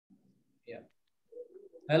Yeah.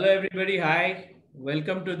 Hello, everybody. Hi.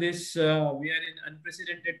 Welcome to this. We are in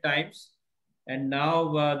unprecedented times, and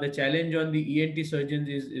now the challenge on the ENT surgeons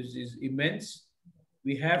is immense.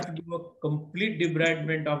 We have to do a complete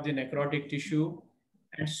debridement of the necrotic tissue,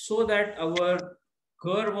 and so that our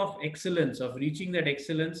curve of excellence, of reaching that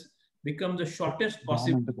excellence, becomes the shortest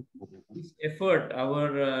possible. This effort,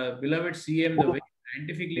 our beloved CM, the very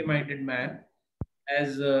scientifically minded man,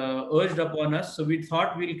 has urged upon us. So we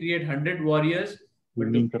thought we'll create 100 warriors,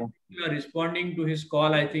 but the way people are responding to his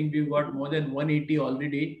call, I think we've got more than 180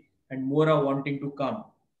 already, and more are wanting to come.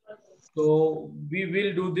 So we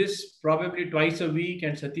will do this probably twice a week,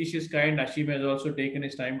 and Satish is kind. Ashim has also taken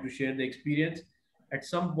his time to share the experience. At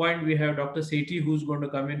some point, we have Dr. Sethi, who's going to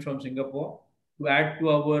come in from Singapore to add to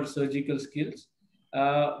our surgical skills.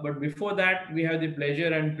 But before that, we have the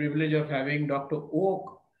pleasure and privilege of having Dr.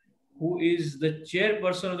 Oak, who is the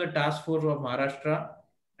chairperson of the task force of Maharashtra.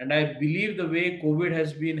 And I believe the way COVID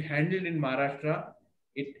has been handled in Maharashtra,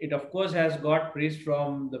 it of course has got praise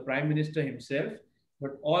from the Prime Minister himself,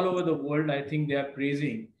 but all over the world, I think they are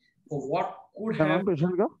praising for what could क्या have नाम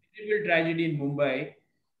patient का? been a terrible tragedy in Mumbai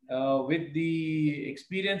with the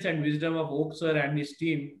experience and wisdom of Oak sir and his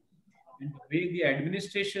team, and the way the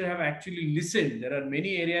administration have actually listened. There are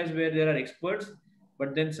many areas where there are experts,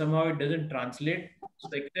 but then somehow it doesn't translate. So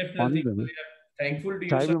exceptional पानी things. देना. We are thankful to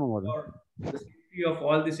you, चाय sir, भी मंगवा दो. for the safety of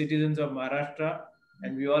all the citizens of Maharashtra,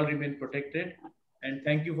 and we all remain protected. And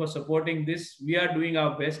thank you for supporting this. We are doing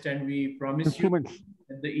our best, and we promise you Instruments.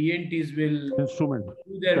 that the ENTs will Instrument.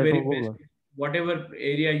 do their very petrol best, whatever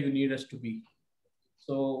area you need us to be.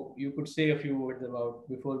 So you could say a few words about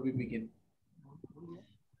before we begin.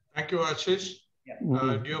 Thank you, Ashish.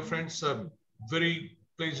 Yeah. Dear friends, very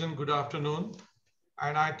pleasant good afternoon.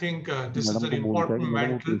 And I think this is madam an को बोलते हैं कि important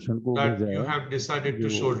madam वो mantle patient को that भेजा you है have decided जो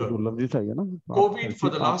to shoulder. दुर्लभ जी चाहिए ना. COVID for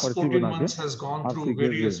the आप last पर्ची 14 बना के months has gone आप through सीक्वेंस भेज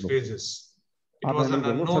various दो. phases. It आप was हैंडल an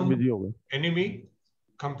कर लो, सब बिजी हो unknown गए. enemy,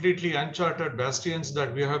 completely uncharted bastions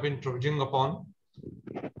that we have been trudging upon.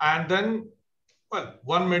 And then, well,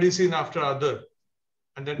 one medicine after other.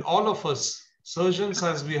 And then all of us, surgeons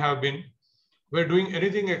as we have been, we're doing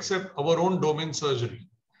anything except our own domain surgery.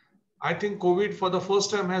 I think COVID for the first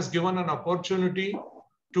time has given an opportunity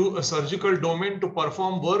to a surgical domain to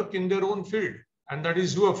perform work in their own field, and that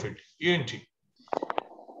is your field, ENT.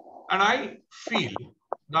 And I feel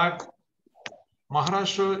that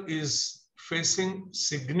Maharashtra is facing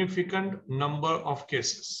significant number of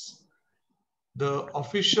cases. The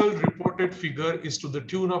official reported figure is to the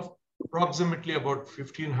tune of approximately about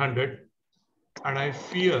 1,500, and I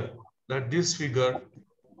fear that this figure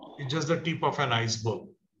is just the tip of an iceberg.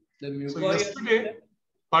 The So Mucor, yesterday,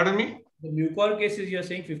 pardon me? the Mucor cases you're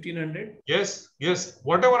saying 1,500? Yes, yes.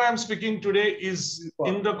 Whatever I'm speaking today is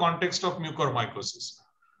in the context of mucormycosis.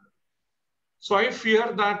 So I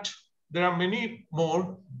fear that there are many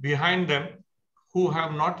more behind them who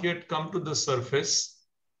have not yet come to the surface.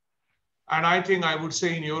 And I think I would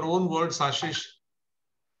say in your own words, Ashish,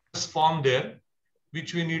 form there,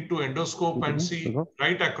 which we need to endoscope and see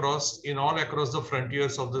right across, in all across the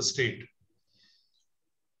frontiers of the state.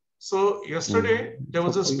 So yesterday, there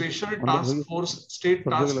was a special task force, state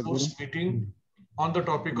task force meeting on the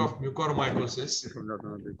topic of mucormycosis.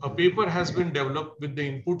 A paper has been developed with the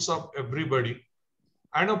inputs of everybody,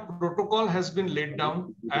 and a protocol has been laid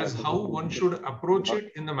down as how one should approach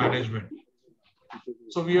it in the management.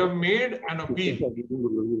 So we have made an appeal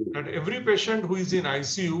that every patient who is in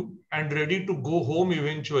ICU and ready to go home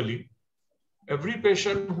eventually, every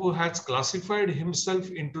patient who has classified himself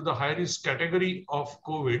into the high-risk category of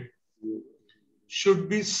COVID should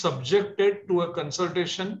be subjected to a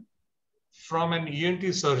consultation from an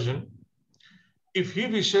ENT surgeon. If he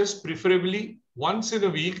wishes, preferably once in a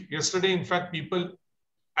week. Yesterday, in fact, people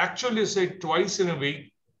actually said twice in a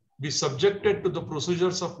week, be subjected to the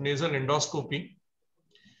procedures of nasal endoscopy.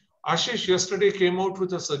 Ashish yesterday came out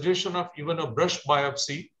with a suggestion of even a brush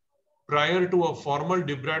biopsy prior to a formal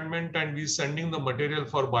debridement and we sending the material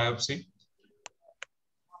for biopsy.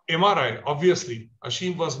 MRI, obviously,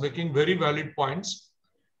 Ashim was making very valid points.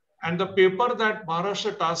 And the paper that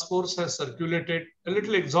Maharashtra Task Force has circulated, a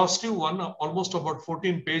little exhaustive one, almost about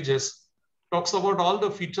 14 pages, talks about all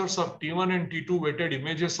the features of T1 and T2 weighted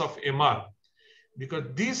images of MR, because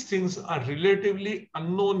these things are relatively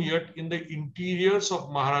unknown yet in the interiors of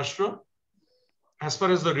Maharashtra, as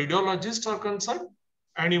far as the radiologists are concerned,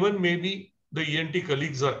 and even maybe the ENT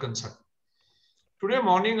colleagues are concerned. Today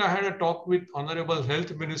morning, I had a talk with Honorable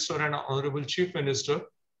Health Minister and Honorable Chief Minister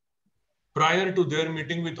prior to their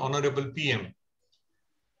meeting with Honorable PM.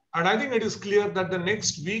 And I think it is clear that the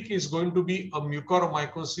next week is going to be a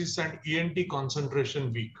mucormycosis and ENT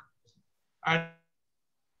concentration week. And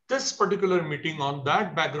this particular meeting on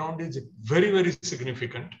that background is very, very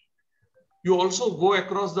significant. You also go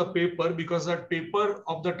across the paper because that paper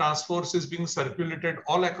of the task force is being circulated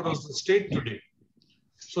all across the state today.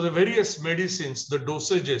 So the various medicines, the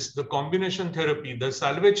dosages, the combination therapy, the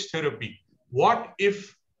salvage therapy, what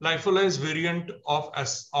if lyophilized variant of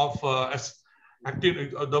the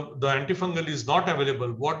antifungal is not available?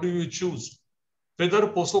 What do you choose? Whether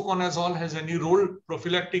posaconazole has any role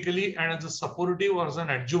prophylactically and as a suppurative or as an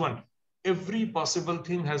adjuvant, every possible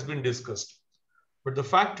thing has been discussed. But the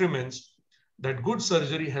fact remains that good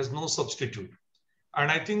surgery has no substitute.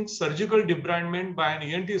 And I think surgical debridement by an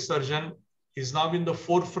ENT surgeon is now in the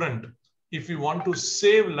forefront if we want to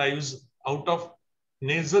save lives out of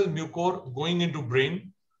nasal mucor going into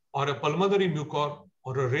brain, or a pulmonary mucor,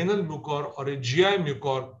 or a renal mucor, or a GI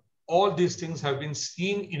mucor. All these things have been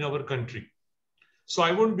seen in our country. So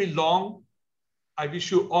I won't be long. I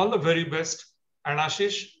wish you all the very best. And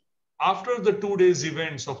Ashish, after the 2 days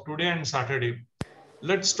events of today and Saturday,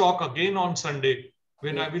 let's talk again on Sunday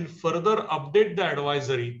when I will further update the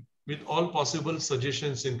advisory with all possible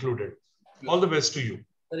suggestions included. All the best to you.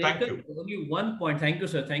 Thank you. Only one point. Thank you,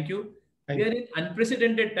 sir. Thank you. We are in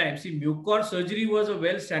unprecedented times. See, mucor surgery was a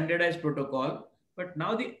well standardized protocol, but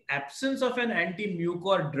now the absence of an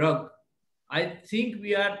anti-mucor drug, I think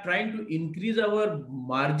we are trying to increase our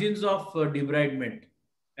margins of debridement.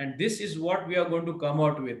 And this is what we are going to come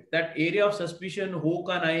out with. That area of suspicion, ho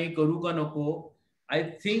ka nahi, karu ka nako, I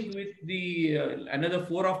think with the another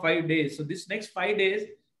 4 or 5 days. So this next 5 days,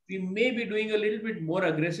 we may be doing a little bit more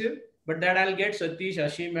aggressive, but that I'll get Satish,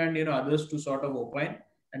 Ashim, and others to sort of opine.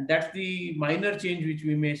 And that's the minor change which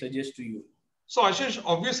we may suggest to you. So Ashish,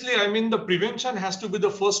 obviously, I mean, the prevention has to be the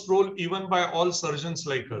first role even by all surgeons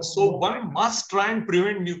like us. So one must try and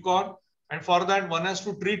prevent mucor. And for that, one has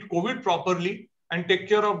to treat COVID properly and take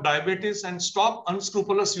care of diabetes and stop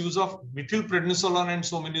unscrupulous use of methylprednisolone and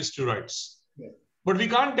so many steroids. Yeah. But we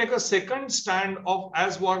can't take a second stand of,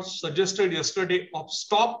 as was suggested yesterday, of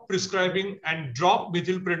stop prescribing and drop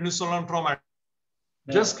methylprednisolone from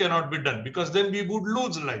just cannot be done, because then we would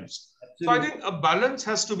lose lives. Absolutely. So I think a balance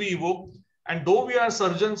has to be evoked. And though we are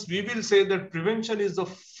surgeons, we will say that prevention is the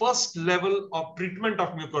first level of treatment of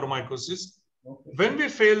mucormycosis. Okay. When we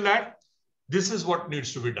fail that, this is what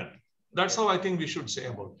needs to be done. That's how I think we should say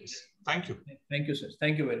about this. Thank you. Thank you, sir.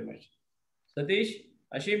 Thank you very much. Satish,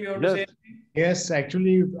 Ashim, you want to say anything? Yes,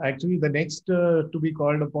 actually, the next to be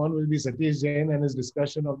called upon will be Satish Jain and his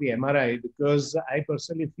discussion of the MRI, because I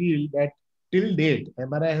personally feel that till date,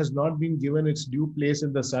 MRI has not been given its due place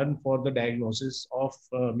in the sun for the diagnosis of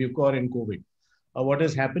mucor in COVID. What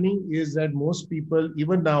is happening is that most people,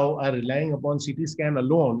 even now, are relying upon CT scan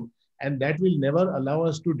alone, and that will never allow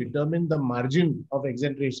us to determine the margin of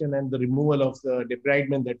exenteration and the removal of the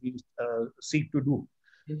debridement that we seek to do.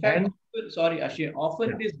 In fact, sorry, Ashim,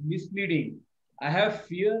 often it is misleading. I have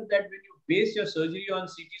fear that when you base your surgery on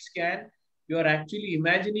CT scan, you are actually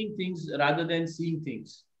imagining things rather than seeing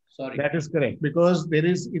things. Sorry. That is correct, because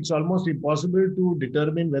it's almost impossible to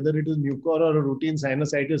determine whether it is mucor or a routine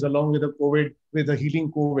sinusitis along with a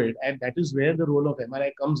healing COVID. And that is where the role of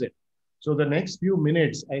MRI comes in. So the next few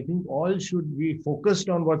minutes, I think all should be focused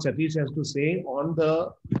on what Satish has to say on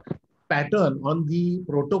the pattern, on the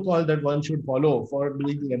protocol that one should follow for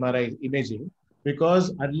doing the MRI imaging.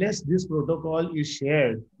 Because unless this protocol is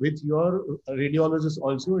shared with your radiologist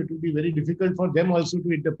also, it will be very difficult for them also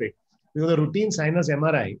to interpret. Because a routine sinus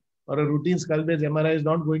MRI or a routine skull base MRI is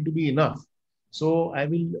not going to be enough. So I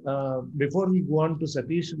will, before we go on to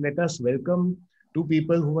Satish, let us welcome two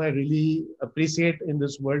people who I really appreciate in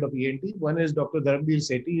this world of ENT. One is Dr. Dharamveer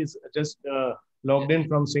Sethi, he is just logged in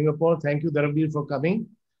from Singapore. Thank you, Dharamveer, for coming.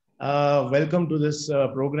 Welcome to this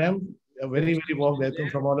program. A very, very warm welcome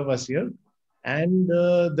from all of us here. And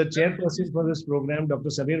the chairperson for this program, Dr.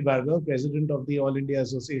 Sameer Bhargav, president of the All India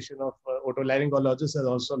Association of Otolaryngologists, has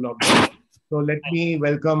also logged in. So let me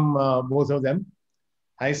welcome both of them.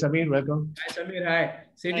 Hi, Sameer, welcome. Hi, Sameer, hi.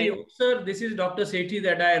 Sethi, sir, this is Dr. Sethi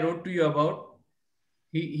that I wrote to you about.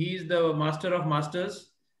 He is the master of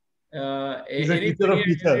masters. He's a teacher of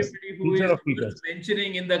teachers. Who is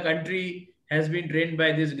mentioning in the country has been trained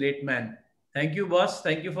by this great man. Thank you, boss.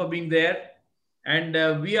 Thank you for being there.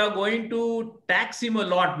 And we are going to tax him a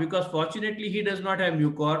lot because fortunately he does not have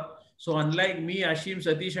mucor. So unlike me, Ashim,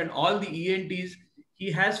 Satish and all the ENTs,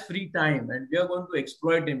 he has free time and we are going to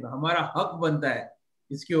exploit him. Hamara hak banta hai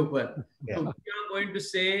iske upar. Yeah. So we are going to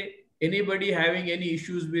say anybody having any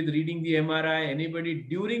issues with reading the MRI, anybody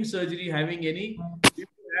during surgery having any, we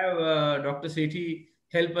will have Dr. Sethi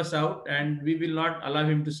help us out and we will not allow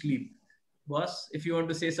him to sleep. Boss, if you want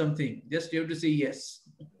to say something, just you have to say yes.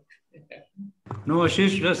 No,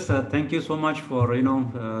 Ashish, just thank you so much for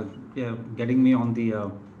yeah, getting me on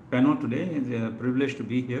the panel today. It's a privilege to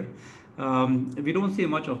be here. We don't see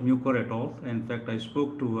much of Mucor at all. In fact, I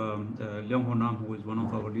spoke to Leong Honam, who is one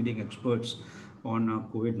of our leading experts on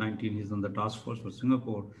COVID-19. He's on the task force for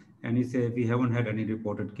Singapore, and he said we haven't had any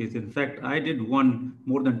reported case. In fact, I did one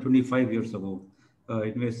more than 25 years ago. I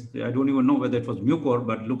don't even know whether it was Mucor,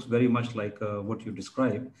 but looks very much like what you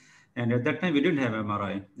described. And at that time, we didn't have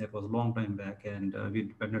MRI. That was a long time back, and we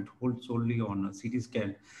depended solely on CT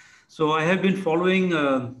scan. So I have been following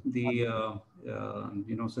the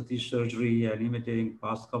Satish surgery and imaging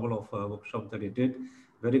past couple of workshops that he did.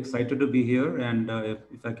 Very excited to be here, and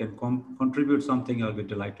if I can contribute something, I'll be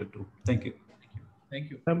delighted to. Thank you. Thank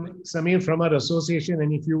you. Samir, from our association,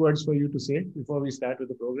 any few words for you to say before we start with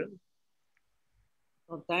the program?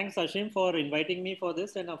 Thanks, Ashim, for inviting me for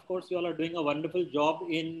this. And of course, you all are doing a wonderful job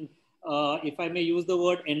in, if I may use the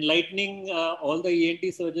word, enlightening all the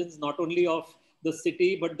ENT surgeons, not only of the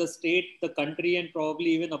city, but the state, the country, and probably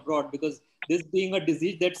even abroad. Because this being a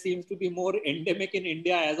disease that seems to be more endemic in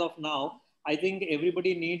India as of now, I think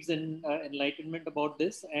everybody needs an enlightenment about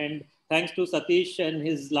this. And thanks to Satish and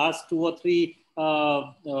his last 2 or 3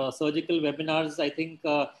 surgical webinars, I think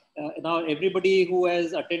now everybody who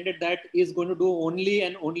has attended that is going to do only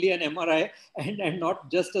and only an MRI and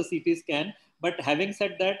not just a CT scan. But having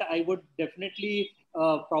said that, I would definitely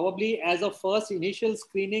probably as a first initial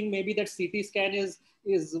screening, maybe that CT scan is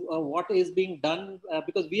what is being done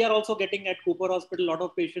because we are also getting at Cooper Hospital a lot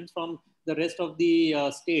of patients from the rest of the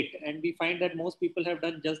state, and we find that most people have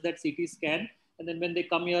done just that CT scan, and then when they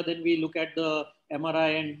come here, then we look at the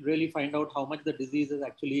MRI and really find out how much the disease is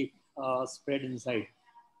actually spread inside.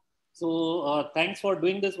 So thanks for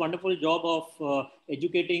doing this wonderful job of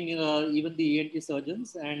educating even the ENT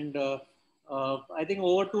surgeons. And I think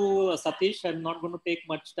over to Satish. I'm not going to take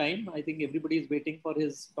much time. I think everybody is waiting for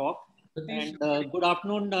his talk. Satish. And good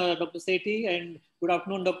afternoon, Dr. Sethi, and good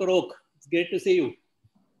afternoon, Dr. Oak. It's great to see you.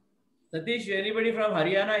 Satish, anybody from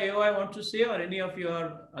Haryana AOI wants to say, or any of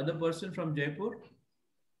your other person from Jaipur?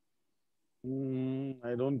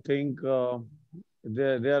 I don't think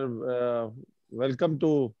they are welcome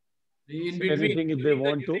to in say between anything if they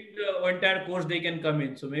want to. The entire course they can come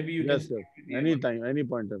in. So maybe you Yes, can. Yes, anytime, any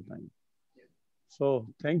point of time. So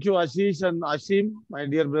thank you, Ashish and Ashim, my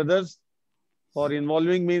dear brothers, for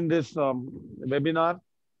involving me in this webinar.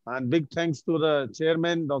 And big thanks to the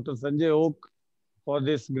chairman, Dr. Sanjay Oak, for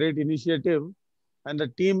this great initiative, and the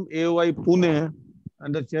team AOI Pune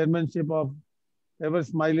and the chairmanship of ever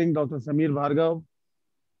smiling Dr. Samir Bhargav,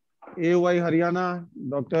 AOI Haryana,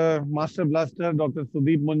 Dr. Master Blaster, Dr.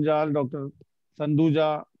 Sudeep Munjal, Dr.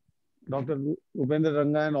 Sandhuja, Dr. Upendra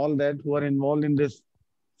Ranga, and all that who are involved in this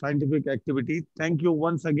scientific activity. Thank you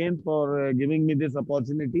once again for giving me this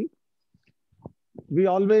opportunity. We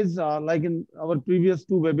always, like in our previous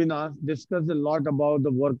 2 webinars, discussed a lot about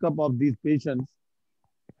the workup of these patients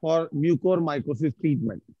for mucormycosis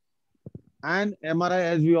treatment. And MRI,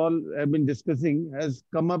 as we all have been discussing, has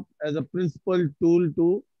come up as a principal tool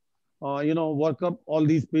to, work up all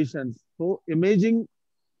these patients. So imaging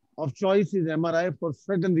of choice is MRI for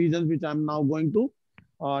certain reasons, which I'm now going to,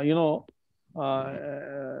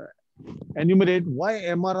 enumerate why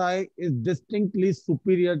MRI is distinctly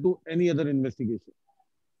superior to any other investigation.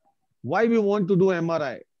 Why we want to do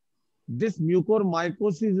MRI? This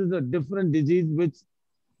mucormycosis is a different disease which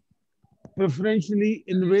preferentially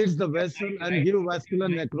invades the vessel and give vascular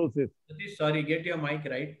necrosis. Sorry, get your mic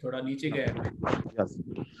right. Thoda niche gaya. Yes.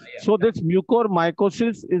 So this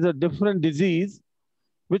mucormycosis is a different disease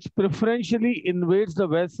which preferentially invades the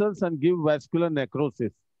vessels and give vascular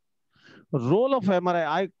necrosis. Role of MRI,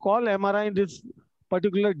 I call MRI in this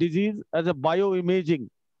particular disease as a bioimaging,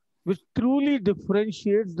 which truly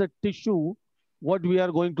differentiates the tissue what we are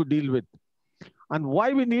going to deal with. And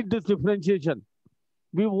why we need this differentiation?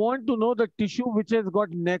 We want to know the tissue which has got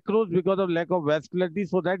necrose because of lack of vascularity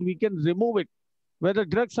so that we can remove it, where the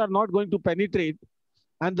drugs are not going to penetrate.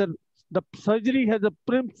 And the surgery has a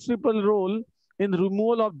principal role in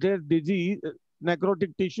removal of their disease,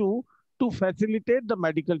 necrotic tissue, to facilitate the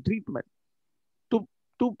medical treatment,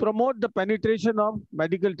 to promote the penetration of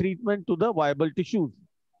medical treatment to the viable tissues.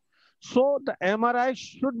 So the MRI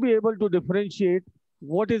should be able to differentiate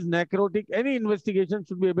what is necrotic. Any investigation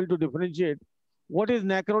should be able to differentiate what is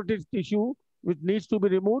necrotic tissue which needs to be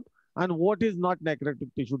removed and what is not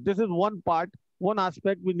necrotic tissue. This is one part, one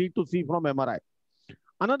aspect we need to see from MRI.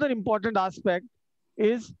 Another important aspect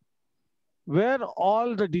is where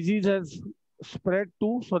all the disease has spread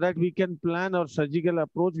to, so that we can plan our surgical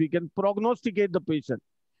approach, we can prognosticate the patient.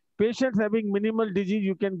 Patients having minimal disease,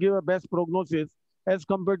 you can give a best prognosis. as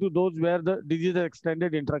compared to those where the disease is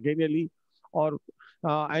extended intracranially or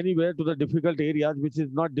anywhere to the difficult areas, which is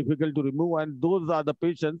not difficult to remove. And those are the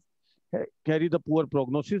patients carry the poor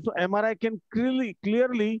prognosis. So MRI can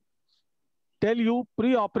clearly tell you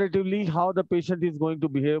pre-operatively how the patient is going to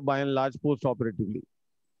behave by and large post-operatively.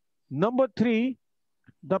 Number three,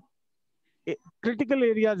 the critical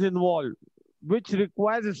areas involved, which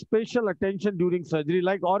requires special attention during surgery,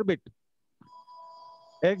 like orbit.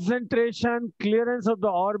 Exentration, clearance of the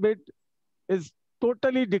orbit is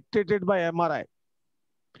totally dictated by MRI.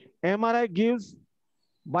 MRI gives,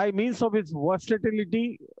 by means of its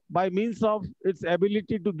versatility, by means of its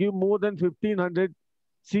ability to give more than 1500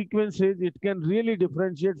 sequences, it can really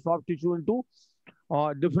differentiate soft tissue into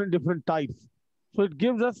different types. So it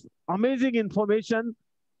gives us amazing information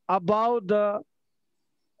about the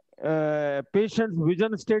patient's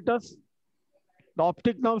vision status, the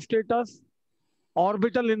optic nerve status,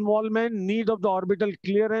 orbital involvement, need of the orbital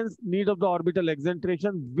clearance, need of the orbital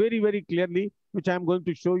exentration, very clearly, which I am going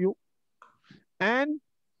to show you. And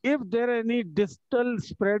if there are any distal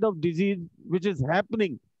spread of disease which is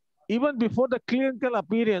happening even before the clinical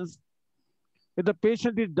appearance, if the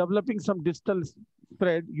patient is developing some distal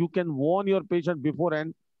spread, you can warn your patient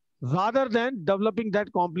beforehand rather than developing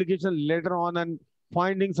that complication later on and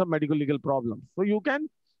finding some medical legal problems. So you can,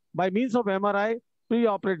 by means of MRI,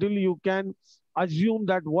 pre-operatively, you can assume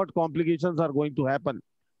that what complications are going to happen.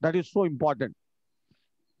 That is so important.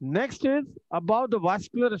 Next is about the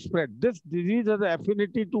vascular spread. This disease has an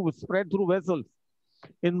affinity to spread through vessels.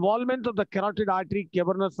 Involvement of the carotid artery,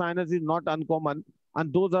 cavernous sinus is not uncommon,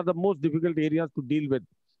 and those are the most difficult areas to deal with.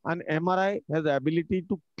 And MRI has the ability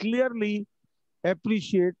to clearly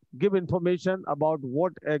appreciate, give information about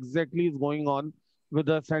what exactly is going on with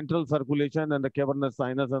the central circulation and the cavernous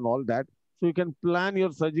sinus and all that. So you can plan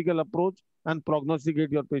your surgical approach and prognosticate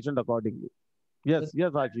your patient accordingly. Yes,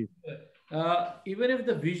 Ashish. Even if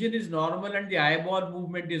the vision is normal and the eyeball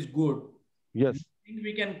movement is good, yes, I think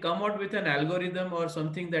we can come out with an algorithm or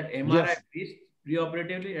something that MRI based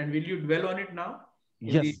preoperatively. And will you dwell on it now?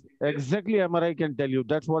 Yes, exactly. MRI can tell you.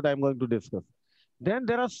 That's what I'm going to discuss. Then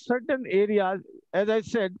there are certain areas, as I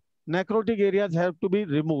said, necrotic areas have to be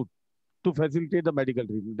removed to facilitate the medical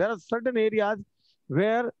treatment. There are certain areas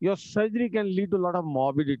where your surgery can lead to a lot of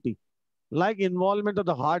morbidity, like involvement of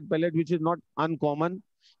the hard palate, which is not uncommon.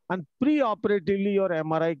 And pre-operatively, your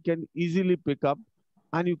MRI can easily pick up,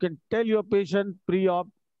 and you can tell your patient pre-op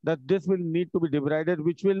that this will need to be debrided,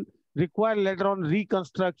 which will require later on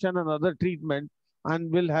reconstruction and other treatment,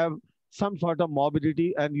 and will have some sort of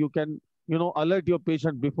morbidity, and you can alert your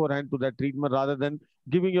patient beforehand to that treatment rather than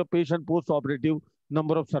giving your patient post-operative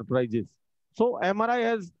number of surprises. So MRI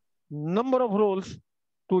has number of roles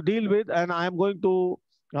to deal with, and I am going to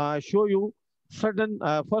show you certain,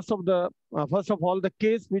 first of all, the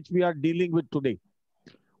case which we are dealing with today.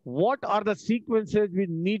 What are the sequences we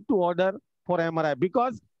need to order for MRI?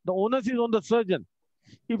 Because the onus is on the surgeon.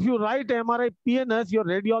 If you write MRI PNS, your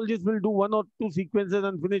radiologist will do 1 or 2 sequences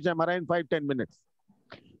and finish MRI in 5-10 minutes.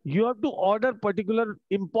 You have to order particular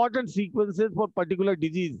important sequences for particular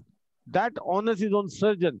disease. That onus is on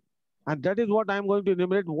surgeon. And that is what I'm going to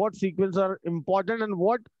enumerate, what sequences are important and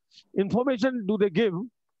what information do they give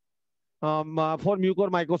for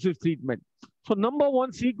mucormycosis treatment. So number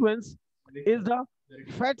 1 sequence is the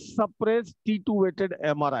fat suppressed T2 weighted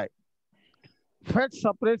MRI. Fat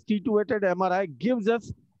suppressed T2 weighted MRI gives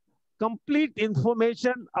us complete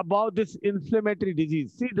information about this inflammatory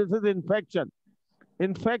disease. See, this is infection.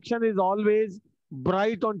 Infection is always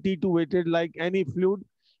bright on T2 weighted, like any fluid.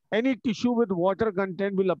 Any tissue with water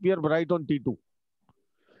content will appear bright on T2.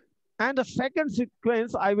 And the second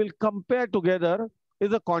sequence I will compare together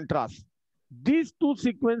is a contrast. These 2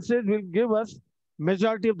 sequences will give us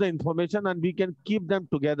majority of the information, and we can keep them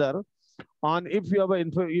together on if you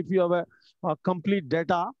have a complete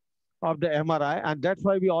data of the MRI, and that's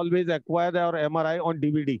why we always acquire our MRI on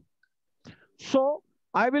DVD. So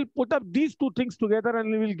I will put up these 2 things together,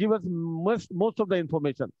 and it will give us most of the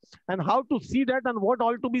information and how to see that and what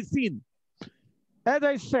all to be seen. As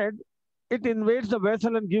I said, it invades the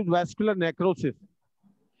vessel and gives vascular necrosis.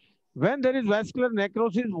 When there is vascular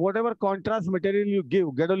necrosis, whatever contrast material you give,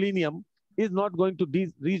 gadolinium, is not going to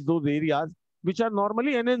reach those areas which are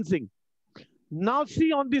normally enhancing. Now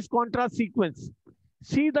see on this contrast sequence.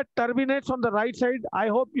 See the terminates on the right side. I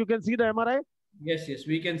hope you can see the MRI. Yes,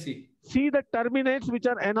 we can see. See the terminates which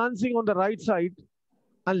are enhancing on the right side,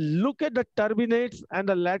 and look at the terminates and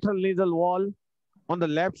the lateral nasal wall on the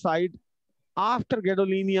left side after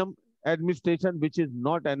gadolinium administration, which is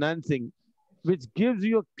not enhancing, which gives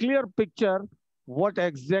you a clear picture what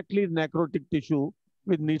exactly is necrotic tissue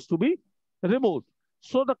which needs to be removed.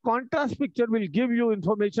 So the contrast picture will give you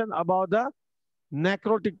information about the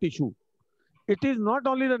necrotic tissue. It is not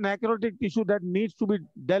only the necrotic tissue that needs to be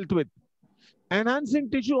dealt with. Enhancing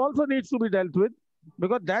tissue also needs to be dealt with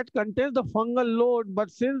because that contains the fungal load. But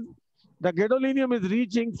since the gadolinium is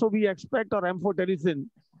reaching, so we expect our amphotericin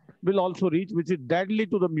will also reach, which is deadly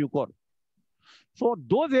to the mucor. So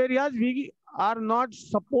those areas we are not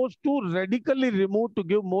supposed to radically remove to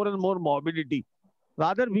give more and more morbidity.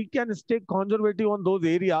 Rather, we can stay conservative on those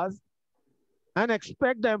areas and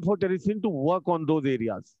expect the amphotericin to work on those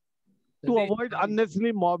areas to avoid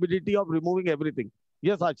unnecessary morbidity of removing everything.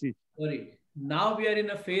 Yes, Ashish. Sorry. Now we are in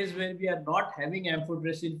a phase where we are not having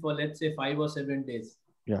amphotericin for, let's say, 5 or 7 days.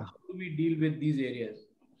 Yeah. How do we deal with these areas?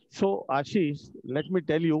 So, Ashish, let me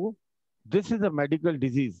tell you, this is a medical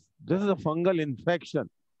disease. This is a fungal infection.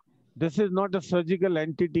 This is not a surgical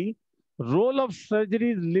entity. Role of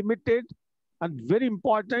surgery is limited and very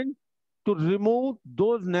important to remove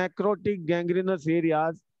those necrotic gangrenous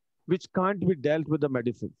areas which can't be dealt with the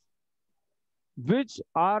medicines. Which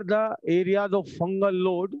are the areas of fungal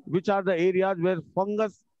load, which are the areas where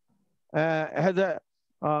fungus has a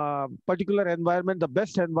particular environment, the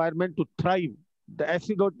best environment to thrive. The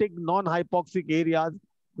acidotic, non-hypoxic areas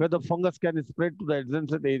where the fungus can spread to the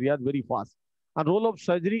adjacent areas very fast. And role of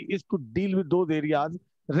surgery is to deal with those areas.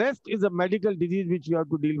 Rest is a medical disease which you have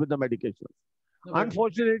to deal with the medications. No,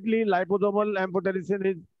 unfortunately, liposomal amphotericin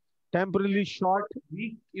is temporarily short.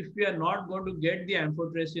 If we are not going to get the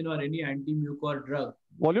amphotericin or any anti-mucor drug,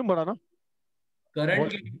 volume बढ़ा ना?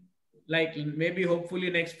 Currently, like maybe hopefully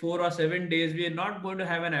next 4 or 7 days, we are not going to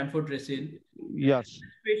have an amphotericin. Yes.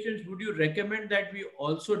 Patients, would you recommend that we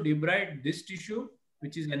also debride this tissue,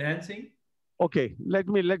 which is enhancing? Okay, let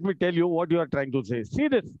me tell you what you are trying to say. See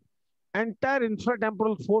this entire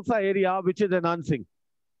infratemporal fossa area, which is enhancing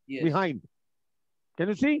behind. Can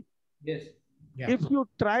you see? Yes. Yeah. If you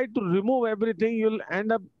try to remove everything, you'll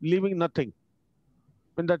end up leaving nothing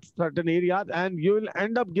in that certain areas, and you will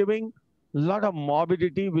end up giving a lot of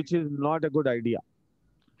morbidity, which is not a good idea.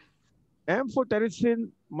 Amphotericin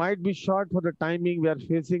might be short for the time being. We are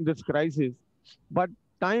facing this crisis, but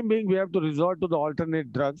time being, we have to resort to the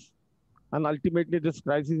alternate drugs, and ultimately this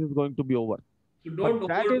crisis is going to be over. So don't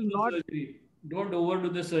overdo the surgery. Don't overdo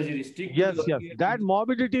the surgery. Stick yes, to yes. That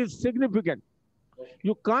morbidity is significant. Okay.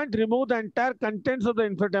 You can't remove the entire contents of the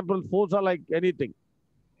infratemporal fossa like anything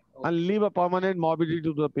and leave a permanent morbidity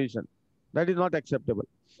to the patient. That is not acceptable.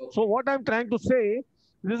 Okay. So what I'm trying to say,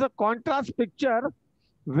 this is a contrast picture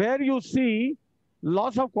where you see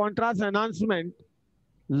loss of contrast enhancement.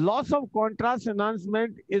 Loss of contrast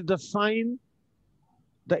enhancement is the sign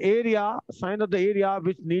of the area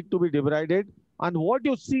which need to be debrided. And what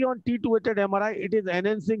you see on T2-weighted MRI, it is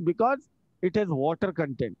enhancing because it has water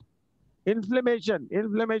content. Inflammation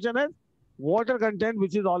has water content,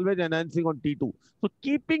 which is always enhancing on T2. So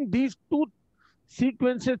keeping these two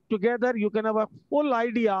sequences together, you can have a full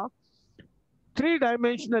idea.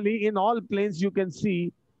 Three-dimensionally, in all planes, you can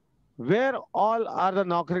see where all are the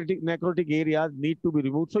necrotic areas need to be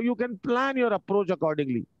removed. So you can plan your approach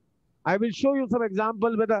accordingly. I will show you some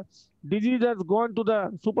example where the disease has gone to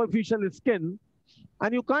the superficial skin,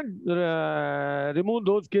 and you can't remove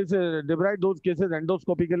those cases, debride those cases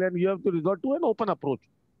endoscopically, and you have to resort to an open approach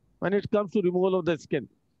when it comes to removal of the skin.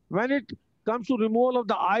 When it comes to removal of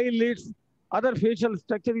the eyelids, other facial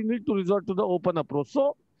structure, you need to resort to the open approach.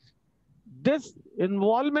 So this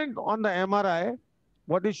involvement on the MRI,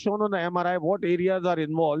 what is shown on the MRI, what areas are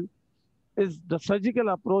involved, is the surgical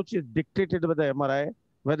approach is dictated by the MRI,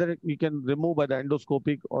 whether we can remove by the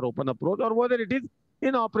endoscopic or open approach, or whether it is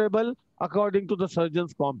inoperable according to the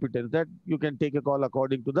surgeon's competence. That you can take a call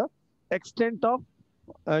according to the extent of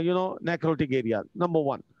necrotic area. Number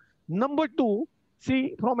one. Number two,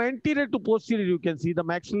 see from anterior to posterior, you can see the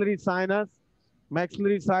maxillary sinus,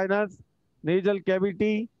 nasal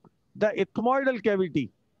cavity, the ethmoidal cavity.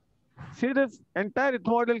 See this entire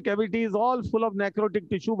ethmoidal cavity is all full of necrotic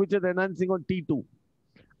tissue, which is enhancing on T2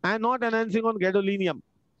 and not enhancing on gadolinium.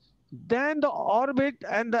 Then the orbit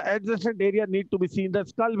and the adjacent area need to be seen. The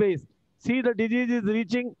skull base. See, the disease is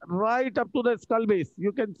reaching right up to the skull base.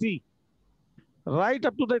 You can see. Right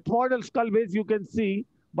up to the ethmoidal skull base, you can see,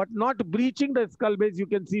 but not breaching the skull base, you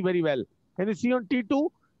can see very well. Can you see on T2?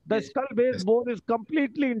 The skull base bone is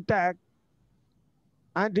completely intact,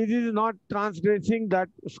 and disease is not transgressing that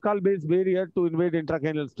skull base barrier to invade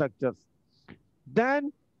intracranial structures.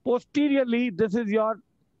 Then posteriorly, this is your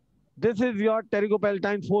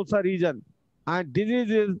pterygopalatine fossa region, and disease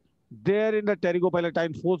is there in the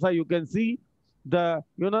pterygopalatine fossa. You can see the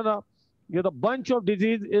bunch of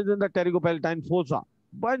disease is in the pterygopalatine fossa.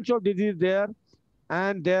 Bunch of disease there,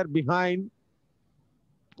 and there behind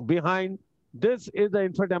behind. This is the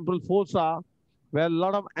infratemporal fossa, where a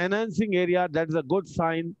lot of enhancing area, that is a good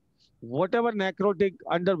sign. Whatever necrotic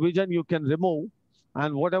under vision you can remove,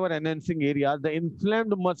 and whatever enhancing area, the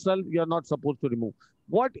inflamed muscle you are not supposed to remove.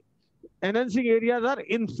 What enhancing areas are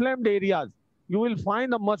inflamed areas. You will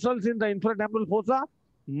find the muscles in the infratemporal fossa,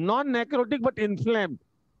 non-necrotic but inflamed.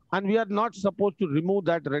 And we are not supposed to remove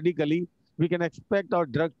that radically. We can expect our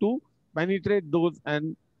drug to penetrate those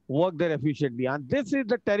and work there efficiently. And this is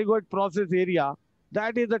the pterygoid process area.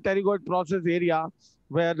 That is the pterygoid process area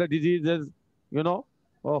where the disease is,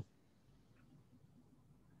 of.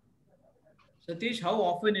 Satish, how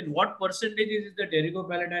often, in what percentage is the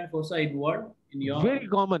pterygopalatine fossa involved in your? Very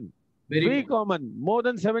common. Very common. More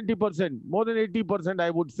than 70%, more than 80%,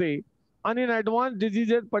 I would say. And in advanced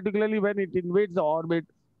diseases, particularly when it invades the orbit,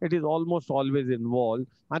 it is almost always involved.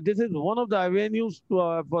 And this is one of the avenues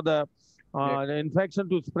for the infection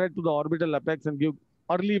to spread to the orbital apex and give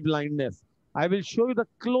early blindness. I will show you the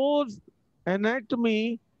close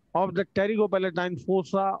anatomy of the pterygopalatine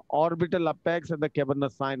fossa, orbital apex, and the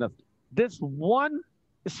cavernous sinus. This 1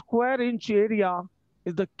 square inch area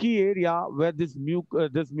is the key area where this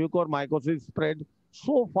mucormycosis spread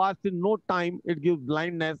so fast. In no time, it gives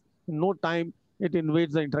blindness. In no time, it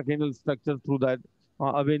invades the intracranial structure through that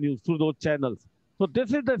avenues, through those channels. So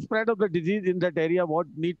this is the spread of the disease in that area, what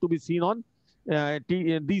need to be seen on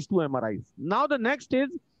these two MRIs. Now the next is...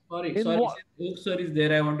 Sorry, sir is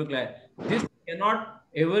there, I want to clarify. This cannot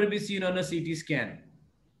ever be seen on a CT scan.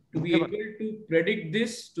 To be able to predict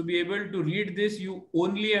this, to be able to read this, you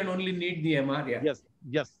only and only need the MRI. Yes,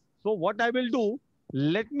 yes. So what I will do,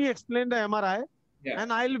 let me explain the MRI,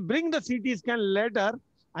 and I'll bring the CT scan later,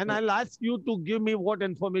 and I'll ask you to give me what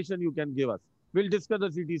information you can give us. We'll discuss the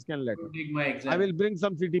CT scan later. Take my exam. I will bring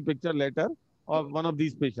some CT picture later of one of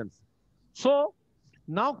these patients. So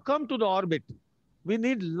now come to the orbit. We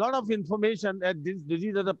need a lot of information that this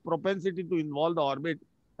disease has a propensity to involve the orbit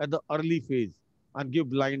at the early phase and give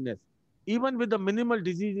blindness. Even with the minimal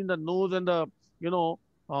disease in the nose and the,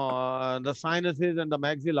 the sinuses and the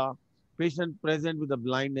maxilla, patient present with the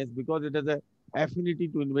blindness because it has a affinity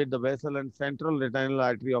to invade the vessel, and central retinal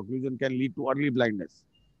artery occlusion can lead to early blindness.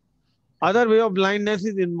 Other way of blindness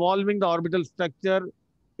is involving the orbital structure,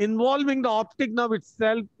 involving the optic nerve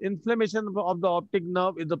itself. Inflammation of the optic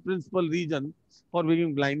nerve is the principal reason for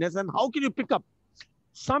giving blindness. And how can you pick up?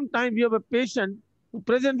 Sometimes you have a patient who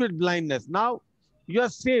present with blindness. Now, you are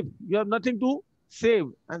safe. You have nothing to save.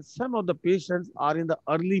 And some of the patients are in the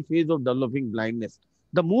early phase of developing blindness.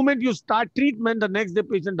 The moment you start treatment, the next day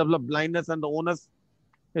patient develop blindness, and the onus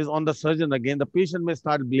is on the surgeon again. The patient may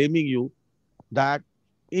start blaming you that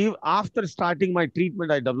if after starting my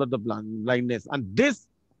treatment, I developed the blindness. And this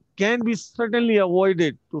can be certainly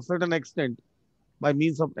avoided to a certain extent by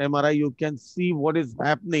means of MRI. You can see what is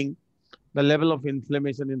happening, the level of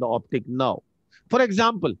inflammation in the optic nerve. For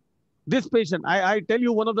example, this patient, I tell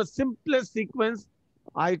you one of the simplest sequence.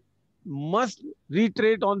 I must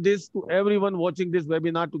reiterate on this to everyone watching this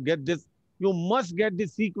webinar to get this. You must get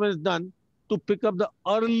this sequence done to pick up the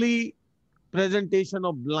early presentation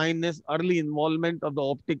of blindness, early involvement of the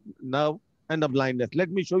optic nerve and the blindness. Let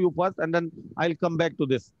me show you first, and then I'll come back to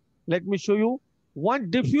this. Let me show you one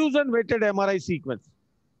diffusion weighted MRI sequence.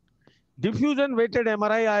 Diffusion weighted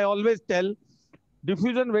MRI, I always tell,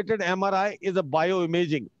 diffusion weighted MRI is a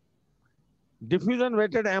bioimaging. Diffusion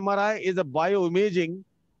weighted MRI is a bioimaging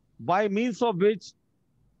by means of which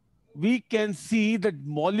we can see the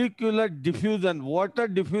molecular diffusion, water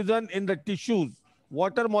diffusion in the tissues,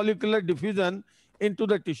 water molecular diffusion into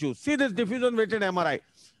the tissues. See this diffusion weighted MRI.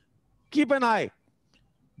 Keep an eye.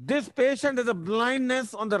 This patient has a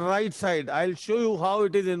blindness on the right side. I'll show you how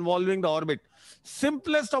it is involving the orbit.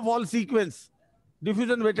 Simplest of all sequence,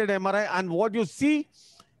 diffusion weighted MRI, and what you see,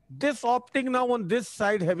 this optic nerve on this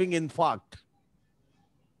side having infarct.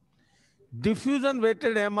 Diffusion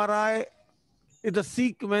weighted MRI is a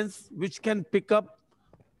sequence which can pick up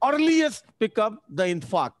the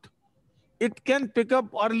infarct. It can pick up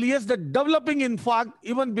earliest the developing infarct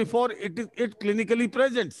even before it clinically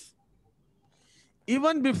presents.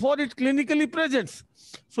 Even before it clinically presents.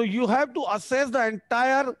 So you have to assess the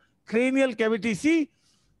entire cranial cavity. See,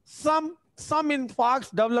 some infarcts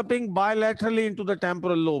developing bilaterally into the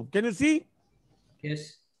temporal lobe. Can you see?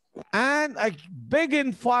 Yes. And a big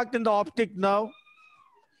infarct in the optic nerve.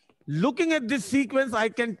 Looking at this sequence, I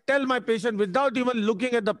can tell my patient without even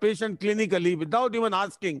looking at the patient clinically, without even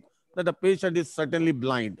asking, that the patient is certainly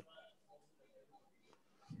blind.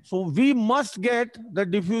 So we must get the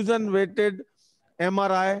diffusion weighted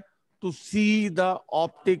MRI to see the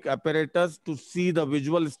optic apparatus, to see the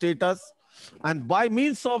visual status. And by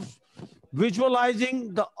means of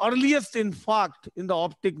visualizing the earliest infarct in the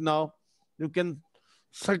optic nerve, you can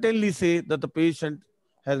certainly say that the patient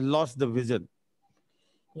has lost the vision.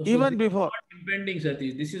 So Even before. impending,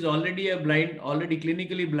 Satish. This is already a blind, already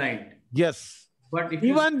clinically blind. Yes. But if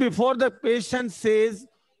even before the patient says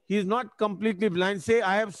he is not completely blind, say,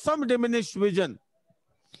 I have some diminished vision.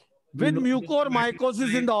 With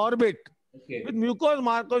mucormycosis in the orbit, with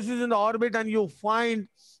mucormycosis in the orbit, and you find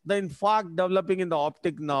the infarct developing in the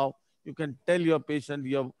optic nerve, you can tell your patient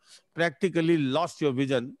you have practically lost your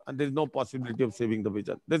vision and there is no possibility of saving the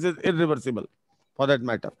vision. This is irreversible for that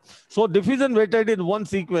matter. So diffusion weighted in one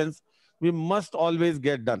sequence, we must always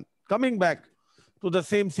get done. Coming back to the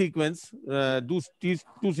same sequence, these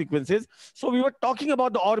two sequences. So we were talking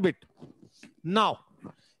about the orbit. Now,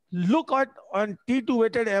 look at on T2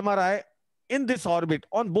 weighted MRI in this orbit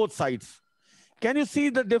on both sides. Can you see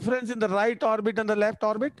the difference in the right orbit and the left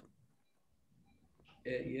orbit?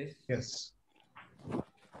 yes. Yes.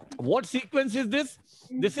 What sequence is this?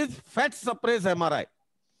 This is fat suppressed MRI.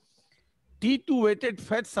 T2 weighted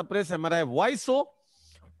fat suppressed MRI. Why so?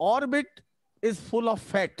 Orbit is full of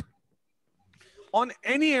fat. On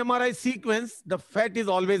any MRI sequence, the fat is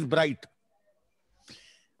always bright.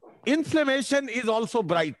 Inflammation is also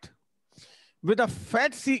bright. With the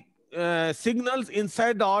fat signals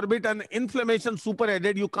inside the orbit and inflammation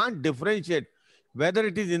superadded, you can't differentiate whether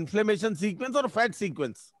it is inflammation sequence or fat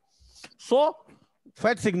sequence. So,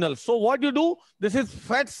 fat signal. So, what you do, this is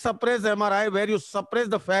fat suppressed MRI where you suppress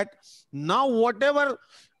the fat. Now, whatever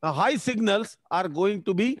high signals are going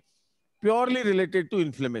to be purely related to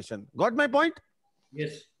inflammation. Got my point?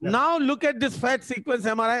 Yes. Now, look at this fat sequence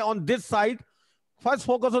MRI on this side. First,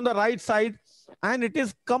 focus on the right side, and it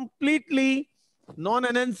is completely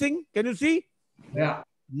non-enhancing. Can you see? Yeah.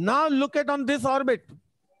 Now look at on this orbit.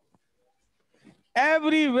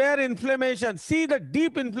 Everywhere inflammation. See the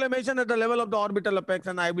deep inflammation at the level of the orbital apex,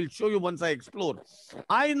 and I will show you once I explore.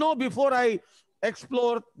 I know before I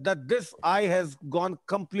explore that this eye has gone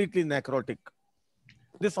completely necrotic.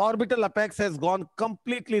 This orbital apex has gone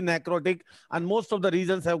completely necrotic, and most of the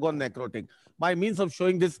regions have gone necrotic by means of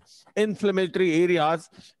showing this inflammatory areas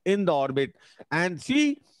in the orbit. And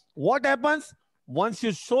see what happens once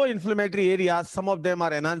you show inflammatory areas. Some of them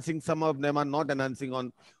are enhancing, some of them are not enhancing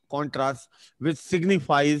on contrast, which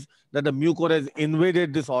signifies that the mucor has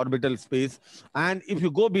invaded this orbital space. And if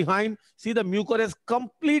you go behind, see the mucor has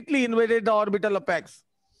completely invaded the orbital apex.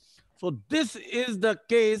 So this is the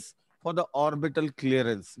case for the orbital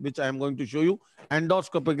clearance, which I am going to show you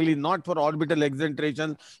endoscopically, not for orbital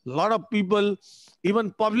exenteration. A lot of people even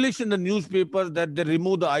publish in the newspapers that they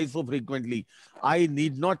remove the eye so frequently. Eye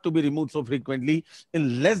need not to be removed so frequently.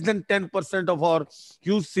 In less than 10% of our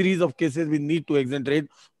huge series of cases, we need to exenterate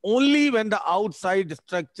only when the outside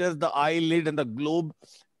structures, the eyelid and the globe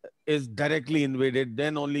is directly invaded.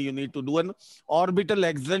 Then only you need to do an orbital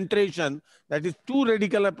exenteration. That is two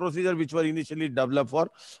radical procedure which were initially developed for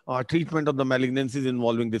treatment of the malignancies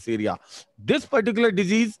involving this area. This particular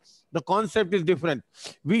disease, the concept is different.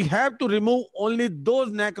 We have to remove only those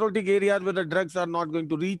necrotic areas where the drugs are not going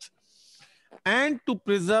to reach, and to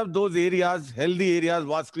preserve those areas, healthy areas,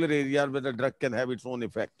 vascular areas where the drug can have its own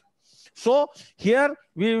effect. So here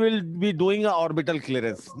we will be doing an orbital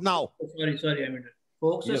clearance. Now, sorry, I mean,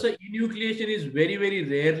 folks, yes. So enucleation is very, very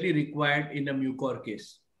rarely required in a mucor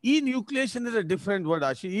case. Enucleation is a different word,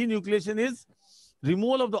 Ashi. Enucleation is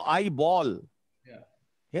removal of the eyeball. Yeah.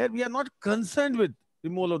 Here we are not concerned with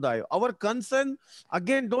removal of the eye. Our concern,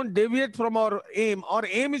 again, don't deviate from our aim. Our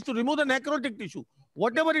aim is to remove the necrotic tissue,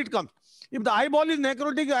 whatever it comes. If the eyeball is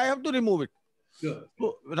necrotic, I have to remove it. Sure.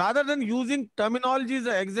 So rather than using terminologies,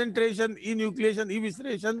 exenteration, enucleation,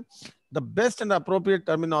 evisceration, the best and appropriate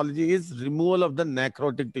terminology is removal of the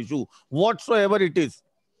necrotic tissue, whatsoever it is.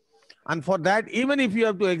 And for that, even if you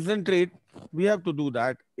have to exenterate, we have to do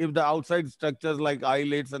that if the outside structures like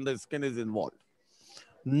eyelids and the skin is involved.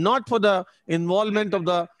 Not for the involvement of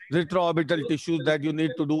the retroorbital tissues that you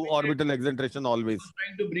need to do orbital exenteration always.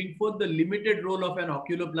 Trying to bring forth the limited role of an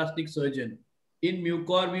oculoplastic surgeon. In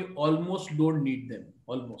mucor, we almost don't need them.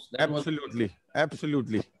 Almost. Absolutely.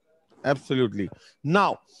 Absolutely. Absolutely.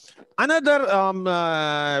 Now,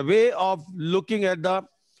 another way of looking at the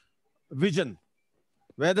vision,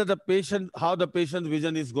 whether the patient, how the patient's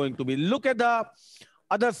vision is going to be. Look at the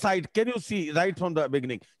other side. Can you see right from the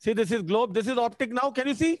beginning? See, this is globe. This is optic now. Can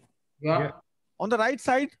you see? Yeah. On the right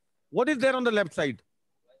side, what is there on the left side?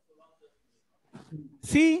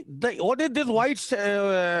 See, what is this white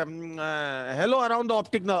halo around the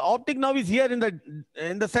optic nerve? Optic nerve is here in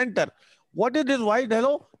the center. What is this white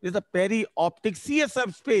halo? This is the perioptic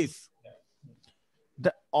CSF space.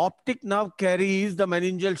 The optic nerve carries the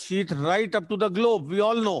meningeal sheath right up to the globe. We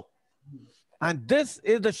all know. And this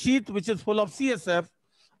is the sheath which is full of CSF,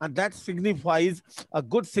 and that signifies a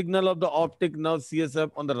good signal of the optic nerve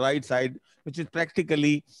CSF on the right side, which is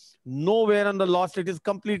practically nowhere on the lost. It is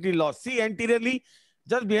completely lost. See, anteriorly,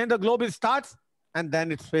 just behind the globe, it starts and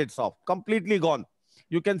then it fades off, completely gone.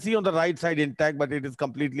 You can see on the right side intact, but it is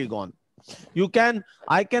completely gone.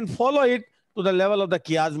 I can follow it to the level of the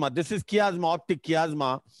chiasma. This is chiasma, optic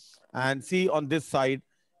chiasma. And see on this side,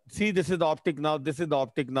 see, this is the optic nerve, this is the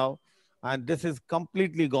optic nerve, and this is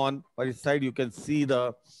completely gone. By this side, you can see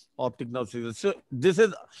the optic nerve. So this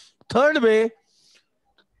is third way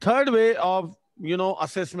of,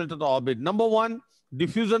 assessment of the orbit. Number one,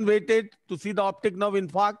 diffusion weighted to see the optic nerve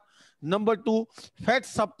infarct. Number two, fat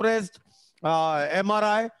suppressed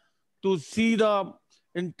MRI to see the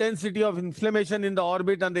intensity of inflammation in the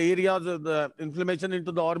orbit and the areas of the inflammation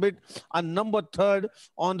into the orbit. And number third,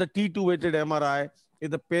 on the T2 weighted MRI is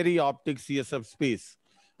the perioptic CSF space.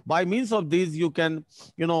 By means of these, you can,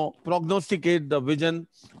 prognosticate the vision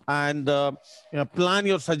and plan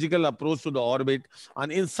your surgical approach to the orbit.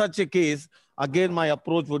 And in such a case, again, my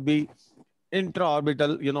approach would be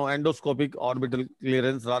intraorbital, endoscopic orbital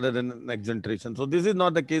clearance rather than an exentration. So this is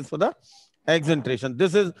not the case for the exentration.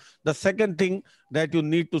 This is the second thing that you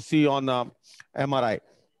need to see on MRI.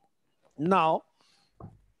 Now,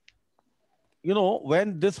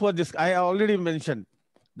 when this was I already mentioned,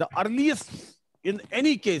 the earliest in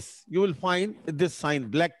any case you will find this sign,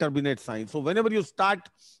 black turbinate sign. So whenever you start,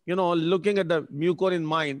 looking at the mucor in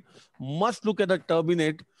mind, must look at the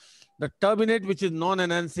turbinate. The turbinate, which is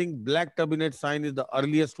non-enhancing, black turbinate sign is the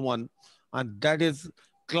earliest one, and that is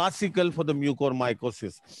classical for the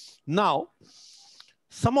mucormycosis. Now,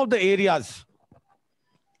 some of the areas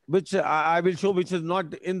which I will show, which is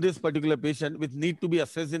not in this particular patient, which need to be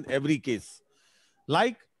assessed in every case.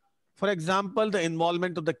 Like, for example, the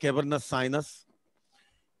involvement of the cavernous sinus,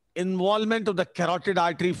 involvement of the carotid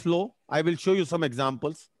artery flow. I will show you some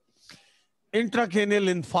examples. Intracranial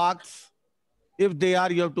infarcts. If they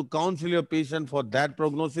are, you have to counsel your patient for that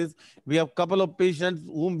prognosis. We have a couple of patients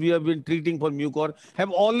whom we have been treating for mucor have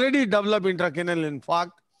already developed intracranial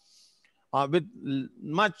infarct with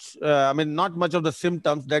not much of the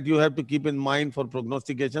symptoms that you have to keep in mind for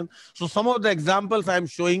prognostication. So some of the examples I'm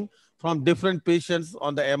showing from different patients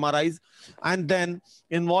on the MRIs, and then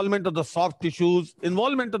involvement of the soft tissues,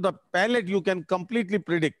 involvement of the palate, you can completely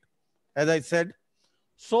predict, as I said.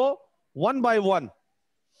 So one by one,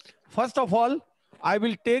 first of all, I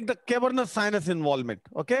will take the cavernous sinus involvement,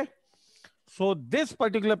 okay? So this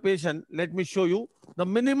particular patient, let me show you the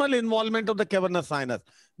minimal involvement of the cavernous sinus.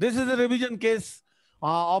 This is a revision case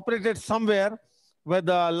operated somewhere with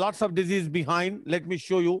lots of disease behind. Let me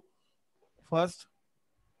show you first.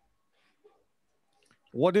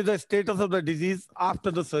 What is the status of the disease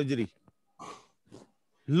after the surgery?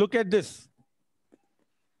 Look at this.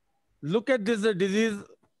 Look at this, the disease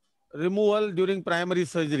removal during primary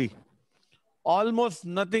surgery. Almost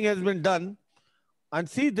nothing has been done. And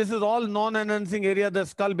see, this is all non-enhancing area, the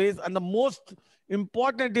skull base. And the most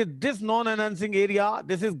important is this non-enhancing area.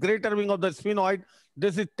 This is greater wing of the sphenoid.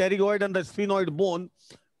 This is pterygoid and the sphenoid bone,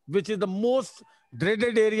 which is the most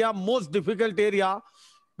dreaded area, most difficult area,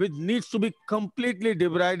 which needs to be completely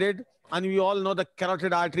debrided. And we all know the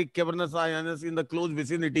carotid artery, cavernous sinus in the close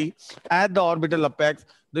vicinity at the orbital apex.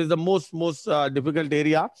 This is the most difficult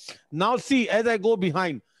area. Now see, as I go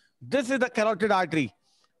behind, this is the carotid artery.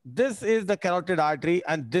 This is the carotid artery,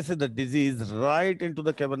 and this is the disease right into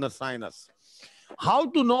the cavernous sinus. How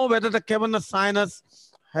to know whether the cavernous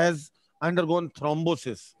sinus has undergone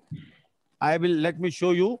thrombosis? Let me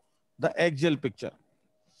show you the axial picture.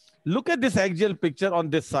 Look at this axial picture on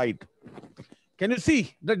this side. Can you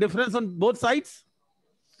see the difference on both sides?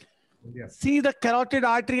 Yes. See the carotid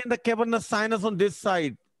artery and the cavernous sinus on this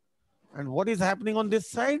side. And what is happening on this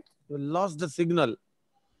side? You lost the signal.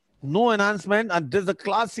 No enhancement. And this is a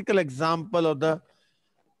classical example of the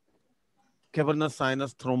cavernous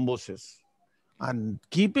sinus thrombosis. And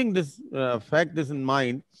keeping this fact in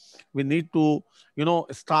mind, we need to,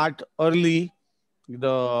 start early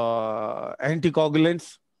the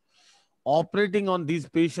anticoagulants. Operating on these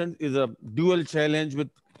patients is a dual challenge with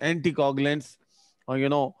anticoagulants,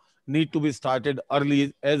 need to be started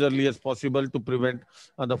as early as possible to prevent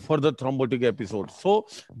the further thrombotic episodes. So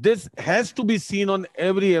this has to be seen on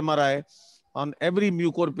every MRI, on every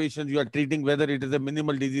mucor patient you are treating, whether it is a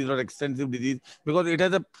minimal disease or extensive disease, because it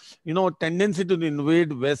has a, tendency to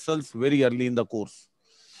invade vessels very early in the course.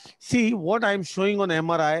 See what I'm showing on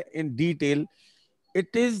MRI in detail. It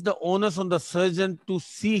is the onus on the surgeon to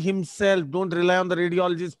see himself. Don't rely on the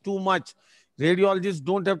radiologist too much. Radiologists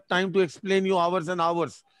don't have time to explain you hours and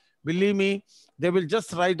hours. Believe me, they will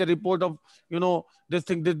just write a report of, this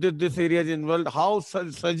thing, this area is involved. How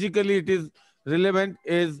surgically it is relevant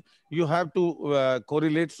is you have to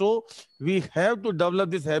correlate. So we have to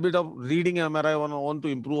develop this habit of reading MRI on to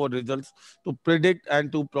improve our results, to predict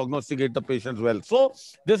and to prognosticate the patients well. So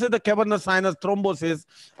this is the cavernous sinus thrombosis,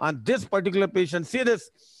 and this particular patient, see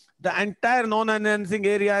this, the entire non-enhancing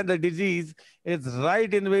area in the disease is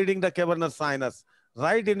right invading the cavernous sinus,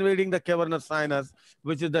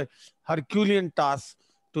 which is the Herculean task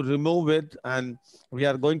to remove it, and we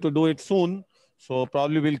are going to do it soon. So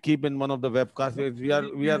probably we'll keep in one of the webcasts.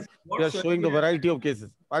 We are showing the variety of cases.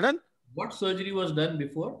 Pardon? What surgery was done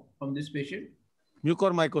before from this patient?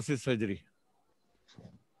 Mucormycosis surgery.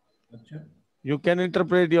 Achha. You can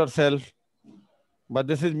interpret yourself, but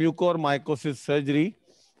this is mucormycosis surgery.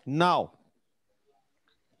 Now,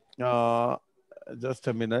 just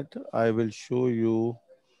a minute. I will show you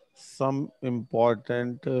some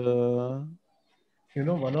important.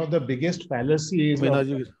 One of the biggest fallacies of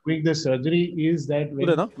doing the surgery is that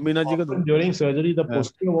often during surgery, the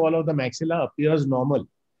posterior wall of the maxilla appears normal.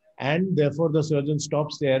 And therefore, the surgeon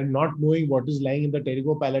stops there, not knowing what is lying in the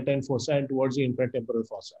pterygopalatine fossa and towards the infratemporal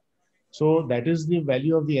fossa. So that is the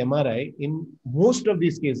value of the MRI. In most of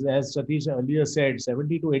these cases, as Satish earlier said,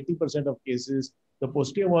 70 to 80% of cases, the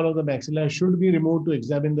posterior wall of the maxilla should be removed to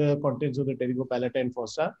examine the contents of the pterygopalatine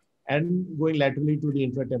fossa and going laterally to the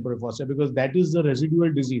infratemporal fossa, because that is the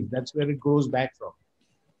residual disease. That's where it goes back from.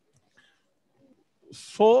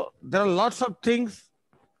 So there are lots of things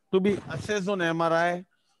to be assessed on MRI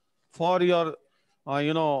for your,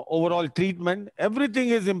 overall treatment. Everything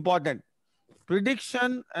is important.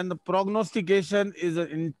 Prediction and the prognostication is an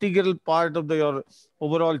integral part of your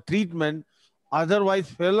overall treatment. Otherwise,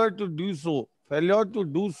 failure to do so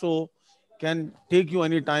can take you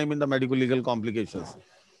any time in the medical legal complications.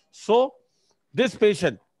 So this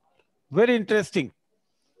patient, very interesting,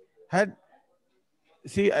 let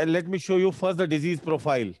me show you first the disease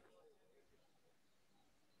profile.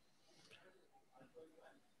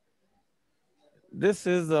 This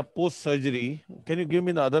is a post-surgery. Can you give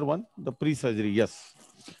me the other one? The pre-surgery, yes.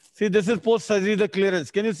 See, this is post-surgery, the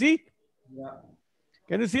clearance. Can you see? Yeah.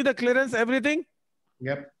 Can you see the clearance, everything?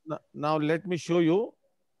 Yep. Now let me show you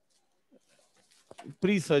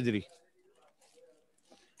pre-surgery.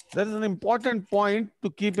 That is an important point to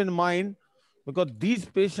keep in mind, because these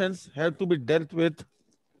patients have to be dealt with.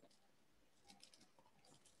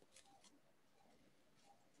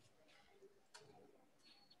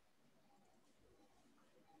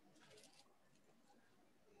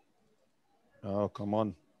 Oh, come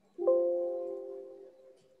on.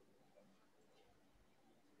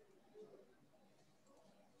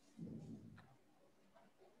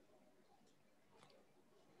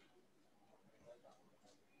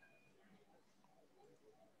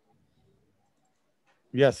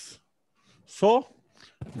 Yes. So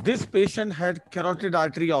this patient had carotid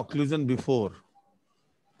artery occlusion before.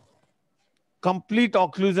 Complete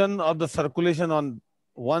occlusion of the circulation on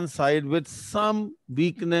one side with some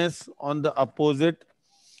weakness on the opposite,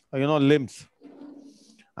 limbs,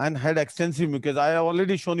 and had extensive mucus. I have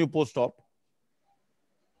already shown you post-op.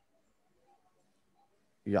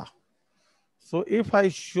 Yeah. So if I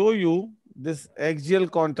show you this axial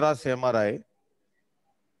contrast MRI,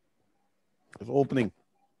 it's opening.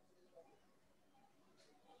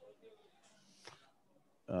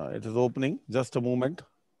 It is opening. Just a moment.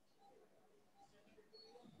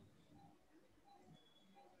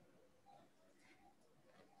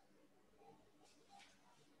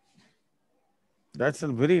 That's a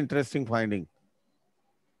very interesting finding.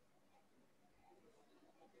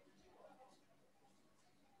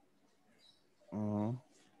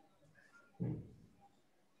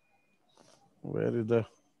 Where is the...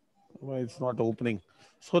 Why it's not opening?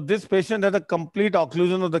 So this patient had a complete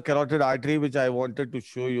occlusion of the carotid artery, which I wanted to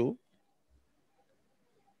show you.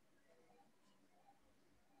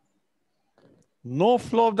 No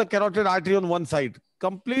flow of the carotid artery on one side.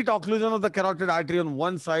 Complete occlusion of the carotid artery on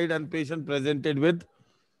one side, and patient presented with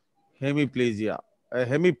hemiplasia,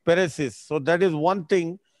 hemiparesis. So that is one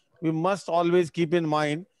thing we must always keep in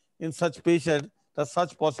mind in such patients, that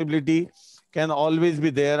such possibility can always be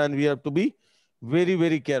there, and we have to be very,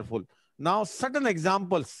 very careful. Now, certain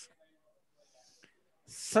examples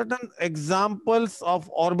of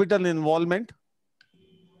orbital involvement.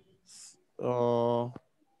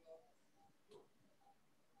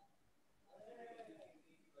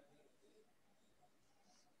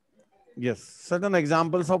 Yes, certain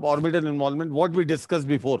examples of orbital involvement, what we discussed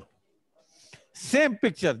before. Same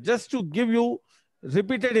picture, just to give you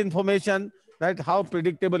repeated information that how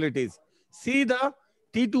predictable it is. See the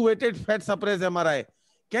T2 weighted fat suppressed MRI.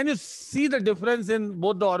 Can you see the difference in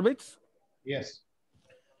both the orbits? Yes.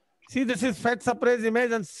 See, this is fat suppressed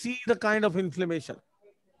image and see the kind of inflammation.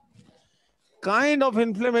 Kind of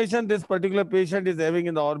inflammation this particular patient is having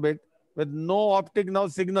in the orbit with no optic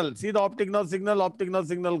nerve signal. See the optic nerve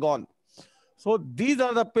signal gone. So these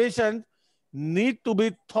are the patients need to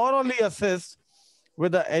be thoroughly assessed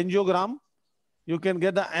with the angiogram. You can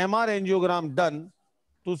get the MR angiogram done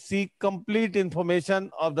to see complete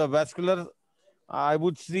information of the vascular. I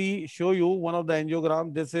would show you one of the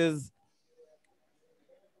angiogram. This is,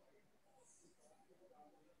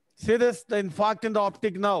 see this, the infarct in the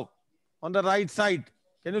optic nerve on the right side.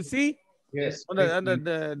 Can you see? Yes. On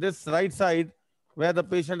this right side where the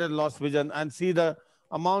patient has lost vision, and see the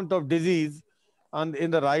amount of disease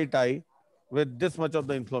in the right eye with this much of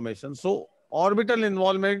the inflammation. So orbital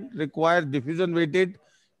involvement requires diffusion weighted,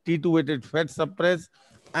 T2 weighted fat suppress,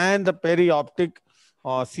 and the perioptic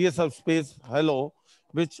CSF space halo,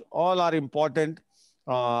 which all are important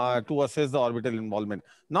to assess the orbital involvement.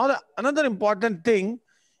 Now, another important thing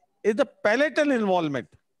is the palatal involvement.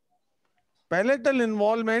 Palatal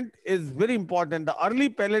involvement is very important. The early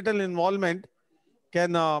palatal involvement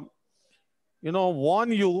can,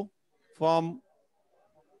 warn you from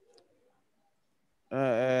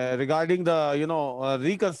regarding the,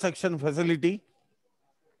 reconstruction facility.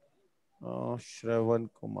 Shravan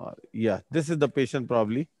Kumar. Yeah, this is the patient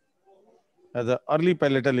probably has an early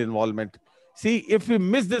palatal involvement. See, if we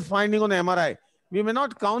miss this finding on MRI, we may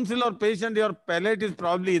not counsel our patient your palate is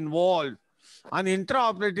probably involved, and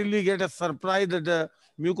intraoperatively get a surprise that the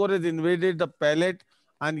mucor has invaded the palate,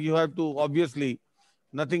 and you have to obviously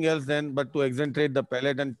nothing else then but to exenterate the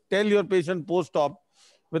palate and tell your patient post-op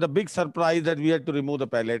with a big surprise that we had to remove the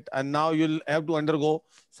palate, and now you'll have to undergo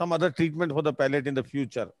some other treatment for the palate in the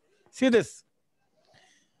future. See this.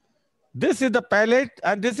 This is the palate,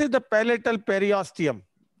 and this is the palatal periosteum,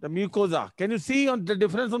 the mucosa. Can you see on the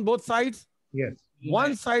difference on both sides? Yes.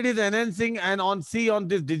 One side is enhancing, and on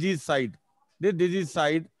this disease side, the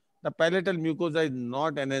palatal mucosa is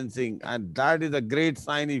not enhancing, and that is a great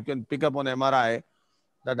sign you can pick up on MRI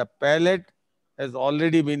that the palate has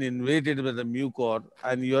already been invaded with the mucor,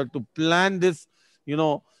 and you have to plan this,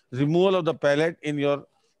 removal of the palate in your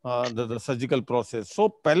the surgical process. So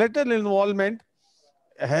palatal involvement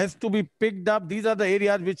has to be picked up. These are the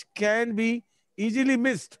areas which can be easily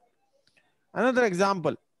missed. Another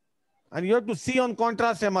example, and you have to see on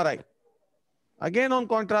contrast MRI. Again on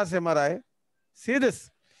contrast MRI, see this.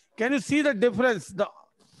 Can you see the difference? The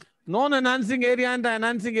non-enhancing area and the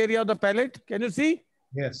enhancing area of the palate. Can you see?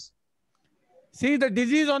 Yes. See the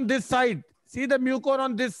disease on this side. See the mucor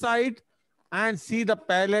on this side, and see the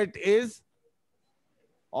palate is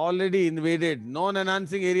already invaded.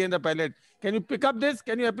 Non-enhancing area in the palate. Can you pick up this?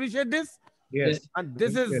 Can you appreciate this? Yes. And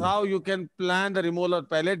this is how you can plan the removal of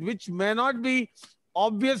palate, which may not be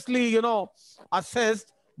obviously,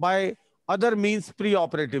 assessed by other means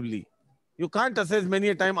pre-operatively. You can't assess many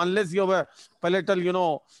a time unless you have a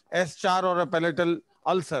palatal, S-char or a palatal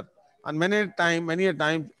ulcer. And many a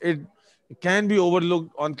time it can be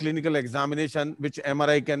overlooked on clinical examination, which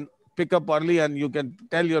MRI can pick up early, and you can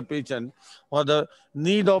tell your patient for the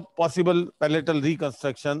need of possible palatal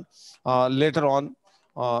reconstruction later on.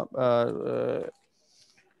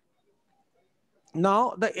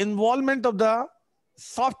 Now, the involvement of the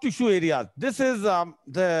soft tissue areas. This is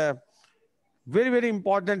the very, very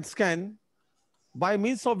important scan by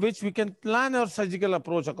means of which we can plan our surgical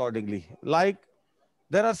approach accordingly. Like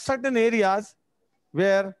there are certain areas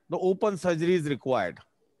where the open surgery is required.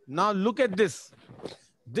 Now look at this.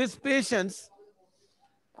 This patient,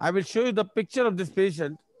 I will show you the picture of this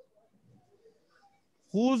patient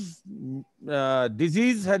whose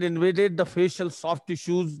disease had invaded the facial soft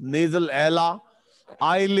tissues, nasal ala,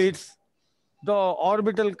 eyelids, the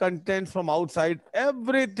orbital contents from outside,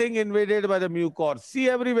 everything invaded by the mucor. See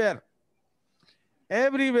everywhere.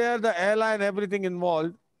 Everywhere the ala and everything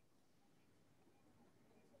involved,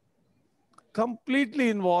 completely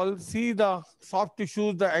involved. See the soft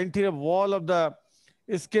tissues, the anterior wall of the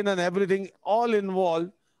skin and everything, all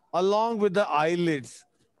involved along with the eyelids.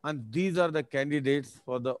 And these are the candidates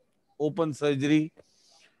for the open surgery,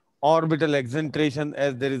 orbital exentration,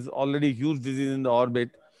 as there is already huge disease in the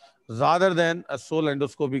orbit, rather than a sole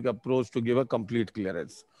endoscopic approach to give a complete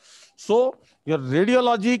clearance. So your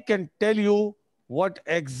radiology can tell you what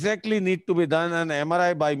exactly need to be done, and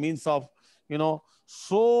MRI by means of,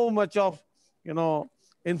 so much of,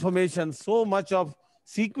 information, so much of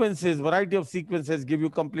sequences, variety of sequences give you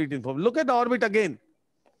complete information. Look at the orbit again.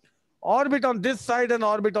 Orbit on this side and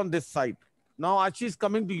orbit on this side. Now, Ashish,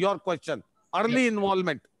 coming to your question, early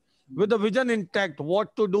involvement. with the vision intact,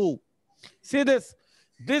 what to do? See this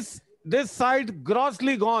side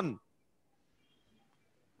grossly gone,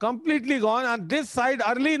 completely gone, and this side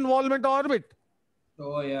early involvement orbit.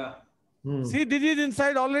 Oh, yeah. See, this is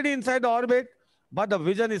inside, already inside the orbit, but the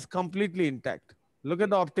vision is completely intact. Look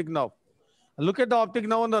at the optic now. Look at the optic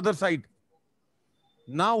now on the other side.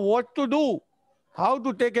 Now what to do? How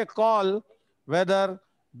to take a call whether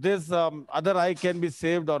this other eye can be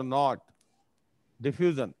saved or not?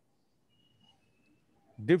 Diffusion.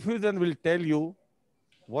 Diffusion will tell you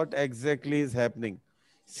what exactly is happening.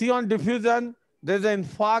 See, on diffusion, there's an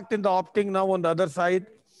infarct in the optic now on the other side,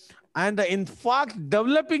 and the infarct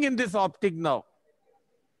developing in this optic now.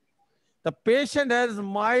 The patient has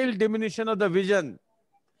mild diminution of the vision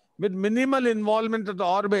with minimal involvement of the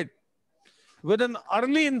orbit, with an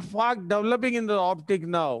early infarct developing in the optic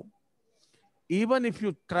now. Even if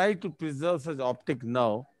you try to preserve such optic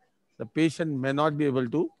now, the patient may not be able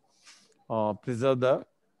to preserve the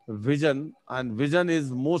vision, and vision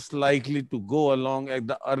is most likely to go along as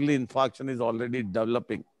the early infarction is already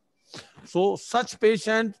developing. So such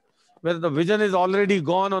patients where the vision is already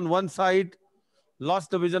gone on one side, lost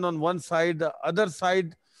the vision on one side, the other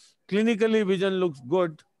side clinically vision looks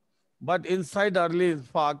good, but inside the early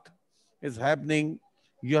infarct is happening.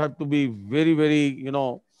 You have to be very, very,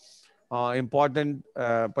 important,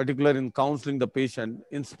 particular in counseling the patient.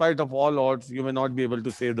 In spite of all odds, you may not be able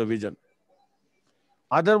to save the vision.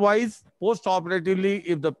 Otherwise, post-operatively,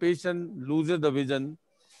 if the patient loses the vision,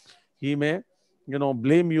 he may,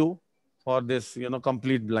 blame you for this,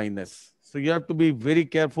 complete blindness. So you have to be very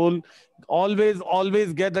careful.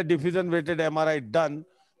 Always get the diffusion-weighted MRI done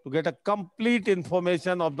to get a complete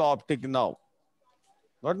information of the optic now.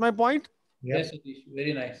 Got my point? Yes, Satish.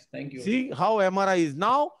 Very nice. Thank you. See how MRI is.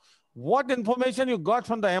 Now, what information you got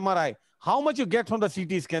from the MRI? How much you get from the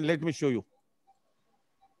CT scan? Let me show you.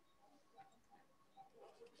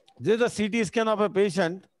 This is a CT scan of a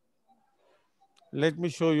patient. Let me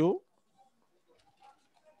show you.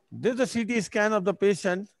 This is a CT scan of the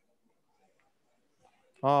patient.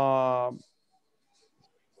 Of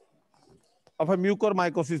a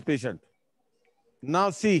mucormycosis patient.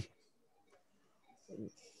 Now see,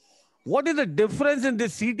 what is the difference in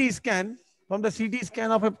this CT scan from the CT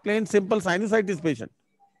scan of a plain simple sinusitis patient?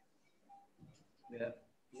 Yeah.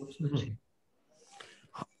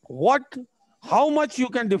 How much you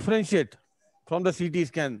can differentiate from the CT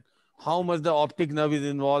scan? How much the optic nerve is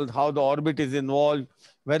involved, how the orbit is involved,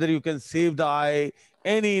 whether you can save the eye,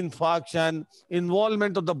 any infarction,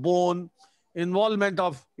 involvement of the bone, involvement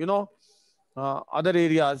of, other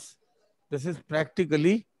areas. This is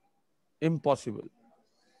practically impossible.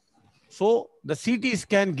 So the CT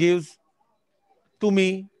scan gives to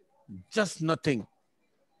me just nothing.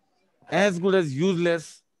 As good as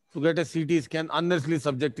useless to get a CT scan, unnecessarily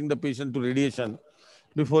subjecting the patient to radiation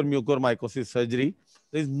before mucormycosis surgery.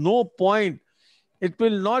 There is no point. It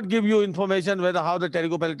will not give you information whether how the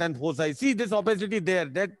pterygopalatine foci. See this opacity there,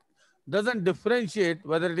 that doesn't differentiate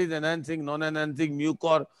whether it is enhancing, non-enhancing,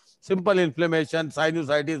 mucor, simple inflammation,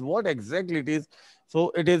 sinusitis, what exactly it is.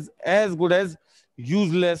 So it is as good as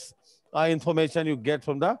useless information you get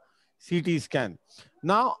from the CT scan.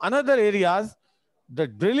 Now, another areas, the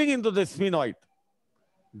drilling into the sphenoid.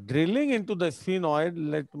 Drilling into the sphenoid,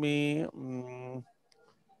 let me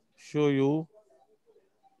show you.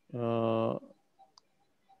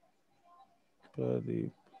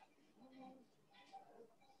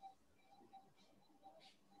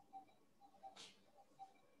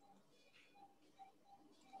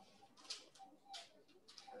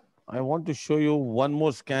 I want to show you one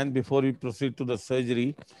more scan before we proceed to the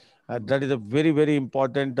surgery. That is a very, very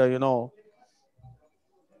important,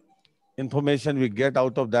 information we get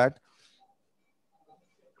out of that.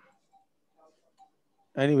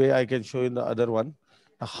 Anyway, I can show you the other one.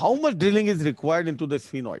 How much drilling is required into the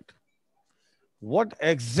sphenoid? What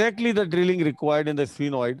exactly the drilling required in the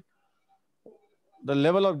sphenoid? The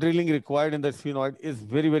level of drilling required in the sphenoid is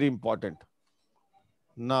very, very important.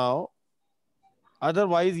 Now,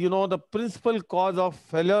 otherwise, the principal cause of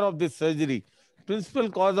failure of this surgery, principal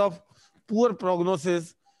cause of poor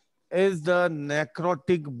prognosis is the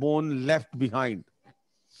necrotic bone left behind.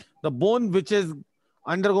 The bone which is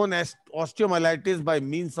undergone osteomyelitis by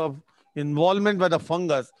means of involvement by the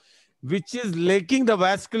fungus, which is lacking the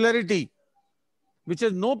vascularity, which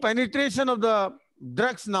has no penetration of the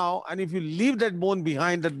drugs now. And if you leave that bone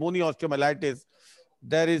behind, that bony osteomyelitis,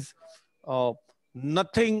 there is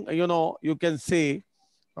nothing, you can say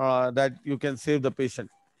that you can save the patient.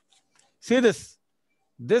 See this.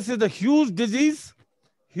 This is the huge disease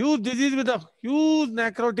with a huge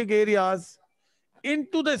necrotic areas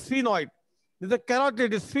into the sphenoid. There's a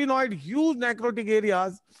carotid, sphenoid, huge necrotic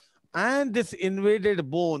areas, and this invaded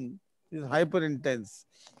bone is hyper intense.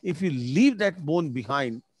 If you leave that bone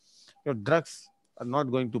behind, your drugs are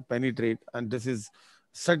not going to penetrate, and this is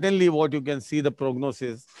certainly what you can see the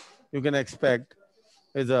prognosis you can expect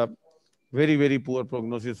is a very, very poor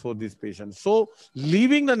prognosis for these patients. So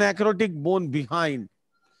leaving the necrotic bone behind,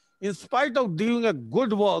 in spite of doing a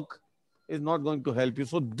good work, is not going to help you.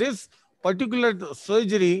 So this particular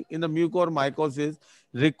surgery in the mucormycosis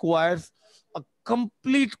requires a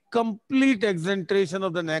complete exenteration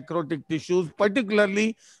of the necrotic tissues,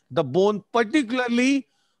 particularly the bone, particularly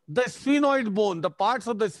the sphenoid bone, the parts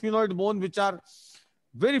of the sphenoid bone which are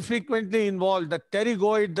very frequently involved, the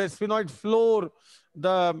pterygoid, the sphenoid floor,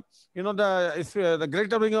 the the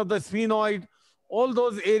greater wing of the sphenoid, all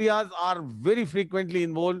those areas are very frequently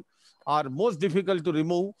involved, are most difficult to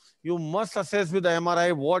remove. You must assess with the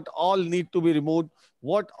MRI what all need to be removed,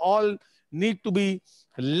 what all need to be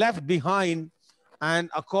left behind, and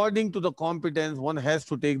according to the competence, one has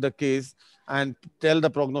to take the case and tell the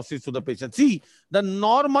prognosis to the patient. See, the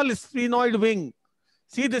normal sphenoid wing,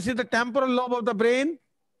 see, this is the temporal lobe of the brain.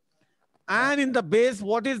 And in the base,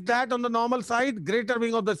 what is that on the normal side? Greater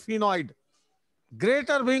wing of the sphenoid.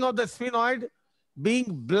 Greater wing of the sphenoid being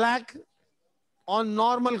black on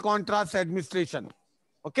normal contrast administration.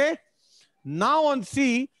 Okay. Now on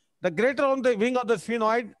C, the greater on the wing of the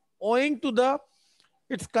sphenoid, owing to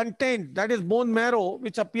its content, that is bone marrow,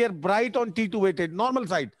 which appear bright on T2 weighted, normal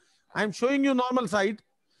side. I am showing you normal side.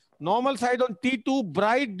 Normal side on T2,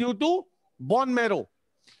 bright due to bone marrow.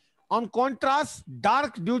 On contrast,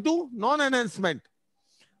 dark due to non-enhancement.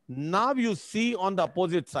 Now you see on the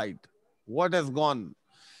opposite side what has gone.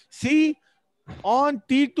 See, on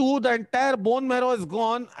T2, the entire bone marrow is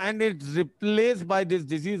gone and it's replaced by this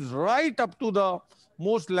disease right up to the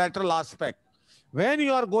most lateral aspect. When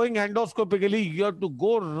you are going endoscopically, you have to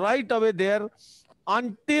go right away there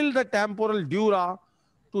until the temporal dura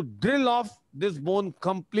to drill off this bone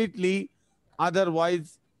completely.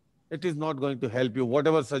 Otherwise, it is not going to help you,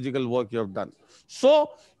 whatever surgical work you have done.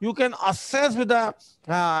 So you can assess with the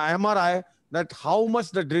MRI that how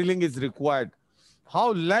much the drilling is required.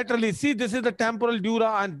 How laterally, see, this is the temporal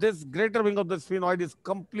dura and this greater wing of the sphenoid is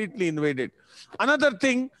completely invaded. Another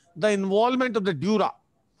thing, the involvement of the dura.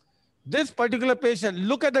 This particular patient,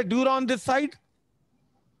 look at the dura on this side.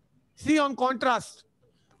 See on contrast.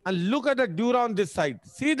 And look at the dura on this side.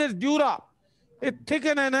 See this dura. It's thick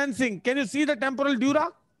and enhancing. Can you see the temporal dura?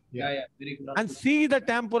 Yeah, very good. And see the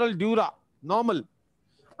temporal dura, normal.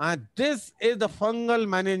 And this is the fungal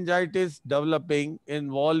meningitis developing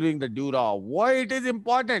involving the dura. Why it is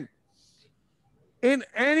important? In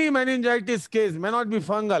any meningitis case, may not be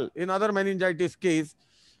fungal, in other meningitis case,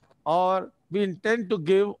 or we intend to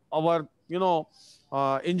give our,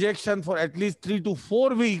 injection for at least 3 to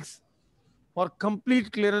 4 weeks for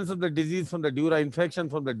complete clearance of the disease from the dura, infection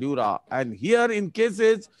from the dura. And here in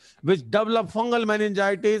cases which develop fungal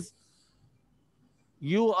meningitis,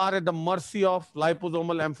 you are at the mercy of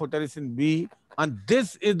liposomal amphotericin B. And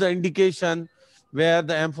this is the indication where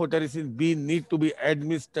the amphotericin B need to be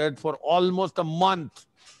administered for almost a month.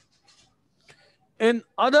 In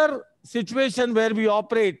other situation where we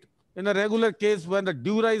operate in a regular case when the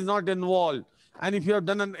dura is not involved, and if you have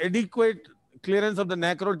done an adequate clearance of the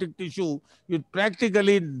necrotic tissue, you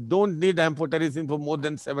practically don't need amphotericin for more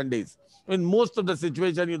than 7 days. In most of the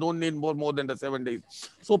situation, you don't need more than the 7 days.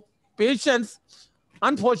 So patients,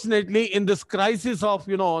 unfortunately, in this crisis of,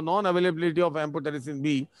 non-availability of amphotericin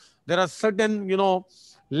B, there are certain,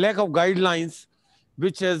 lack of guidelines,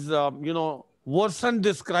 which has, worsened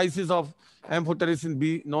this crisis of amphotericin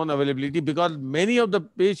B non-availability, because many of the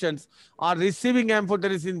patients are receiving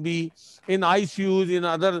amphotericin B in ICUs, in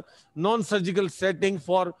other non-surgical settings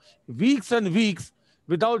for weeks and weeks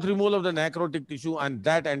without removal of the necrotic tissue, and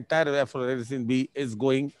that entire amphotericin B is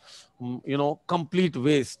going, complete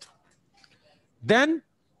waste. Then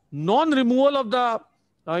non-removal of the,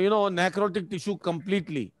 necrotic tissue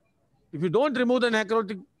completely. If you don't remove the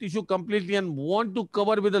necrotic tissue completely and want to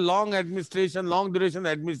cover with a long duration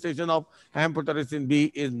administration of amphotericin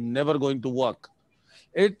B, is never going to work.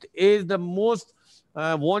 It is the most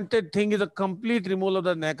wanted thing is a complete removal of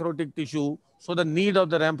the necrotic tissue. So the need of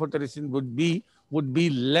the amphotericin would be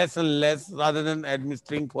less and less rather than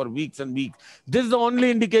administering for weeks and weeks. This is the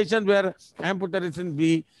only indication where amphotericin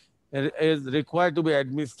B is required to be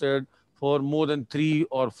administered for more than 3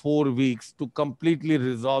 or 4 weeks to completely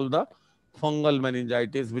resolve the fungal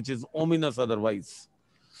meningitis, which is ominous otherwise.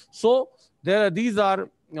 So these are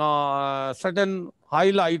certain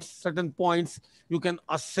highlights, certain points you can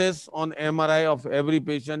assess on MRI of every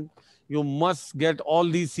patient. You must get all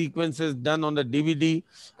these sequences done on the DVD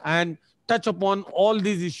and touch upon all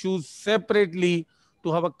these issues separately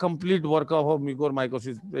to have a complete workup of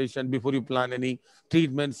mucormycosis patient before you plan any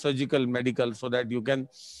treatment, surgical, medical, so that you can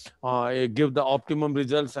give the optimum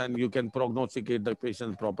results and you can prognosticate the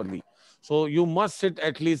patient properly. So you must sit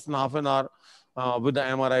at least half an hour with the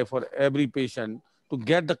MRI for every patient to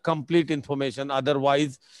get the complete information.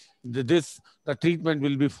 Otherwise, the treatment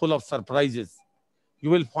will be full of surprises. You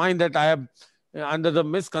will find that I have, under the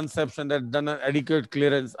misconception that done an adequate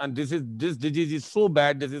clearance, and this disease is so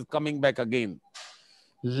bad, this is coming back again.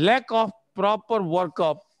 Lack of proper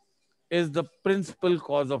workup is the principal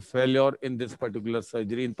cause of failure in this particular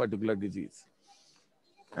surgery, in particular disease.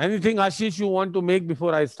 Anything, Ashish, you want to make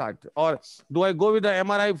before I start? Or do I go with the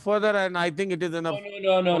MRI further and I think it is enough?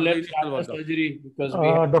 No. Let's start the surgery because we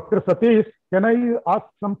have... Dr. Satish, can I ask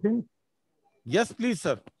something? Yes, please,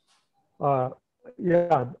 sir.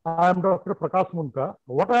 Yeah, I am Dr. Prakash Munka.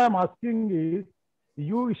 What I am asking is,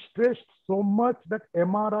 you stressed so much that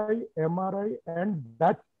MRI, and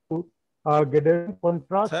that getting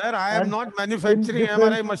contrast. Sir, I am not manufacturing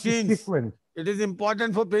MRI machines. Sequence. It is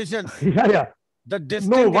important for patients. Yeah. The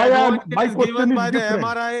distinct advantage given by the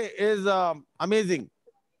MRI is amazing.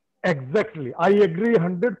 Exactly. I agree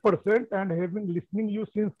 100%, and having listening you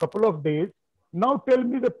since couple of days. Now tell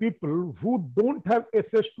me the people who don't have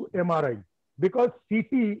access to MRI, because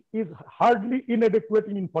CT is hardly inadequate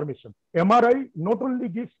in information. MRI not only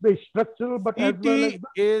gives the structural, but CT as well as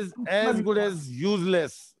is as good as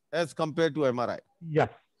useless as compared to MRI. Yes.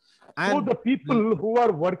 And so the people who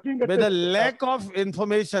are working with a lack of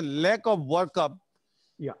information, lack of workup,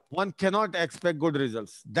 one cannot expect good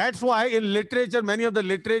results. That's why in literature, many of the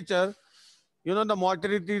literature, you know, the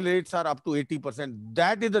mortality rates are up to 80%.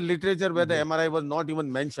 That is the literature where the MRI was not even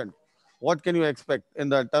mentioned. What can you expect in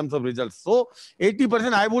the terms of results? So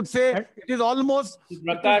 80%, I would say it is almost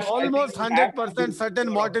 100% certain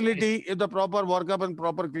mortality if the proper workup and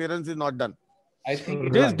proper clearance is not done. I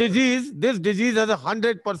think this disease has a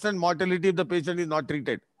 100% mortality if the patient is not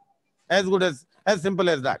treated. As simple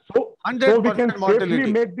as that. So 100% we can mortality.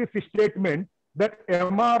 safely make this statement that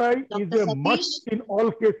MRI is a must in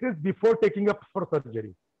all cases before taking up for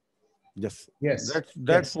surgery. Yes. Yes.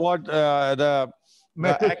 That's what the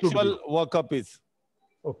actual workup is.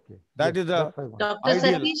 Okay. That is the Dr.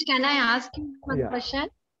 ideal. Satish, can I ask you one question?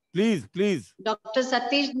 Please. Dr.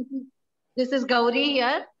 Satish, this is Gauri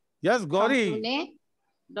here. Yes, Gauri.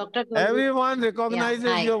 Dr. Gauri. Everyone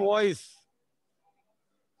recognizes your voice.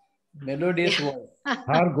 Melodious voice.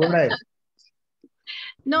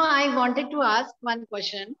 No, I wanted to ask one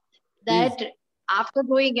question that after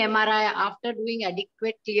doing MRI, after doing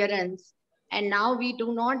adequate clearance, and now we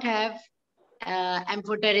do not have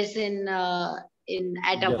amphotericin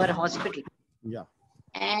at our hospital. Yeah.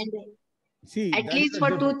 And at least for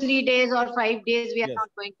 2-3 days or 5 days, we are not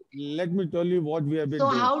going to. Let me tell you what we have been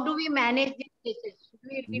doing. So how do we manage these cases? Should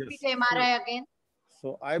we repeat MRI again?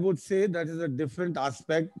 So I would say that is a different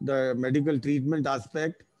aspect, the medical treatment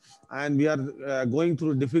aspect. And we are going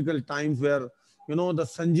through difficult times where, you know, the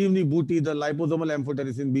Sanjeevani booty, the liposomal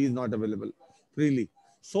amphotericin B is not available freely.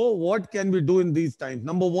 So what can we do in these times?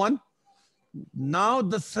 Number one, now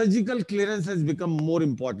the surgical clearance has become more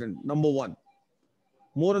important. Number one,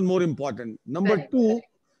 more and more important. Number two,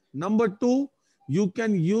 you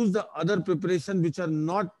can use the other preparation which are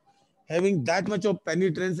not having that much of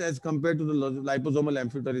penetrance as compared to the liposomal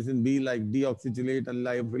amphotericin B, like deoxychelate and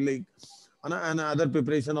lyophilic and other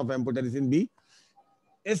preparation of amphotericin B,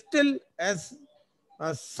 still as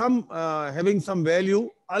having some value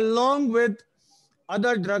along with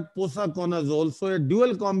other drug posaconazole. So a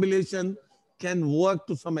dual combination can work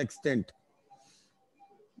to some extent.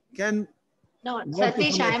 No,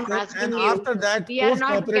 Satish, I am asking and you. After that, we are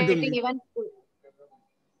not getting even.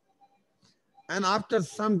 And after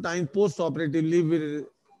some time, post-operatively,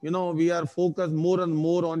 we are focused more and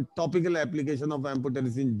more on topical application of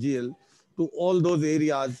amphotericin gel to all those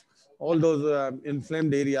areas, all those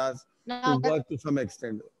inflamed areas to work to some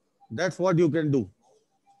extent. That's what you can do.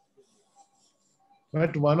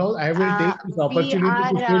 But I will take this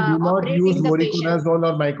opportunity to say do not use voriconazole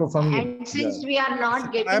or mycofungin. And since we are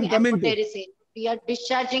not getting amphotericin, we are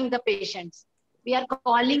discharging the patients. We are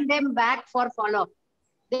calling them back for follow-up.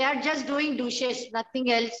 They are just doing douches.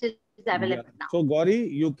 Nothing else is available now. So, Gauri,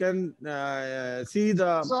 you can see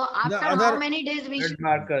the... So, after how many days we should...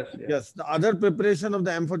 markers. Yes, the other preparation of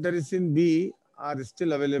the amphotericin B are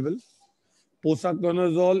still available.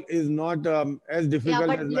 Posaconazole is not as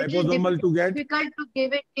difficult as liposomal to get. Difficult to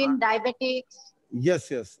give it in diabetics.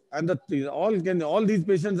 Yes. And all these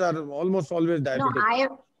patients are almost always diabetic.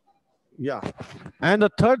 No, Yeah. And the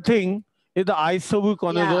third thing is the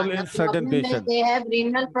isobuconazole in the certain problem is patients. they have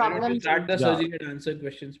renal Why don't you problems. start the Yeah. surgery and answer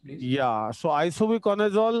questions, please? Yeah. So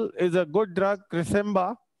isobuconazole is a good drug,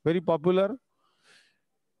 Cresemba, very popular.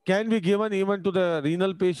 Can be given even to the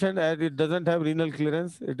renal patient as it doesn't have renal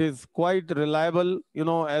clearance. It is quite reliable, you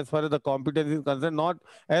know, as far as the competence is concerned, not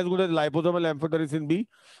as good as liposomal amphotericin B.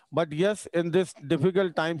 But yes, in this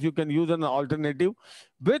difficult times, you can use an alternative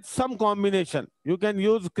with some combination. You can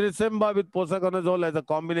use Cresemba with posaconazole as a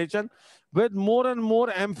combination with more and more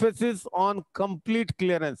emphasis on complete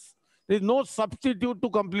clearance. There is no substitute to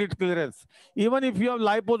complete clearance. Even if you have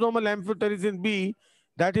liposomal amphotericin B,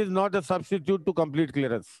 that is not a substitute to complete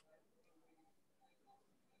clearance.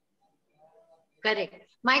 Correct.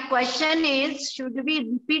 My question is, should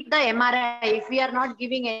we repeat the MRI if we are not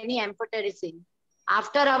giving any amphotericin?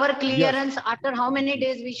 After our clearance, Yes. after how many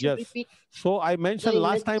days we should Yes. repeat? So I mentioned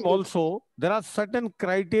last time also, there are certain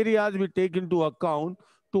criteria we take into account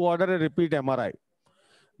to order a repeat MRI.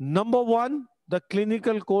 Number one, the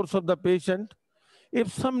clinical course of the patient.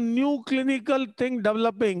 If some new clinical thing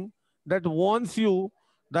developing that warns you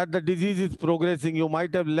that the disease is progressing, you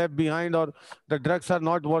might have left behind or the drugs are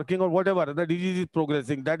not working or whatever, the disease is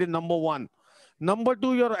progressing. That is number one. Number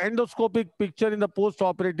two, your endoscopic picture in the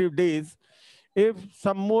post-operative days. If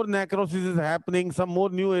some more necrosis is happening, some more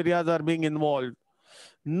new areas are being involved.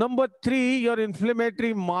 Number three, your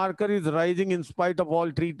inflammatory marker is rising in spite of all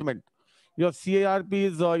treatment. Your CARP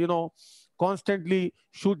is, constantly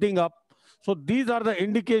shooting up. So these are the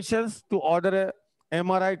indications to order a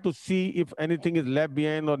MRI to see if anything is left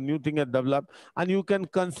behind or new thing has developed. And you can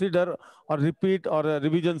consider a repeat or a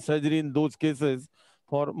revision surgery in those cases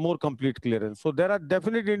for more complete clearance. So there are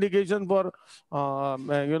definite indications for,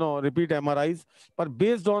 repeat MRIs. But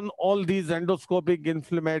based on all these endoscopic,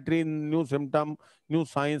 inflammatory, new symptom, new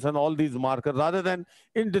signs, and all these markers, rather than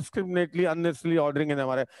indiscriminately, unnecessarily ordering an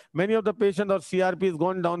MRI. Many of the patients or CRP is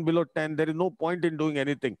gone down below 10. There is no point in doing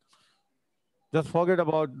anything. Just forget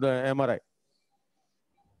about the MRI.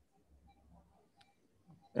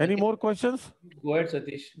 Any more questions? Go ahead,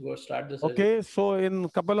 Satish. Go start the surgery. Okay, so in a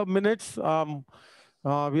couple of minutes, we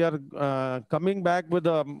are coming back with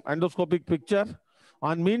the endoscopic picture.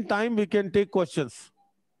 And meantime, we can take questions.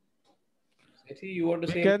 Sethi, you want to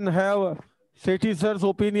say? We can have Sethi sir's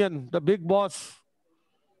opinion, the big boss,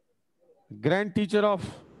 grand teacher of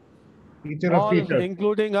all,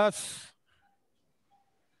 including us.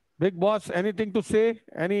 Big boss, anything to say?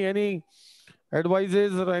 Any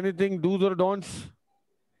advices or anything, do's or don'ts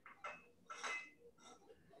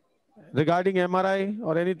regarding MRI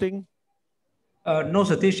or anything? No,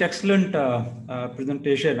 Satish, excellent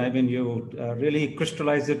presentation. I mean, you really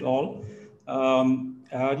crystallized it all.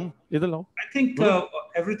 I think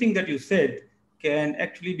everything that you said can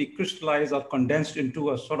actually be crystallized or condensed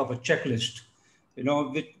into a sort of a checklist,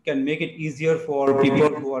 which can make it easier for people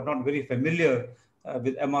who are not very familiar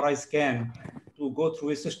with MRI scan to go through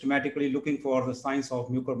it systematically, looking for the signs of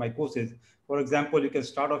mucormycosis. For example, you can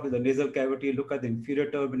start off with the nasal cavity, look at the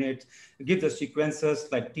inferior turbinates, give the sequences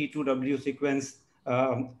like T2W sequence,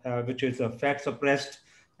 which is fat suppressed,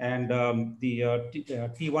 and the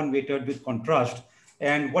T1 weighted with contrast,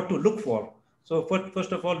 and what to look for. So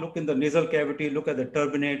first of all, look in the nasal cavity, look at the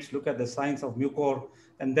turbinates, look at the signs of mucor,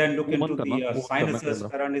 and then look into the sinuses,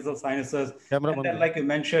 paranasal sinuses. And then, like you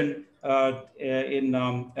mentioned,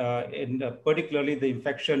 particularly the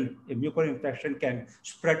infection, a mucor infection can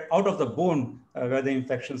spread out of the bone where the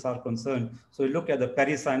infections are concerned. So you look at the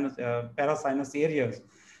parasinus areas.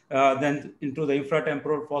 Then into the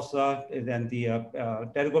infratemporal fossa, then the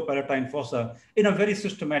pterygopalatine fossa, in a very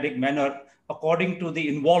systematic manner, according to the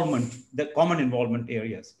involvement, the common involvement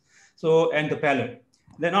areas. So, and the palate.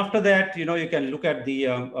 Then after that, you can look at the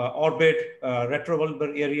orbit,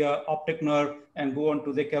 retrovalvular area, optic nerve, and go on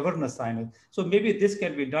to the cavernous sinus. So maybe this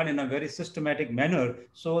can be done in a very systematic manner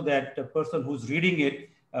so that the person who's reading it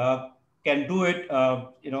can do it,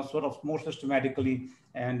 sort of more systematically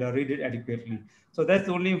and read it adequately. So that's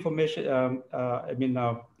the only information,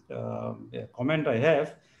 comment I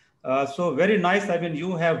have. So very nice. I mean,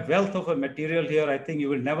 you have wealth of a material here. I think you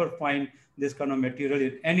will never find this kind of material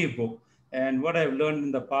in any book. And what I've learned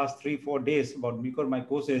in the past 3-4 days about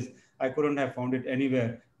mucormycosis, I couldn't have found it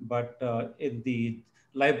anywhere but in the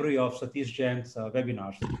library of Satish Jain's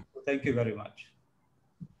webinars. So thank you very much.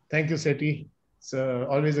 Thank you, Sethi. It's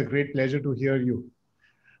always a great pleasure to hear you.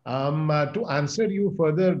 To answer you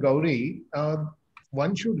further, Gauri,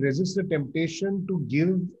 one should resist the temptation to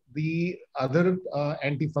give the other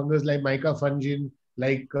antifungus like micafungin,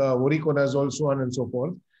 like voriconazole, so on and so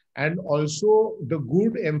forth. And also the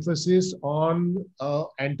good emphasis on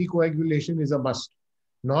anticoagulation is a must.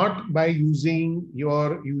 not by using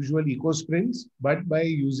your usual ecosprints, but by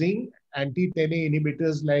using anti-10A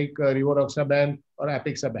inhibitors like rivaroxaban or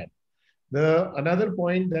apixaban. The another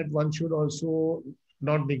point that one should also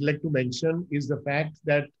not neglect to mention is the fact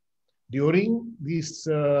that during this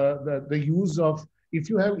the use of, if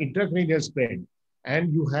you have intracranial spread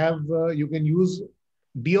and you can use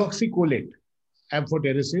deoxycholate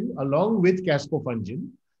amphotericin along with caspofungin,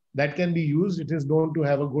 that can be used. It is known to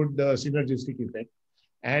have a good synergistic effect.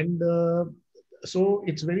 And so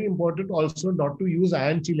it's very important also not to use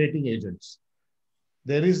ion chelating agents.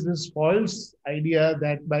 There is this false idea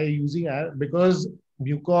that by using iron, because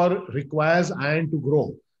mucor requires iron to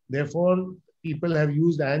grow, therefore people have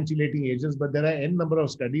used iron chelating agents, but there are n number of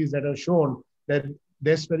studies that have shown that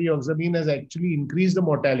desferrioxamine has actually increased the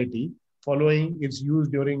mortality following its use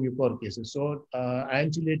during mucor cases. So iron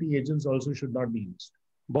chelating agents also should not be used.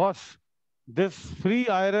 Boss, this free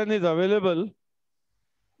iron is available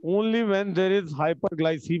only when there is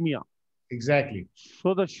hyperglycemia. Exactly.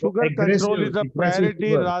 So the sugar control is a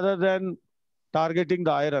priority rather than targeting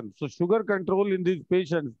the iron. So sugar control in these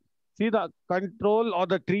patients, see, the control or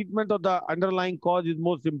the treatment of the underlying cause is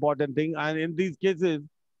most important thing. And in these cases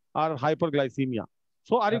are hyperglycemia.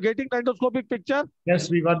 So are you getting the endoscopic picture? Yes,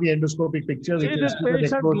 we got the endoscopic picture. See this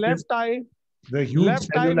patient left eye. The huge left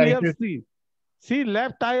eye we have cellulitis. seen. See,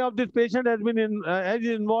 left eye of this patient has been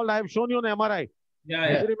involved. I have shown you on MRI.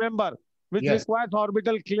 Yeah. You remember, which requires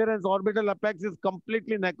orbital clearance. Orbital apex is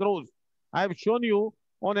completely necrosed. I have shown you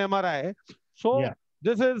on MRI. So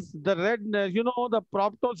this is the redness, the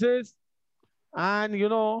proptosis, and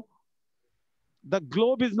the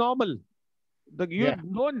globe is normal. You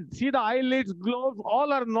don't see the eyelids, globes,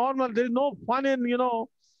 all are normal. There is no fun in,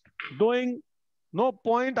 doing, no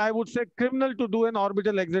point, I would say, criminal to do an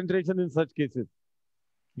orbital exenteration in such cases.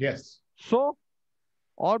 Yes. So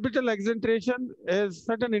orbital exenteration is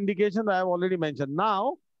certain indication that I have already mentioned.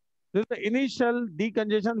 Now, this is the initial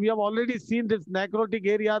decongestion. We have already seen this necrotic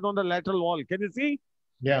areas on the lateral wall. Can you see?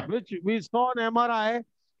 Yeah. Which we saw on MRI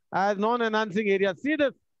as non-enhancing area. See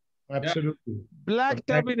this? Absolutely. Black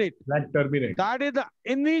turbinate. Black turbinate. That is the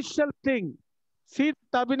initial thing. See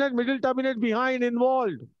turbinate, middle turbinate behind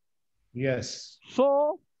involved. Yes.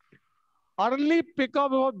 So, early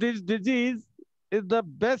pickup of this disease is the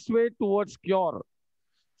best way towards cure.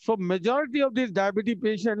 So, majority of these diabetes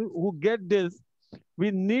patients who get this,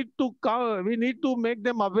 we need to make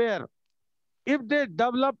them aware. If they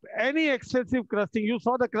develop any excessive crusting, you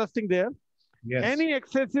saw the crusting there. Yes. Any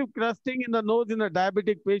excessive crusting in the nose in a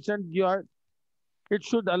diabetic patient, it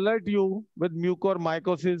should alert you with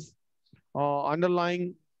mucormycosis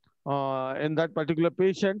underlying in that particular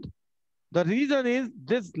patient. The reason is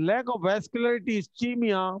this lack of vascularity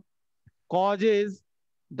ischemia causes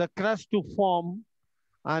the crust to form,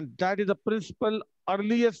 and that is the principal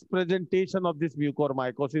earliest presentation of this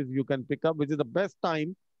mucormycosis you can pick up, which is the best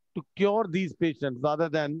time to cure these patients rather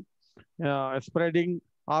than spreading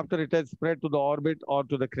after it has spread to the orbit or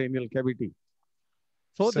to the cranial cavity.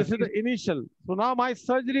 So this is the initial. So now my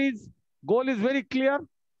surgery's goal is very clear.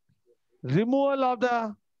 Removal of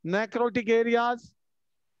the necrotic areas,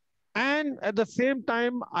 and at the same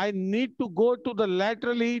time, I need to go to the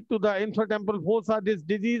laterally to the infratemporal fossa. This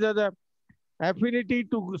disease has a affinity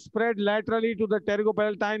to spread laterally to the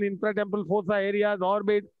pterygopalatine infratemporal fossa areas,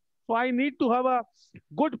 orbit. So I need to have a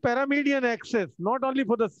good paramedian access, not only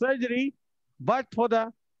for the surgery, but for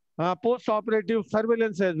the post-operative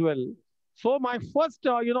surveillance as well. So my first,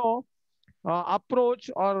 approach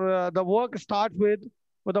or the work starts with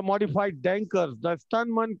the modified Dankers, the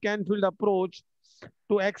Stunman-Canfield approach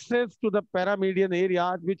to access to the paramedian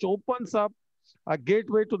area, which opens up a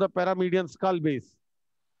gateway to the paramedian skull base.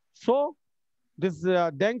 So this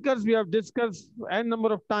Dankers we have discussed n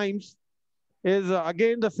number of times is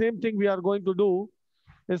again the same thing we are going to do.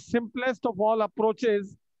 Is simplest of all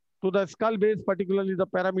approaches to the skull base, particularly the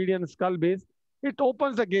paramedian skull base. It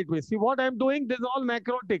opens the gateway. See what I'm doing? This is all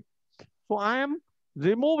necrotic. So I am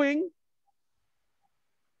removing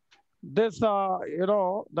this,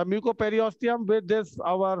 the mucoperiosteum with this,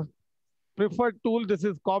 our preferred tool. This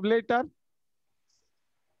is cobblator.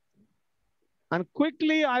 And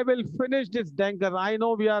quickly I will finish this Danker. I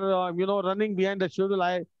know we are, running behind the schedule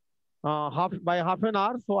by half an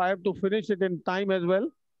hour. So I have to finish it in time as well.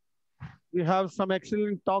 We have some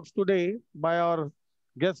excellent talks today by our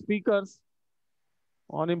guest speakers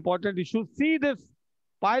on important issues. See this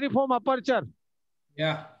pyriform aperture.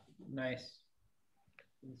 Yeah, nice.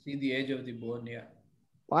 You see the edge of the bone, yeah.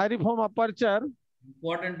 Pyriform aperture.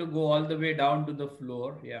 Important to go all the way down to the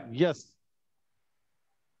floor, yeah. Yes.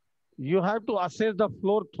 You have to assess the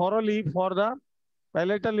floor thoroughly for the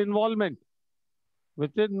palatal involvement.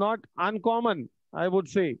 which is not uncommon, I would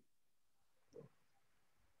say.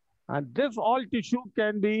 And this all tissue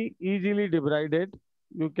can be easily debrided.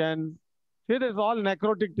 You can see this all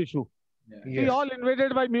necrotic tissue. Yeah. See, all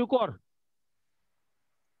invaded by mucor.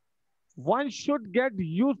 One should get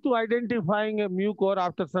used to identifying a mucor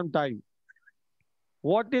after some time.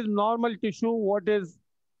 What is normal tissue? What is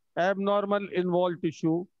abnormal involved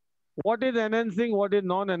tissue? What is enhancing? What is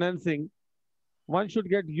non-enhancing? One should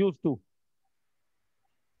get used to.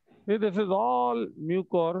 See, this is all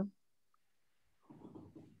mucor.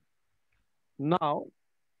 Now,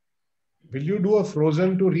 will you do a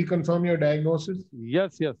frozen to reconfirm your diagnosis?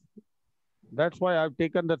 Yes, yes. That's why I've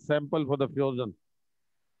taken the sample for the frozen.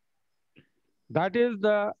 That is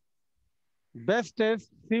the best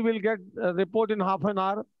test. She will get a report in half an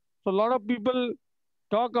hour. So a lot of people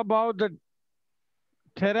talk about the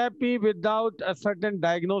therapy without a certain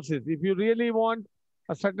diagnosis. If you really want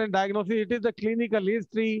a certain diagnosis, it is the clinical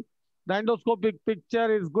history. The endoscopic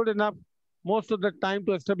picture is good enough most of the time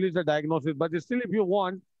to establish the diagnosis. But still, if you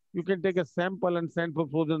want, you can take a sample and send for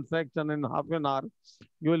frozen section in half an hour.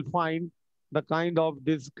 You will find the kind of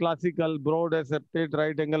this classical broad accepted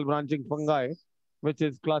right angle branching fungi, which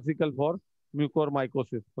is classical for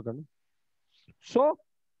mucormycosis. So,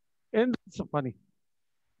 in this, funny.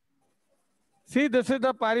 See, this is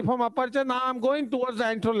the piriform aperture. Now I'm going towards the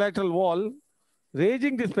anterolateral wall,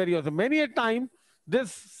 raising this periosum. Many a time,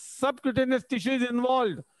 this subcutaneous tissue is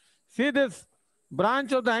involved. See this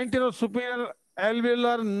branch of the anterior superior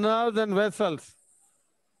alveolar nerves and vessels,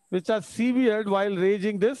 which are severed while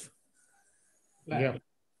raising this. Yeah.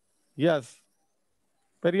 Yes,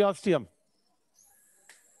 periosteum.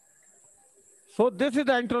 So this is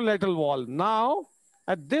the anterolateral wall. Now,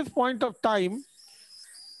 at this point of time,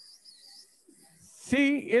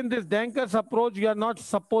 see, in this Danker's approach, you are not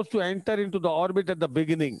supposed to enter into the orbit at the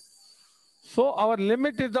beginning. So our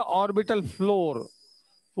limit is the orbital floor.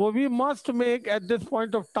 So we must make at this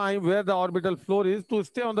point of time where the orbital floor is to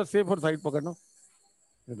stay on the safer side.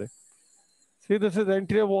 See, this is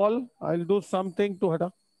anterior wall. I'll do something to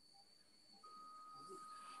hata.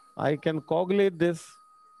 I can coagulate this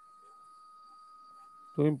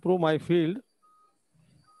to improve my field.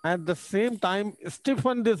 At the same time,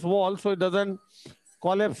 stiffen this wall so it doesn't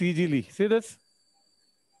collapse easily. See this?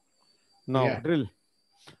 Now, drill.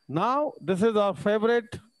 Now, this is our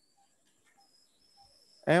favorite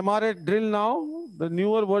MRA drill now, the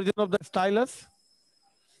newer version of the stylus.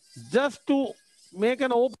 Just to make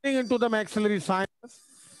an opening into the maxillary sinus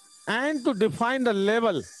and to define the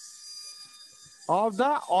level of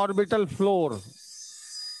the orbital floor.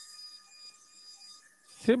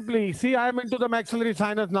 Simply, see, I am into the maxillary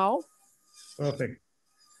sinus now. Perfect.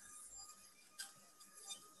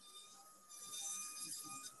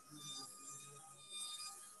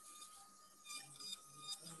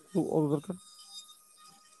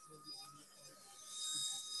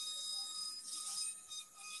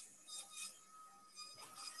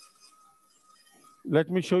 Let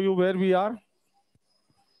me show you where we are.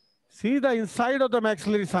 See the inside of the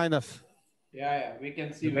maxillary sinus. Yeah, we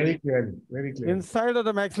can see very clearly. Very clearly. Inside of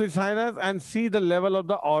the maxillary sinus and see the level of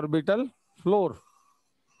the orbital floor.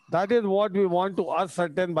 That is what we want to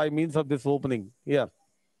ascertain by means of this opening here.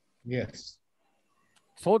 Yes.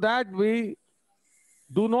 So that we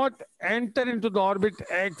do not enter into the orbit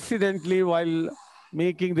accidentally while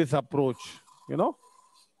making this approach, you know?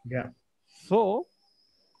 Yeah. So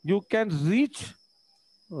you can reach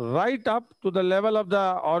right up to the level of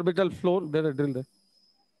the orbital floor. There's a drill there.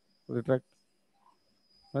 Retract.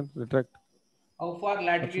 And retract. How far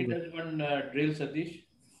laterally does one drill, Satish?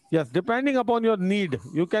 Yes, depending upon your need.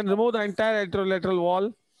 You can remove the entire anterolateral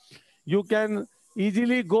wall. You can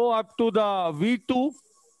easily go up to the V2,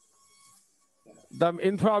 the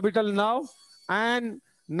infraorbital nerve, and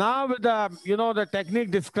now with the, you know, the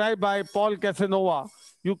technique described by Paul Casanova,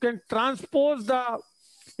 you can transpose the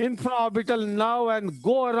infraorbital nerve and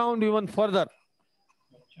go around even further.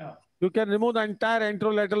 You can remove the entire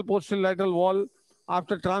anterolateral posterolateral wall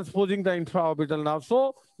after transposing the infraorbital nerve.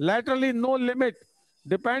 So laterally, no limit.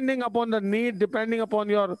 Depending upon the need, depending upon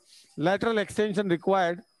your lateral extension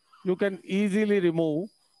required, you can easily remove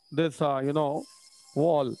this, you know,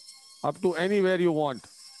 wall up to anywhere you want.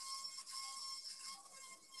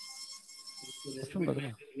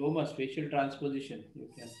 Loma, spatial transposition. You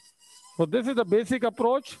can. So this is the basic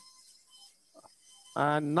approach.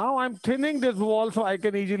 And now I'm thinning this wall so I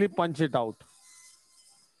can easily punch it out.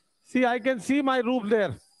 See, I can see my roof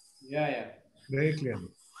there. Yeah. Very clearly.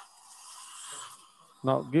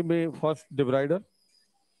 Now give me first debrider.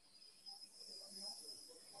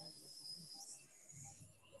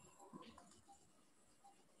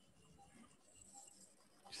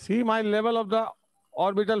 See my level of the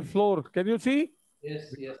orbital floor. Can you see?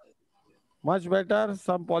 Yes, yes. Much better.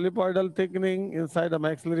 Some polypoidal thickening inside the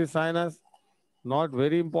maxillary sinus. Not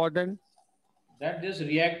very important. That just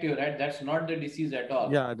reactive, right? That's not the disease at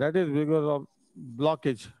all. Yeah, that is because of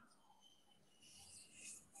blockage.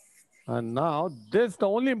 And now this, the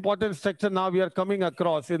only important structure now we are coming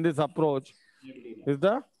across in this approach is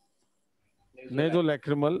the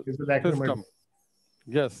nasolacrimal system.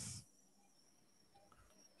 Yes.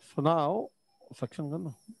 So now, suction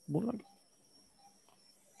करना बोल रहा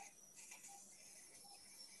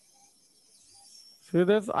see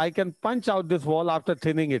this, I can punch out this wall after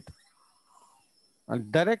thinning it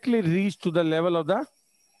and directly reach to the level of the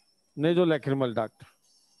nasolacrimal duct.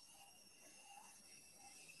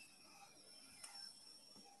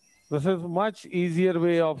 This is much easier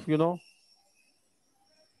way of,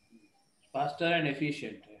 Faster and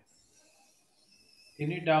efficient.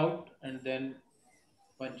 Thin it out and then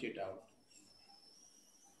punch it out.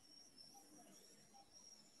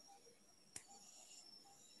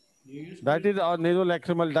 That is our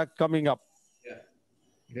nasolacrimal duct coming up.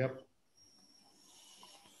 Yeah. Yep.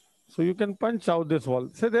 So you can punch out this wall.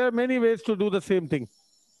 So there are many ways to do the same thing.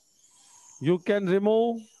 You can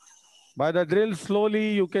remove by the drill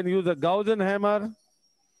slowly. You can use a Gaussian hammer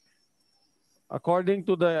according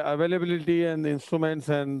to the availability and instruments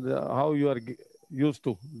and how you are used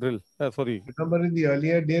to drill. Sorry. Remember in the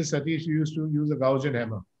earlier days, Satish used to use a Gaussian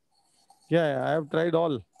hammer. Yeah, I have tried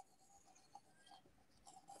all.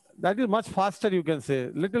 That is much faster, you can say.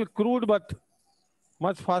 Little crude, but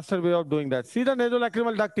much faster way of doing that. See the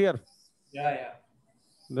nasolacrimal duct here? Yeah, yeah.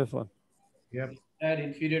 This one. Yep. That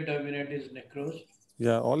inferior turbinate is necrosed.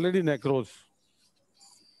 Yeah, already necrosed.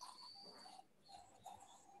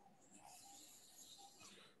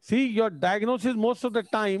 See, your diagnosis most of the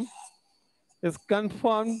time is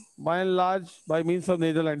confirmed by and large by means of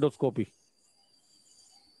nasal endoscopy.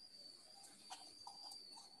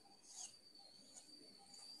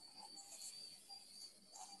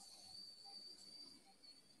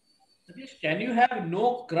 Can you have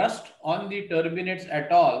no crust on the turbinates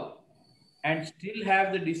at all and still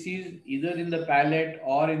have the disease either in the palate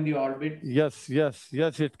or in the orbit? Yes,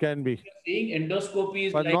 it can be. Seeing endoscopy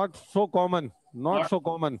is but like not so common. Not so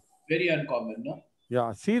common. Very uncommon, no?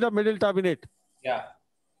 Yeah, see the middle turbinate. Yeah.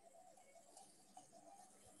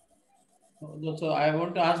 So I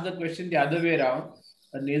want to ask the question the other way around.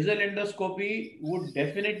 A nasal endoscopy would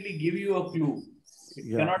definitely give you a clue.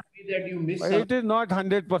 It cannot be that you miss something. It is not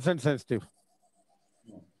 100% sensitive.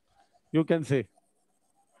 No. You can say.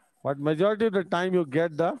 But majority of the time you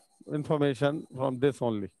get the information from this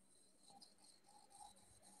only.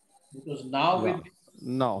 Because now with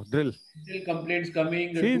drill complaints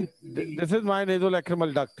coming. See, this is my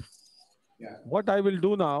nasolacrimal duct. Yeah. What I will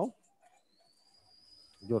do now,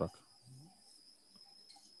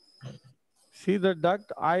 see the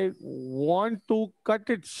duct, I want to cut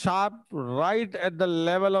it sharp right at the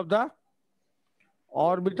level of the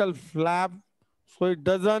orbital flap so it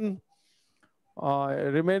doesn't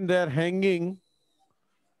remain there hanging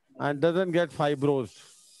and doesn't get fibrosed.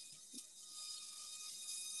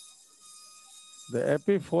 The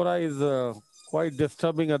epiphora is quite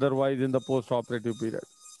disturbing otherwise in the post-operative period.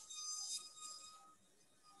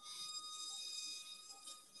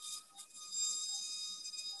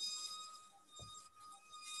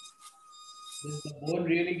 The bone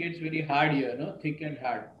really gets very hard here, no? Thick and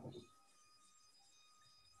hard.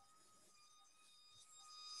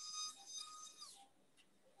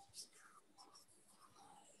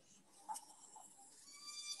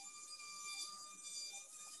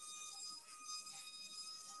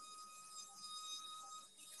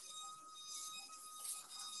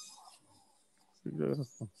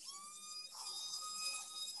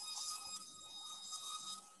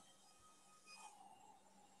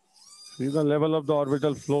 See the level of the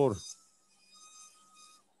orbital floor.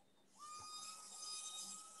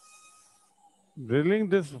 Drilling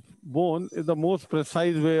this bone is the most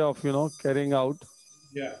precise way of, carrying out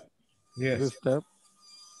this step.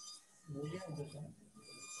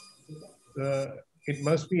 It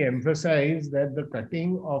must be emphasized that the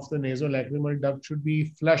cutting of the nasolacrimal duct should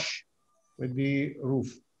be flush with the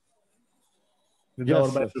roof. With the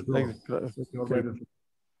orbital floor.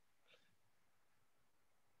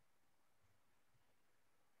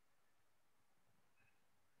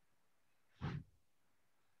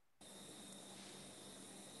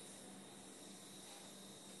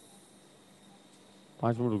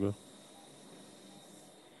 Five minutes ago.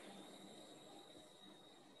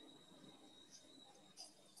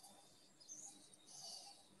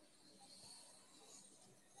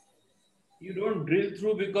 You don't drill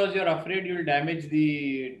through because you're afraid you'll damage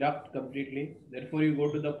the duct completely. Therefore, you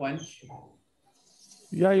go to the punch.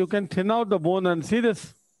 Yeah, you can thin out the bone and see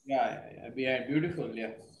this. Yeah, beautiful. Yeah,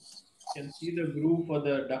 you can see the groove for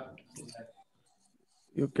the duct.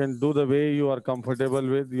 You can do the way you are comfortable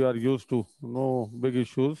with, you are used to. No big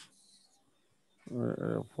issues.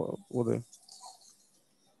 Do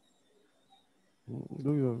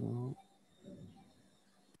you?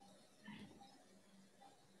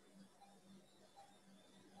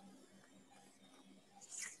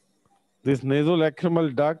 This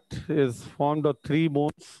nasolacrimal duct is formed of 3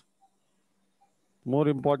 bones. More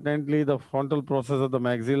importantly, the frontal process of the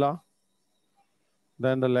maxilla,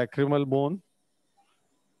 then the lacrimal bone,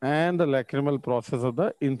 and the lacrimal process of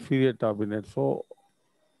the inferior turbinate. So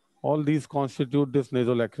all these constitute this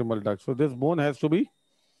nasolacrimal duct. So this bone has to be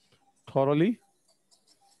thoroughly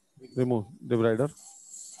removed. Debrider.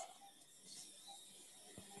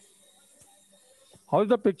 How is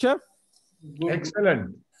the picture? Good.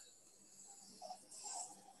 Excellent.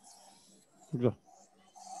 Good.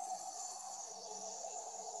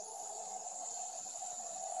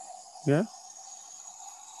 Yeah.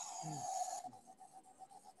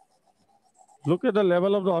 Look at the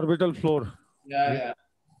level of the orbital floor. Yeah.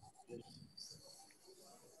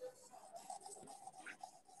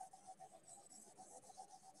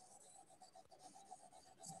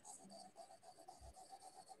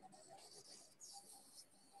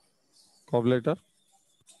 Cobblator.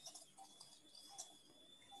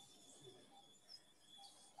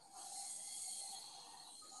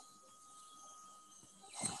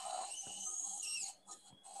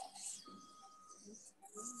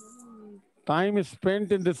 Time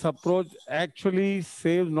spent in this approach actually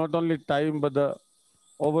saves not only time but the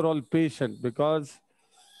overall patient, because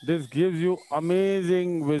this gives you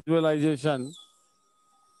amazing visualization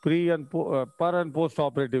per and post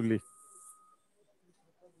operatively.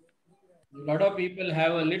 A lot of people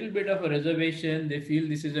have a little bit of a reservation. They feel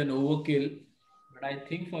this is an overkill. But I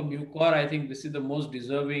think for Mucor, I think this is the most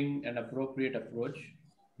deserving and appropriate approach.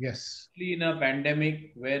 Yes. Especially in a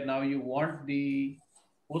pandemic where now you want the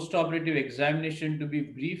post-operative examination to be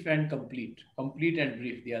brief and complete. Complete and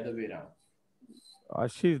brief, the other way around.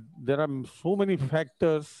 Ashish, there are so many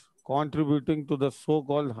factors contributing to the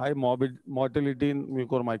so-called high mortality in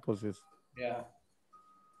mucormycosis. Yeah.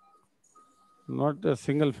 Not a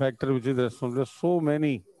single factor which is responsible. There are so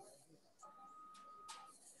many.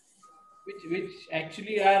 Which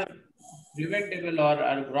actually are preventable or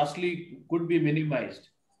are grossly could be minimized.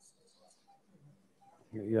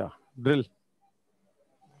 Yeah, drill.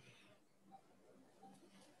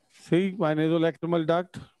 See my nasolacrimal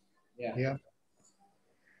duct? Yeah.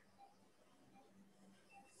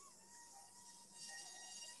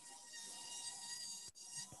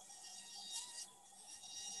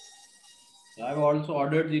 So I've also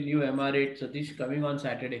ordered the new MR8 Satish coming on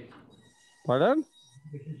Saturday. Pardon?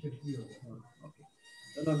 Okay.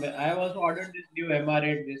 No, I have also ordered this new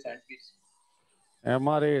MR8 this handpiece.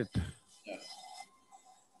 MR8. Yeah.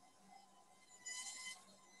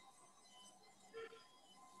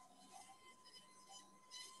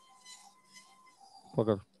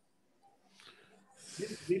 Okay.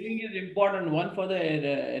 This drilling is important, one for the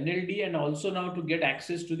NLD and also now to get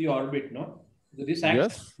access to the orbit, no? So this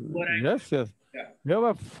Yes. Yeah. You have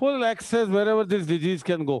a full access wherever this disease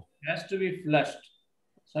can go. It has to be flushed.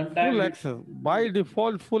 Sometimes full access. By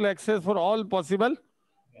default, full access for all possible.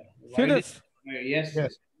 Yeah. See this?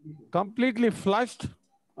 Yes. Completely flushed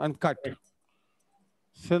and cut. Right.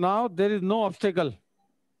 So now there is no obstacle.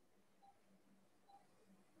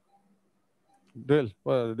 Drill,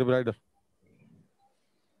 debrider.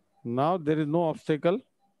 Now there is no obstacle.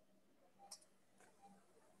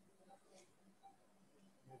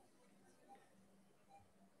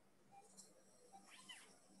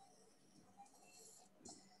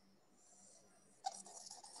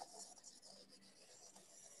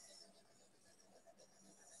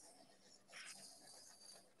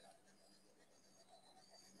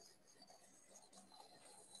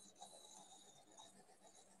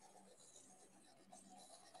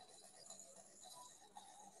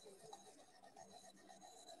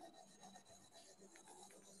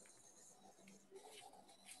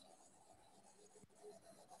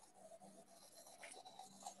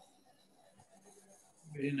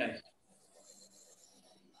 Very nice.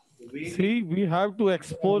 See, we have to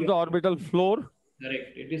expose the orbital floor.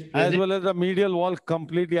 Correct. It is as well as the medial wall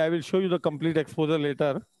completely. I will show you the complete exposure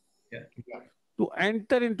later. Yeah. To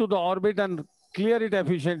enter into the orbit and clear it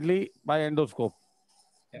efficiently by endoscope.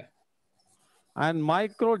 Yeah. And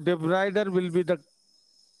micro debrider will be the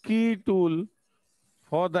key tool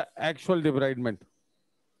for the actual debridement.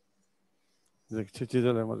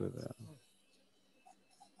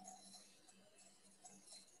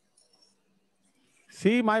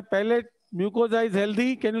 See, my palate mucosa is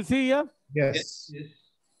healthy. Can you see here? Yes. Yes.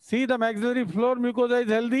 See, the maxillary floor mucosa is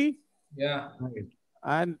healthy. Yeah.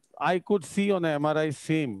 And I could see on MRI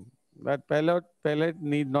same that palate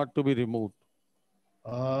need not to be removed.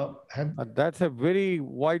 That's a very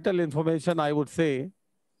vital information, I would say,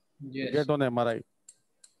 to get on MRI.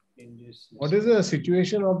 What is the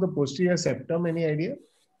situation of the posterior septum? Any idea?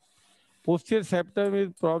 Posterior septum is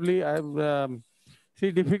probably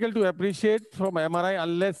difficult to appreciate from MRI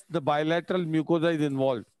unless the bilateral mucosa is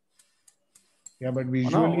involved. Yeah, but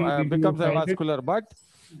visually becomes avascular. But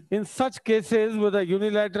in such cases with a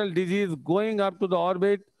unilateral disease going up to the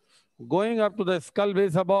orbit, going up to the skull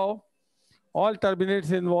base above, all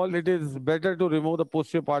turbinates involved, it is better to remove the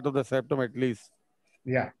posterior part of the septum at least.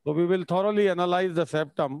 Yeah. So we will thoroughly analyze the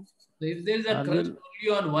septum. So if there is a crust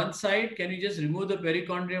only on one side, can you just remove the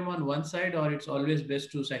perichondrium on one side, or it's always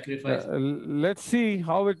best to sacrifice? Let's see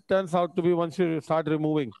how it turns out to be once you start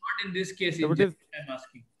removing. Not in this case, I'm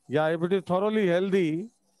asking. Yeah, if it is thoroughly healthy,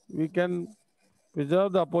 we can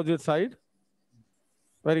preserve the opposite side,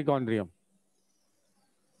 perichondrium.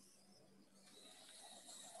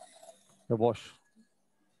 The wash.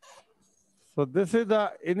 So this is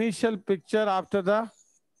the initial picture after the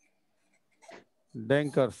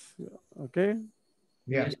Dankers. Okay.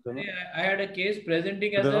 Yeah. Yesterday, I had a case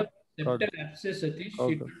presenting as a septal abscess, Satish. She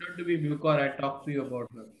turned out to be mucor. I talked to you about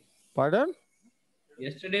her. Pardon?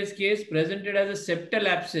 Yesterday's case presented as a septal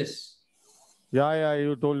abscess. Yeah,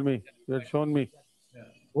 you told me. You had shown me. Yeah.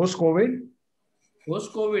 Post-COVID?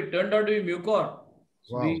 Post-COVID, turned out to be mucor.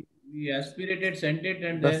 So wow. We aspirated, sent it,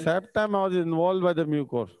 and the then... septum was involved by the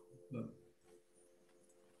mucor.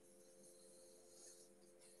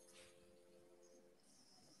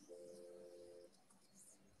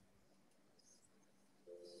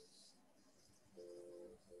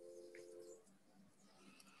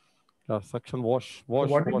 Suction wash. So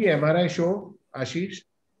what did the MRI show, Ashish?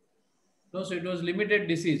 No, so it was limited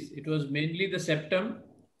disease. It was mainly the septum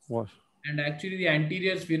and actually the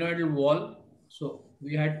anterior sphenoidal wall. So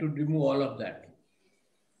we had to remove all of that.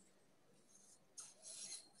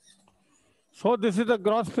 So this is the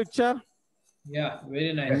gross picture. Yeah,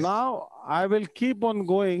 very nice. Now I will keep on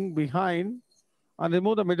going behind and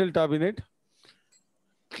remove the middle turbinate.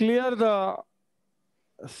 Clear the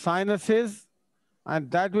sinuses.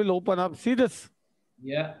 And that will open up. See this?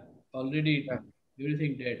 Yeah, already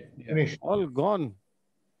everything dead. Yeah. Finished. All gone.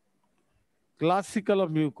 Classical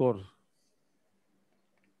of mucor.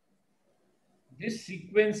 This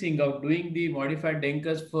sequencing of doing the modified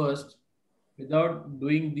Dankers first without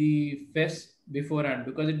doing the FES beforehand,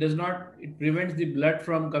 because it prevents the blood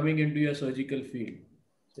from coming into your surgical field.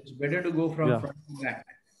 So it's better to go from front to back.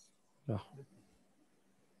 Yeah.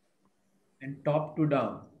 And top to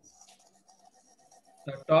down.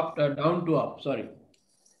 Top down to up, sorry.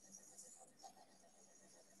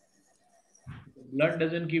 The blood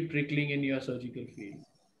doesn't keep trickling in your surgical field.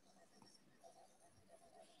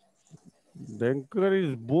 Danker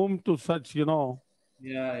is boom to such,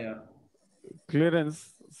 Yeah. Clearance,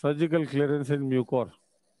 surgical clearance in mucor.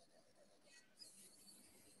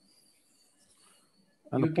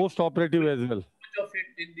 And post-operative as well. Much of it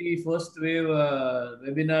in the first wave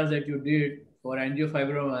webinars that you did for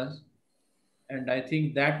angiofibromas. And I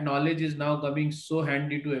think that knowledge is now coming so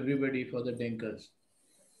handy to everybody for the Dankers.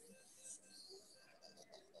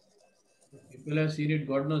 People have seen it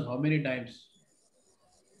God knows how many times.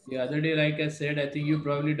 The other day, like I said, I think you've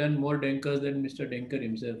probably done more Dankers than Mr. Danker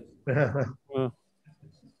himself.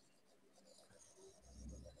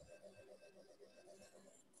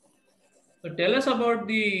 So tell us about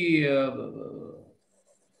the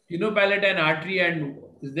tenopalatine artery, and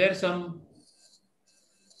is there some...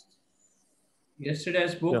 Yesterday I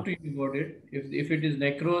spoke to you about it. If it is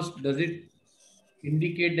necrosed, does it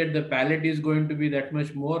indicate that the palate is going to be that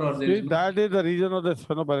much more, or there is that is the region of the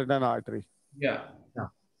sphenopalatine artery. Yeah.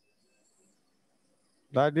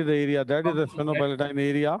 That is the area. That is the sphenopalatine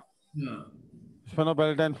area. Yeah.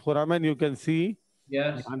 Sphenopalatine foramen you can see.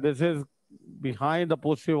 Yes. And this is behind the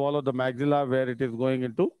posterior wall of the maxilla where it is going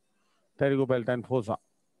into pterygopalatine fossa.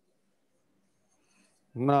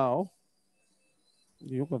 Now,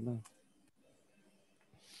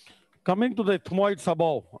 coming to the ethmoids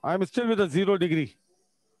above, I am still with a 0 degree.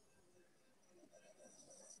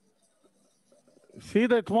 See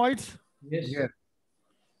the ethmoids? Yes.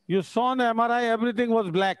 You saw on MRI, everything was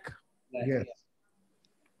black. Yes.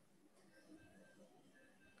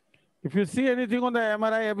 If you see anything on the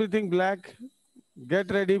MRI, everything black,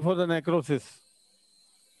 get ready for the necrosis.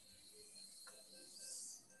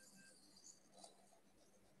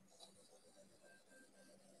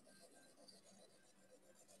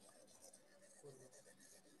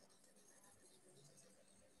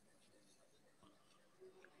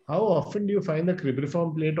 How often do you find the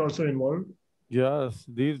cribriform plate also involved? Yes,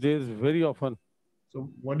 these days very often.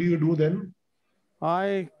 So what do you do then?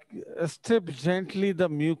 I strip gently the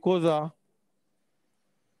mucosa,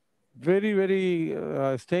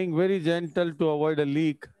 staying very gentle to avoid a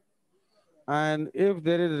leak. And if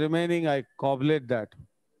there is remaining, I coagulate that.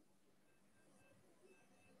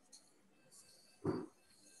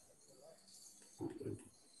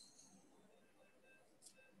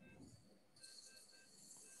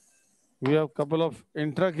 We have a couple of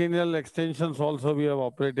intracranial extensions also we have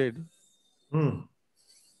operated.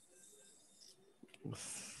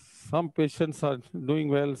 Some patients are doing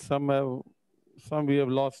well, some we have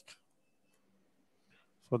lost.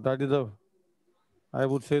 So that is I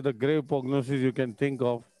would say the grave prognosis you can think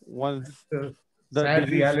of once the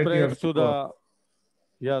disease spreads to the,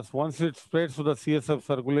 once it spreads to the CSF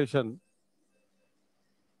circulation,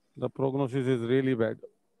 the prognosis is really bad.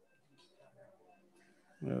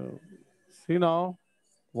 See now,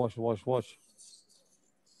 wash.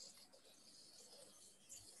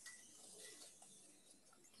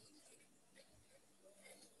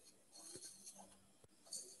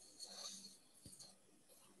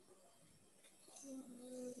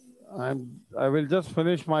 I will just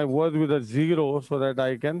finish my word with a 0 so that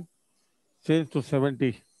I can change to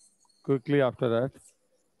 70 quickly after that.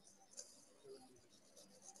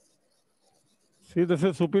 See, this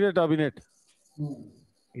is superior turbinate.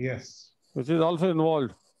 Yes. Which is also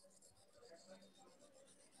involved.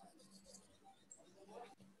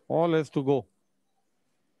 All has to go.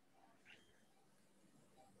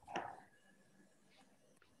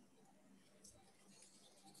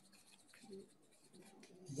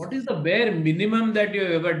 What is the bare minimum that you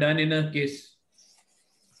have ever done in a case?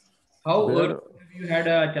 How early have you had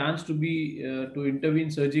a chance to be to intervene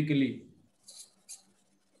surgically?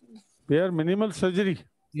 Bare minimal surgery.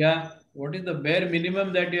 Yeah. What is the bare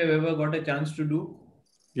minimum that you have ever got a chance to do?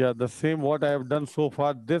 Yeah, the same what I have done so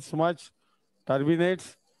far. This much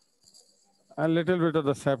turbinates and little bit of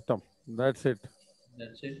the septum. That's it.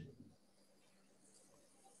 That's it.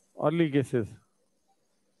 Early cases.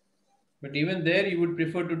 But even there, you would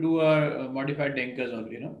prefer to do a modified Denkers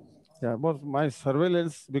only, no? Yeah, but my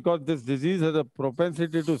surveillance, because this disease has a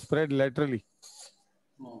propensity to spread laterally.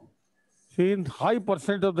 See, in high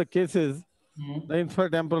percent of the cases, the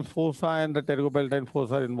infratemporal fossa and the pterygopalatine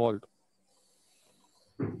fossa are involved.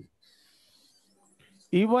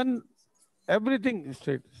 Even everything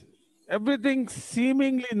straight, everything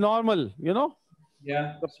seemingly normal, you know?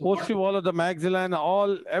 Yeah. The posterior wall of the maxilla and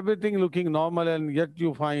everything looking normal, and yet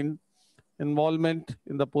you find involvement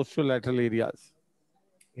in the posterolateral areas.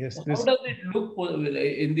 Yes. So how does it look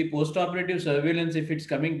in the postoperative surveillance if it's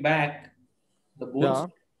coming back? The bones. Yeah.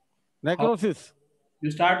 Necrosis. You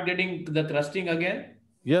start getting the crusting again?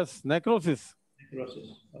 Yes, necrosis. Necrosis.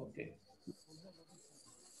 Okay.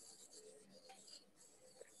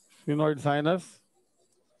 Sphenoid sinus.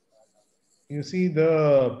 You see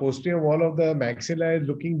the posterior wall of the maxilla is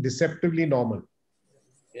looking deceptively normal.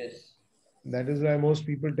 Yes. That is why most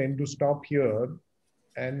people tend to stop here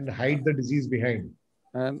and hide the disease behind.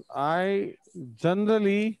 And I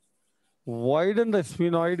generally widen the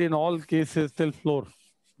sphenoid in all cases till floor.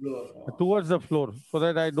 Towards the floor, so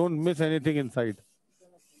that I don't miss anything inside.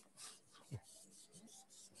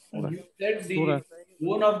 And you said the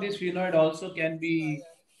bone of the sphenoid also can be...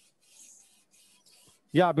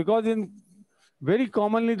 Yeah, because very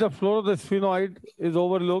commonly the floor of the sphenoid is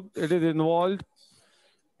overlooked. It is involved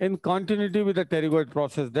in continuity with the pterygoid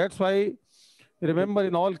process. That's why, remember,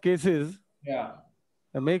 in all cases,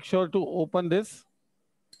 make sure to open this.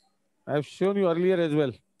 I've shown you earlier as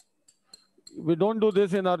well. We don't do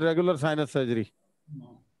this in our regular sinus surgery.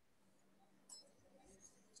 No.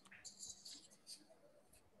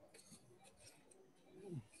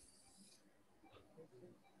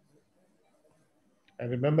 I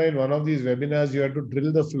remember in one of these webinars, you had to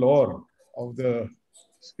drill the floor of the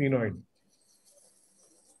sphenoid.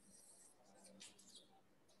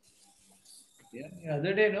 Yeah, the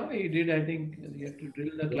other day, no, he did. I think you have to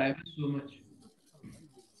drill the climax so much.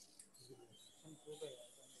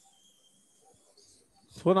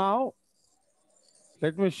 So now,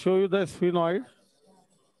 let me show you the sphenoid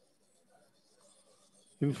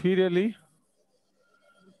inferiorly.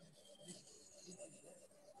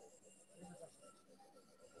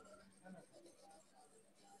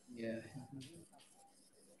 Yeah.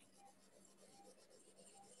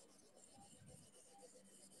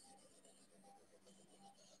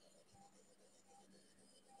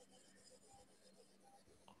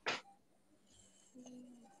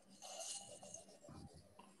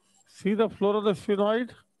 See the floor of the sphenoid?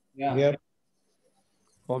 Yeah.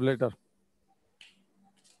 Later.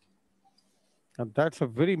 And that's a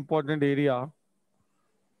very important area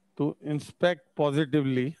to inspect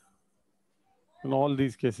positively in all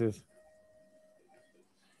these cases.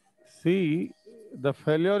 See, the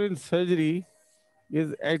failure in surgery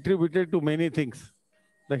is attributed to many things.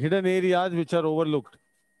 The hidden areas which are overlooked.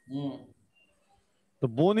 The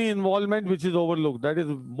bony involvement which is overlooked, that is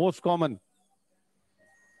most common.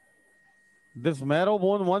 This marrow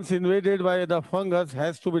bone, once invaded by the fungus,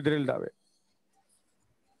 has to be drilled away.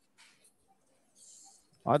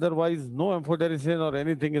 Otherwise, no amphotericin or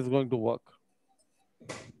anything is going to work.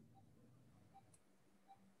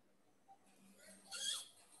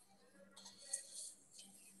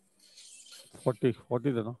 What is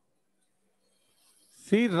it? No?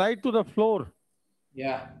 See, right to the floor.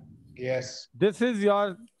 Yeah. Yes. This is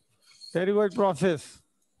your pterygoid process.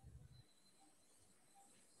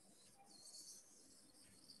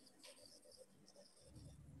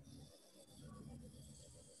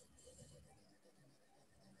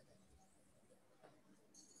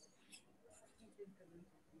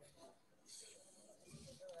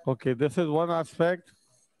 Okay, this is one aspect.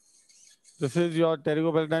 This is your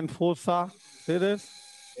pterygopalatine fossa. See this?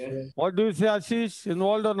 Yes. What do you say, Ashish?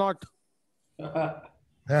 Involved or not? Without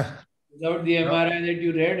the MRI that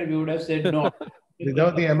you read, we would have said no.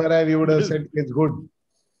 Without the MRI, we would have said it's good.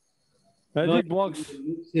 Magic box.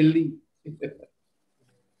 It's healthy.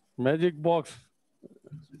 Magic box.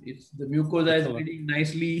 It's the mucosa is bleeding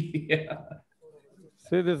nicely.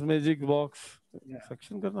 See this magic box. Yeah.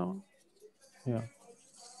 Section karna. Yeah.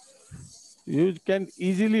 You can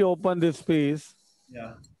easily open this space.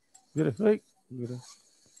 Yeah. It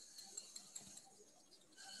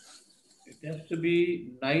has to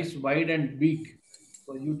be nice, wide, and big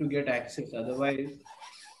for you to get access. Otherwise,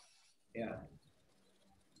 yeah.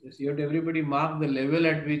 Just you have to everybody mark the level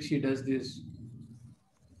at which he does this.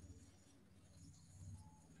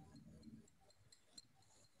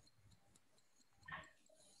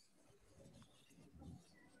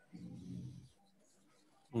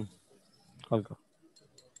 Halka.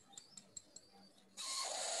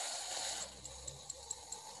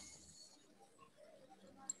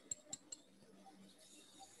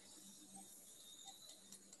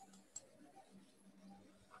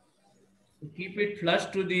 Keep it flush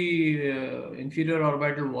to the inferior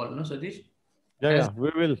orbital wall, no, Satish? Yeah,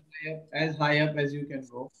 we will. As high up as you can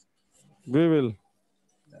go. We will.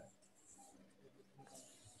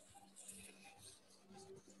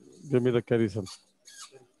 Give me the carison.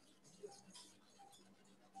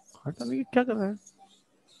 हटाने की क्या कर रहा है?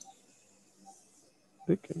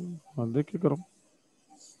 देख के करो.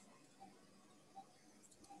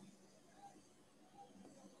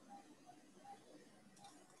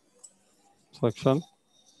 Section.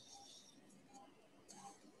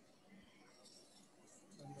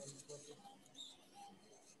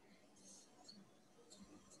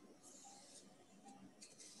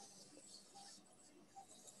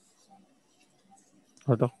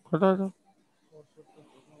 हटा.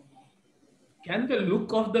 Can the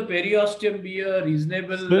look of the periosteum be a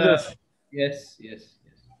reasonable? Yes.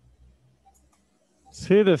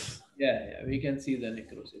 See this? Yeah, we can see the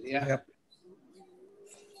necrosis. Yeah. Yep.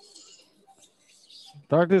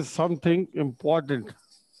 That is something important.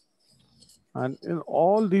 And in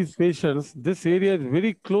all these patients, this area is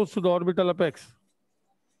very close to the orbital apex.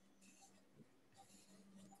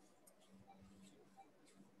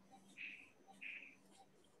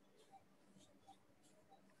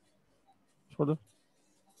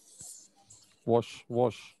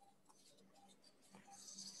 Wash.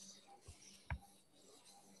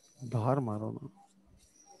 धार मारो ना.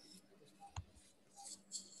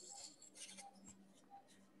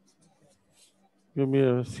 Give me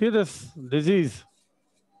a serious disease.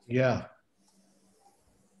 Yeah.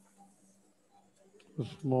 A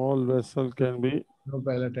small vessel can be. No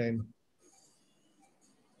palatine.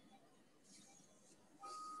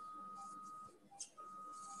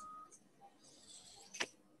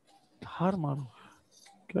 धार मारो.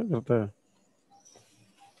 क्या करता है?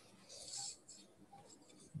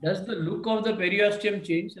 Does the look of the periosteum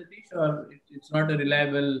change, Satish, or it's not a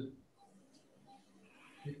reliable?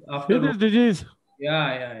 See this disease?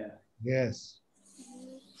 Yeah. Yes.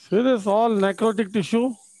 See this all necrotic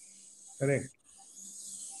tissue? Correct.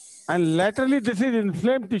 And laterally, this is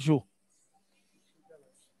inflamed tissue.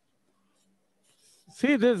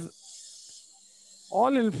 See this,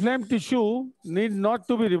 all inflamed tissue need not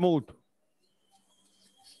to be removed.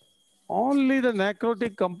 Only the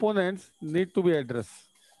necrotic components need to be addressed.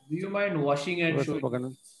 Do you mind washing and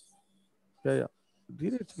showing? Yeah.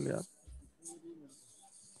 धीरे चल यार.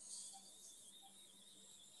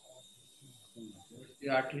 The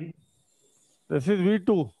artery. This is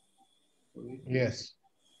V2. Yes.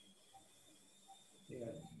 Yeah.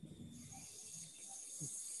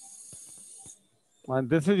 And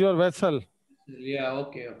this is your vessel. Yeah.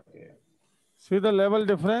 Okay. Okay. See the level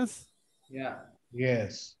difference? Yeah.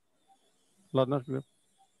 Yes.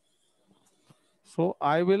 So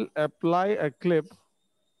I will apply a clip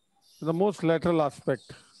to the most lateral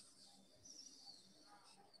aspect.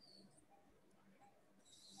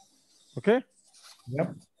 Okay?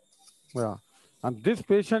 Yep. Yeah. And this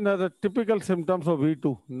patient has a typical symptoms of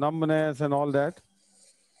V2, numbness and all that.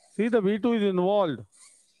 See, the V2 is involved.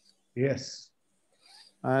 Yes.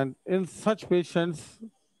 And in such patients,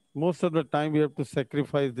 most of the time we have to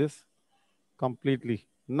sacrifice this completely.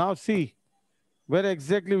 Now see where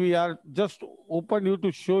exactly we are. Just open you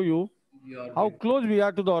to show you how close we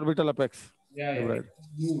are to the orbital apex. Yeah. Yeah.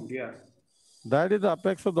 Moved. Yeah. That is the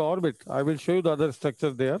apex of the orbit. I will show you the other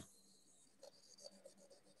structure there.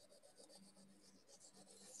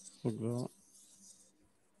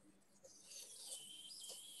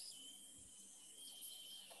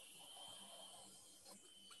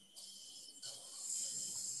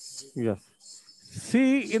 Yes.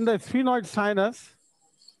 See in the sphenoid sinus,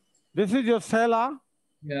 this is your sella.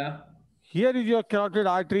 Yeah. Here is your carotid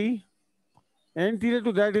artery. Anterior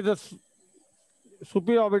to that is the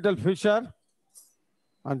superior orbital fissure.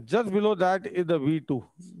 And just below that is the V2.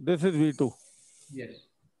 This is V2. Yes.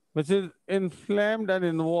 Which is inflamed and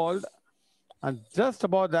involved. And just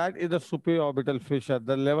above that is the superior orbital fissure,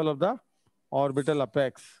 the level of the orbital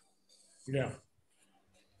apex. Yeah.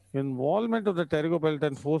 Involvement of the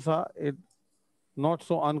pterygopalatine fossa is not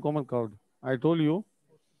so uncommon curved. I told you.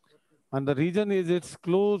 And the reason is its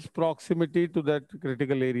close proximity to that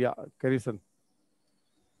critical area, Carison.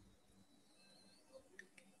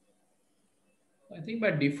 I think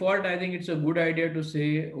by default, I think it's a good idea to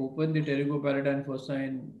say open the pterygopalatine fossa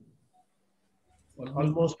in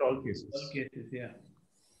almost all cases. All cases, yeah.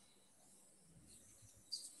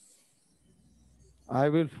 I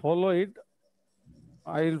will follow it.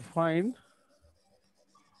 I will find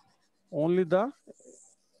only the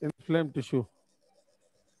inflamed tissue.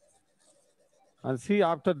 And see,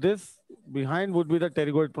 after this, behind would be the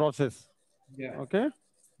pterygoid process. Yeah. Okay?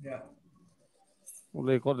 Yeah.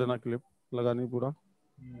 एक और देना clip लगानी पूरा.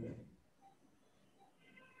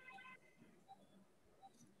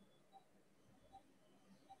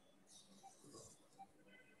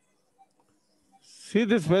 See,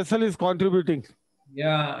 this vessel is contributing.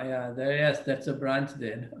 Yeah, yeah. Yes, that's a branch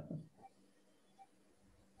there.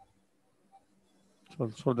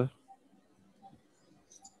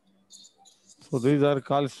 So these are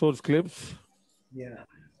Karl Storz clips. Yeah,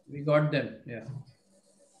 we got them. Yeah.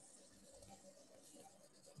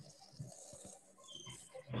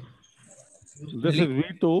 This is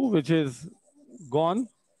V2, which is gone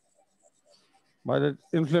by the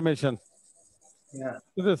inflammation. Yeah.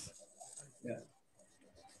 See this? Yeah.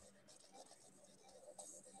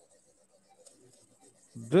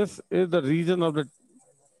 This is the region of the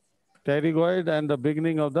pterygoid and the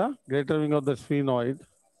beginning of the greater wing of the sphenoid.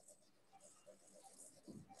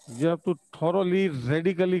 You have to thoroughly,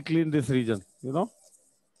 radically clean this region, you know?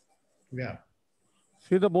 Yeah.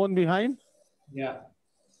 See the bone behind? Yeah.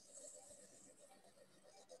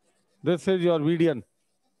 This is your median.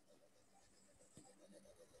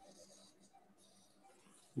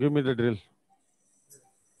 Give me the drill.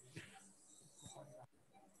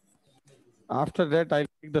 After that, I'll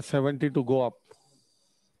take the 70 to go up.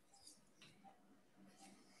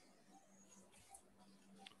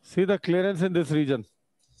 See the clearance in this region.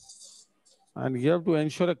 And you have to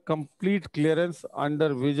ensure a complete clearance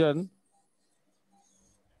under vision.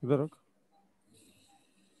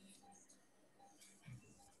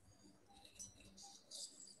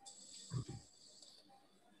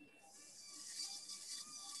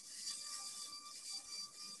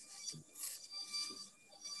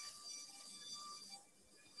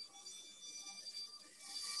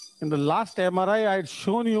 In the last MRI, I had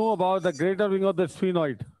shown you about the greater wing of the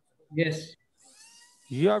sphenoid. Yes.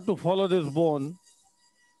 You have to follow this bone.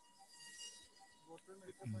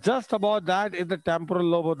 Just about that is the temporal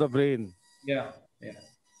lobe of the brain. Yeah. Yeah.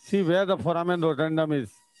 See where the foramen rotundum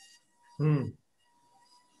is.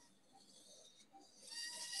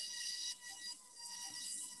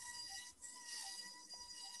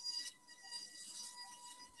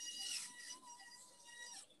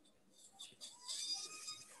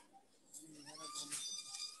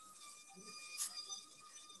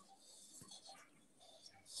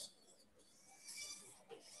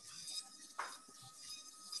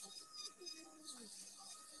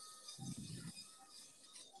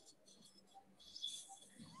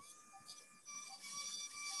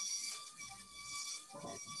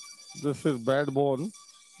 This is bad bone,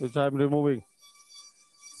 which I am removing.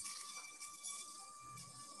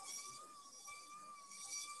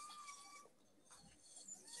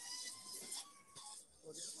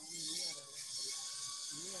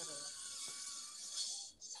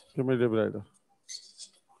 Give me the debrider.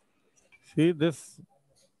 See, this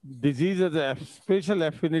disease has a special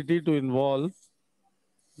affinity to involve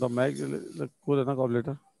the maxillary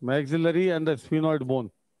and the sphenoid bone.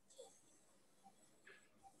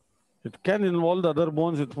 It can involve the other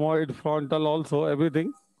bones, ethmoid, frontal also,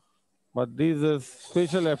 everything. But these is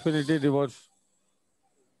special affinity towards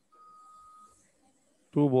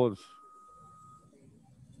two bones.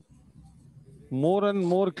 More and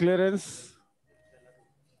more clearance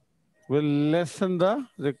will lessen the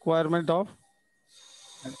requirement of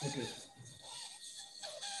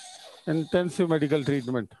intensive medical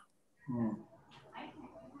treatment.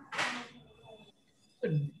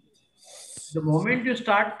 The moment you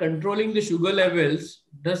start controlling the sugar levels,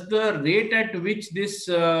 does the rate at which this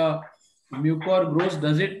mucor grows,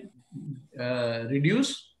 does it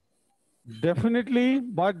reduce? Definitely,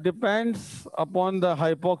 but depends upon the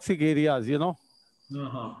hypoxic areas, you know.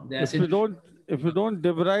 If you don't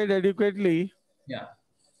debride adequately,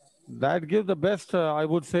 that gives the best, I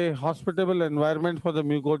would say, hospitable environment for the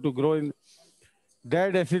mucor to grow in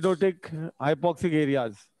dead acidotic hypoxic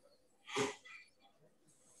areas.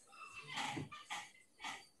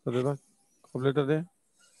 Later there.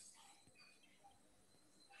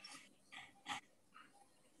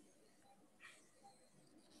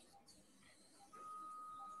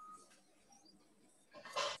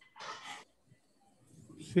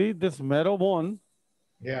 See this marrow bone?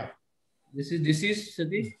 Yeah. This is disease,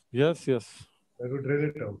 Satish? Yes, yes. I would drill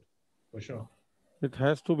it out, for sure. It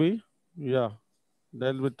has to be, yeah,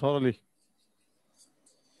 dealt with thoroughly.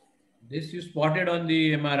 This you spotted on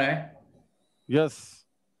the MRI? Yes.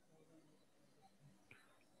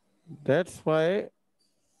 That's why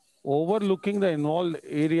overlooking the involved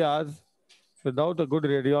areas without a good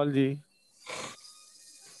radiology .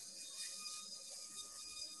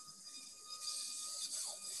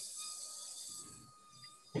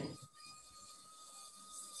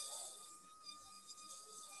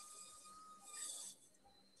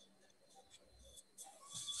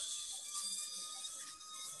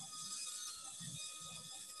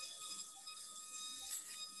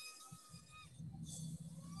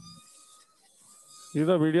 See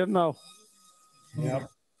the video now? Yeah.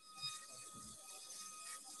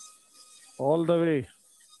 All the way.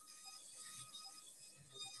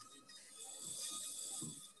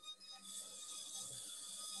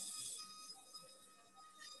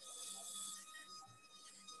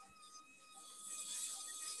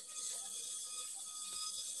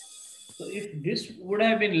 So if this would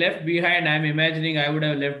have been left behind, I'm imagining I would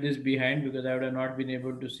have left this behind because I would have not been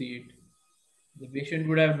able to see it. The patient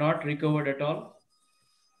would have not recovered at all.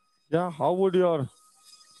 Yeah, how would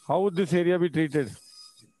this area be treated?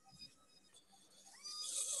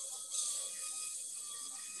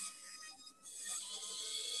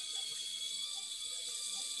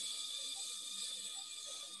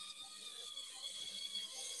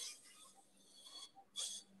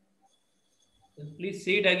 Please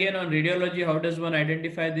say it again on radiology. How does one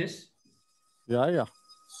identify this? Yeah.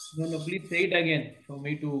 No, please say it again for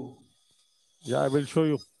me to... Yeah, I will show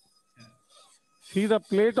you. Yeah. See the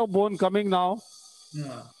plate of bone coming now?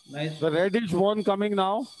 Yeah, nice. The reddish bone coming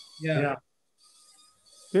now? Yeah.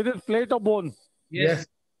 It is plate of bone. Yes.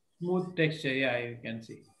 Smooth texture. Yeah, you can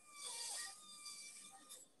see.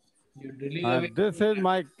 You're drilling away. This is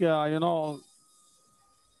my,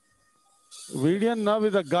 median nerve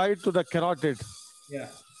is a guide to the carotid. Yeah.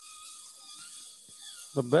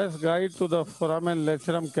 The best guide to the foramen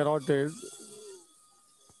lacerum carotid.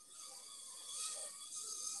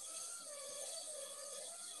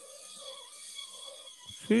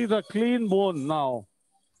 See the clean bone now.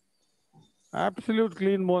 Absolute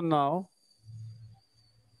clean bone now.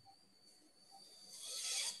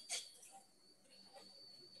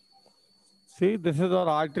 See, this is our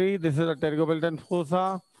artery. This is the pterygobaltan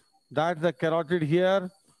fossa. That's the carotid here.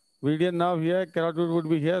 Median nerve here. Carotid would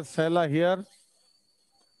be here. Sella here.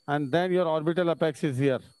 And then your orbital apex is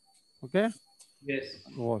here. Okay? Yes.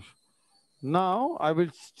 Wash. Now I will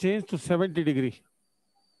change to 70 degree.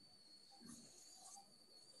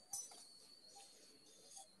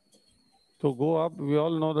 To go up, we all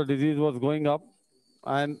know the disease was going up.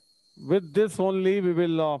 And with this only, we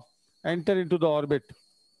will enter into the orbit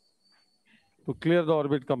to clear the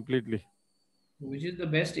orbit completely. Which is the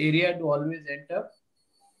best area to always enter?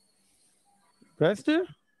 Best?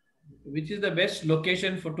 Which is the best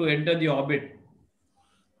location to enter the orbit?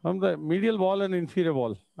 From the medial wall and inferior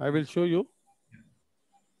wall. I will show you.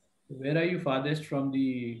 Where are you farthest from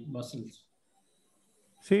the muscles?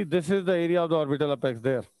 See, this is the area of the orbital apex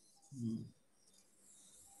there.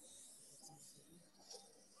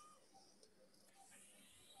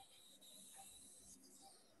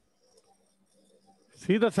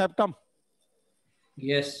 See the septum?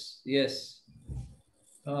 Yes, yes.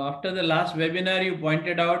 After the last webinar, you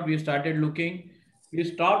pointed out, we started looking. We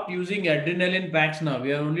stopped using adrenaline packs now.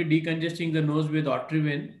 We are only decongesting the nose with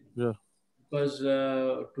Otrivin. Yeah. Because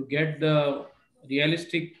to get the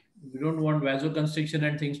realistic, we don't want vasoconstriction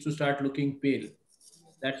and things to start looking pale.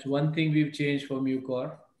 That's one thing we've changed for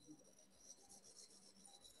Mucor.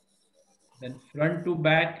 Then front to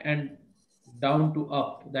back and down to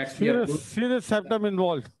up. That's serious septum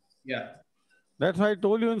involved. Yeah. That's why I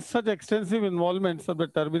told you in such extensive involvements of the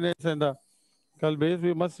turbinates and the skull base,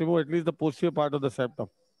 we must remove at least the posterior part of the septum.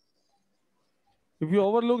 If you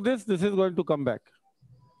overlook this, this is going to come back.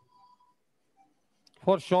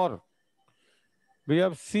 For sure. We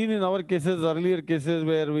have seen in our cases, earlier cases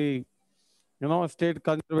where we, stayed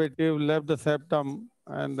conservative, left the septum,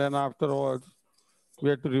 and then afterwards we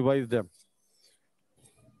had to revise them.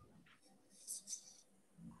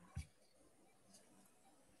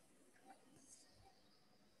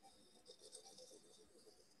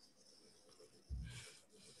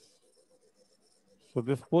 So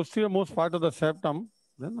this posterior most part of the septum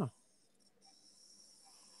is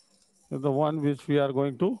the one which we are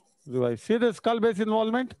going to revise. See the skull base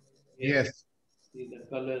involvement? Yes. See the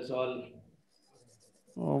colors all.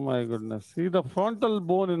 Oh my goodness. See the frontal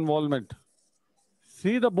bone involvement.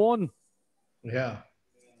 See the bone. Yeah.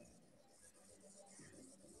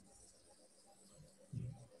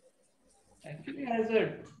 Actually has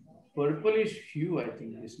a purplish hue, I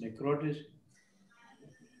think, this necrotis.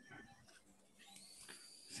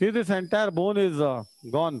 See, this entire bone is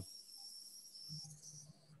gone.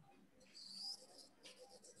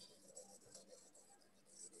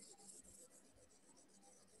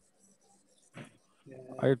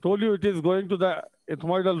 I told you it is going to the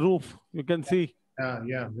ethmoidal roof. You can see.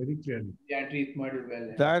 Yeah, very clearly. The anterethmoidal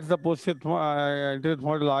well. That's the posterior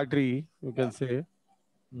anterethmoidal artery, you can say.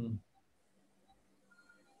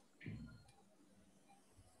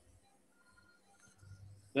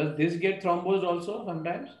 Does this get thrombosed also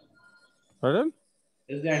sometimes? Pardon?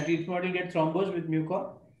 Does the anterethmoidal get thrombosed with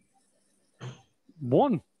Mucor?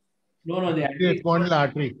 Bone? No, the anterethmoidal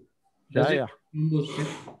artery. Yeah.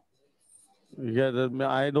 Yeah,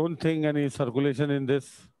 I don't think any circulation in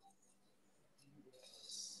this.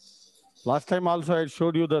 Last time also I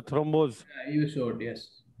showed you the thrombose. Yeah, you showed,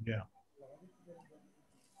 yes. Yeah.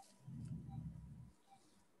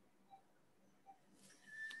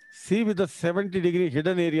 See with the 70-degree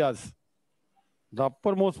hidden areas, the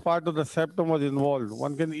uppermost part of the septum was involved.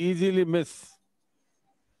 One can easily miss.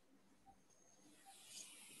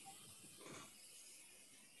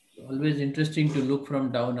 It's always interesting to look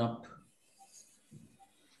from down up.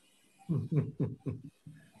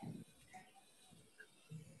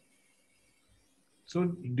 So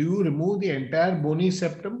do you remove the entire bony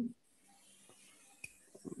septum?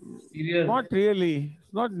 Not really.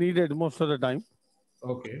 It's not needed most of the time.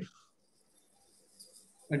 Okay.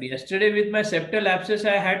 But yesterday with my septal abscess,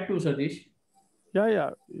 I had to, Satish. Yeah.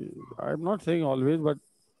 I'm not saying always, but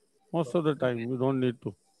most of the time you don't need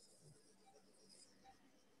to.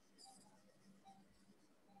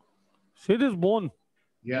 See this bone?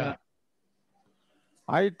 Yeah.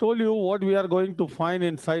 I told you what we are going to find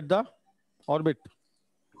inside the orbit.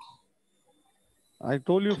 I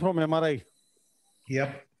told you from MRI.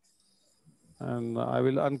 Yep. And I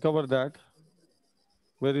will uncover that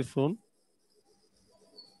very soon.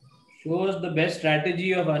 Show us the best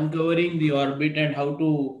strategy of uncovering the orbit and how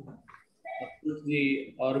to approach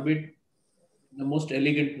the orbit in the most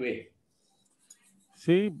elegant way.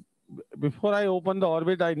 See, before I open the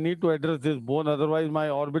orbit, I need to address this bone. Otherwise, my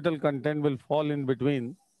orbital content will fall in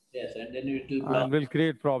between. Yes, and then it will block. And will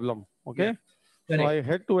create problem. Okay. Yeah, so I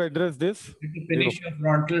had to address this. To finish your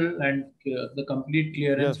frontal and the complete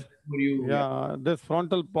clearance. Yes. Before you. Yeah, this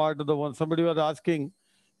frontal part of the one. Somebody was asking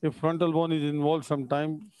if frontal bone is involved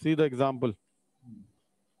sometime. See the example.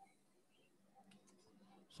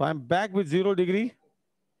 So I'm back with 0 degree.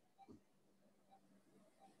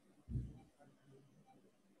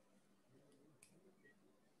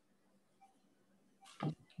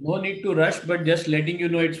 No need to rush, but just letting you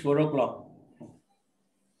know it's 4 o'clock.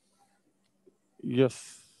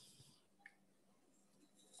 Yes.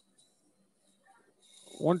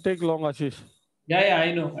 Won't take long, Ashish. Yeah,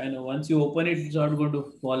 I know. Once you open it, it's not going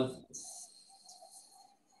to fall.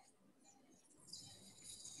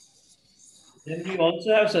 Then we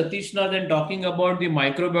also have Satish Nathan talking about the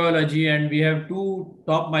microbiology, and we have two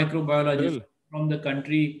top microbiologists from the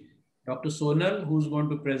country, Dr. Sonal, who's going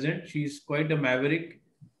to present. She's quite a maverick.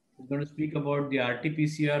 She's going to speak about the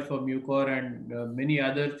RT-PCR for Mucor and many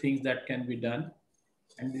other things that can be done.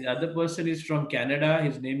 And the other person is from Canada.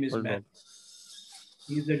 His name is Matt.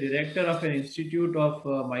 He's the director of an institute of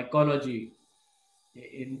mycology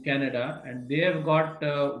in Canada, and they have got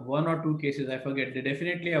one or two cases. I forget. They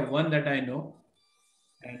definitely have one that I know,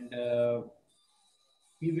 and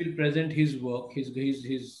he will present his work.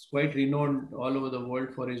 He's quite renowned all over the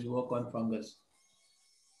world for his work on fungus.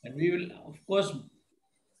 And we will, of course,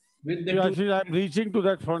 with the actually, I'm reaching to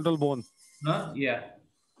that frontal bone. Huh? Yeah.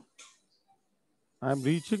 I'm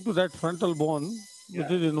reaching to that frontal bone, which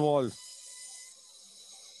is involved.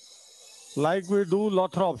 Like we do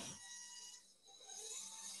Lothrops.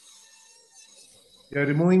 You're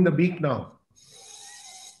removing the beak now.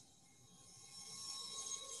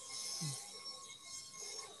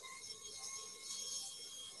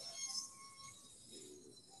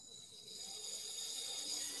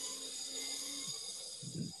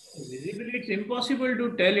 Visibly, it's impossible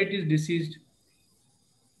to tell it is deceased.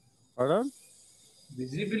 Pardon?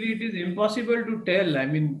 Visibly, it is impossible to tell. I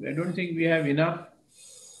mean, I don't think we have enough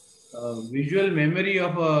visual memory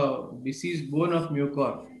of a deceased bone of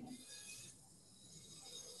Mucor.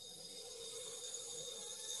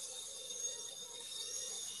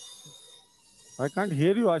 I can't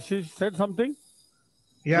hear you. Ashish said something?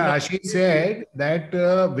 Yeah, Ashish said that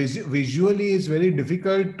visually it's very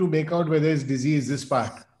difficult to make out whether it's disease, this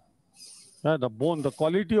part. Yeah, the bone, the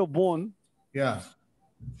quality of bone. Yeah.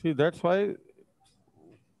 See, that's why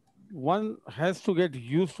one has to get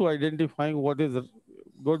used to identifying what is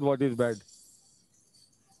good, what is bad.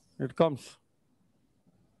 It comes.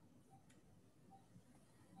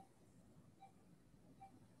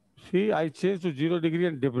 See, I changed to 0 degree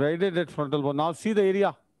and debrided that frontal bone. Now see the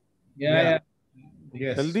area. Yeah.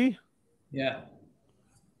 Yes. Healthy? Yeah.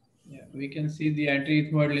 Yeah. We can see the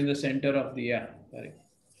anti-ethmoidal in the center of the, correct.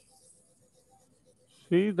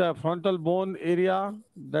 See the frontal bone area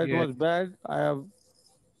that was bad. I have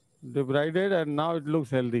debrided and now it looks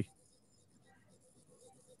healthy.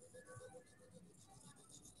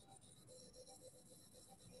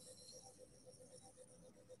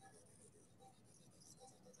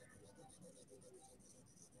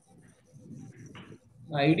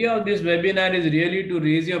 The idea of this webinar is really to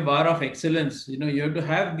raise your bar of excellence. You know, you have to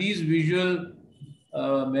have these visual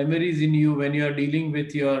memories in you when you are dealing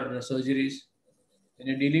with your surgeries, when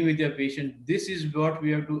you're dealing with your patient. This is what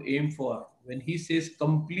we have to aim for. When he says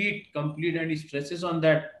complete, and he stresses on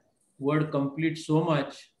that word complete so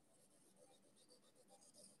much,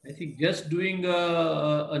 I think just doing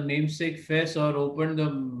a namesake face or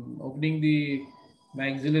opening the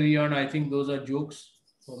maxillary on, I think those are jokes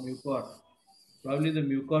for Mucor. Probably the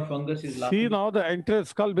Mucor fungus is laughing. See now the entire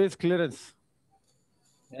skull base clearance.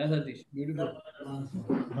 Yeah, Satish, beautiful.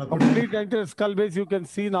 Complete entire skull base you can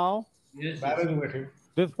see now. Yes.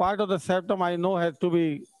 This part of the septum I know has to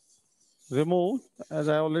be removed, as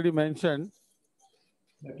I already mentioned.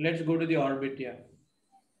 But let's go to the orbit, yeah.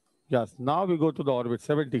 Yes, now we go to the orbit,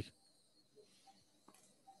 70.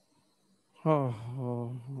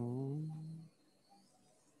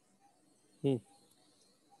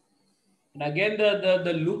 And again,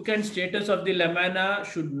 the look and status of the lamina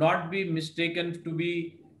should not be mistaken to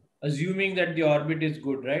be assuming that the orbit is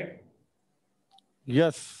good, right?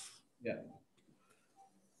 Yes. Yeah.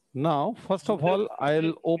 Now, first of all,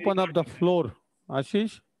 I'll open up the floor.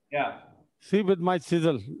 Ashish? Yeah. See with my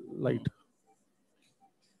chisel light.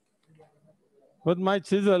 With my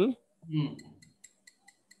chisel,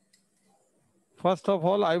 first of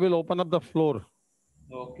all, I will open up the floor.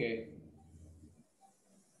 Okay.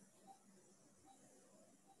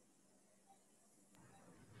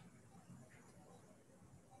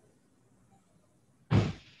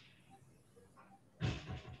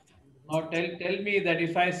 Now tell me that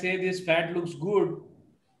if I say this fat looks good,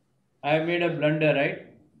 I have made a blunder, right?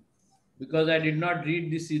 Because I did not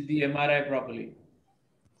read the MRI properly.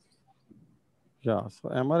 Yeah, so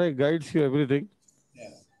MRI guides you everything. Yeah.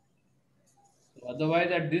 So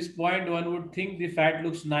otherwise, at this point, one would think the fat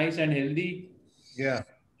looks nice and healthy. Yeah.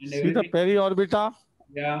 See the periorbita?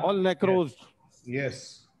 Yeah. All necrosed.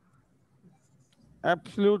 Yes.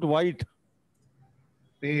 Absolute white.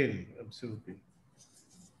 Pale, absolutely.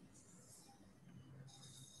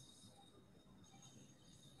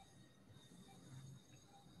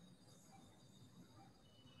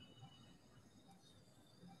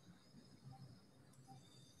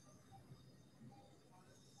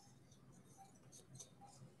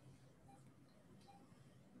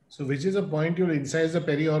 So So which is the point you'll incise the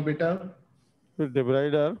periorbita? The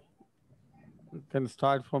debrider can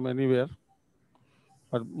start from anywhere,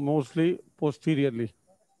 but mostly posteriorly.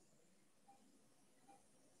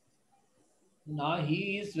 Now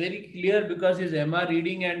he is very clear because his MR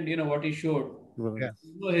reading and what he showed. Yeah.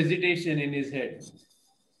 No hesitation in his head.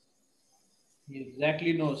 He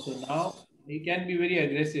exactly knows. So now he can be very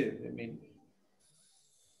aggressive. I mean,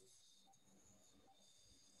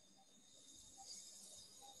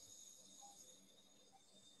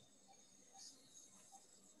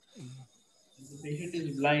 the patient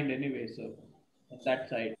is blind anyway, so on that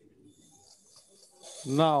side.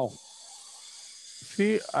 Now,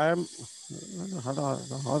 see, I am.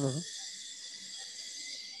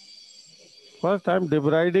 First, I am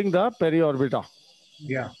debriding the periorbita.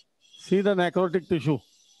 Yeah. See the necrotic tissue.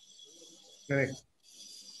 Correct.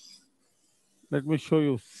 Let me show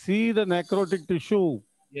you. See the necrotic tissue.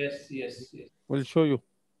 Yes, yes, yes. We'll show you.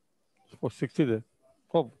 For 60 days.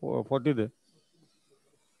 For 40 days.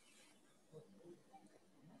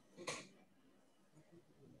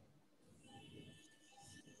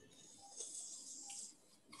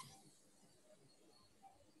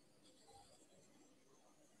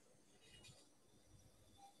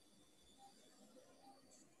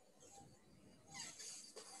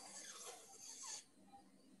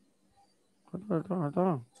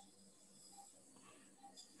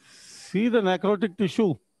 See the necrotic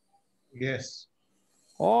tissue. Yes.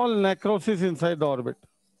 All necrosis inside the orbit.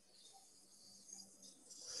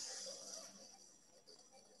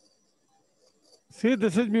 See,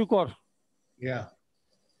 this is mucor. Yeah.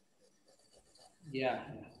 Yeah.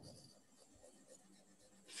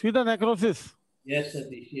 See the necrosis. Yes,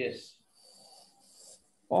 Satish, yes.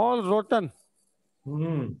 All rotten.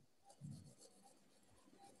 Hmm.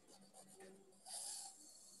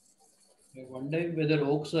 I wonder whether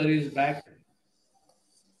Oak sir is back.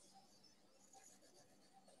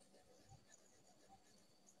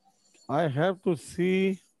 I have to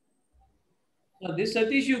see. Now this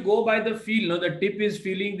Satish, you go by the feel, no? The tip is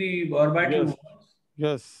feeling the orbital Yes. walls.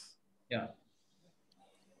 Yes. Yeah.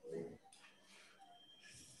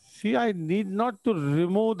 See, I need not to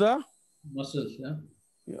remove the Muscles, yeah.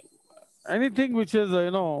 anything which is,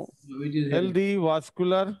 Which is healthy,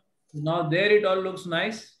 vascular. Now there it all looks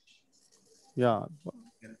nice. Yeah.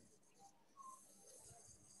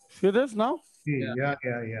 See this now? Yeah.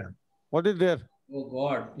 What is there? Oh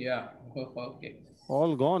God, yeah. Okay.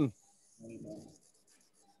 All gone.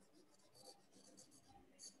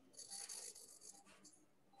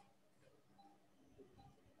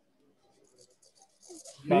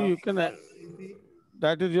 See, you can.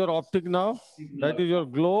 That is your optic now. That is your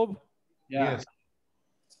globe. Yeah.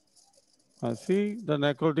 Yes. See the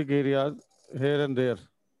necrotic areas here and there.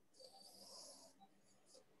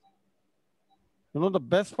 The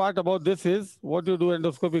best part about this is what you do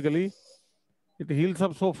endoscopically. It heals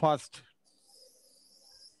up so fast.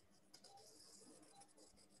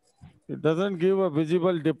 It doesn't give a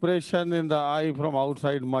visible depression in the eye from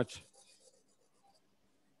outside much.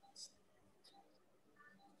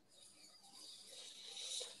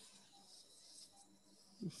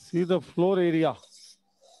 See the floor area.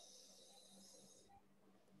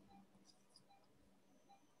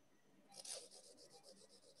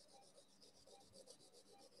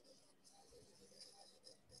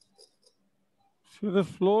 See the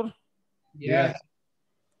floor? Yeah.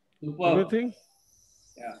 Super. Everything?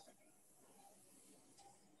 Yeah.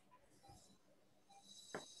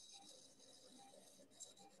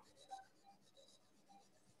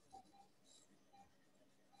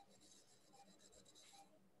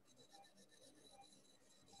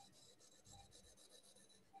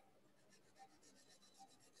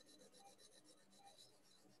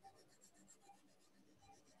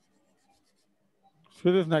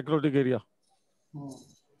 See this necrotic area. Hmm.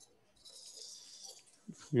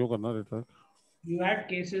 You had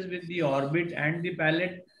cases with the orbit and the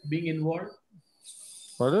palate being involved?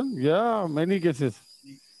 Pardon? Yeah, many cases.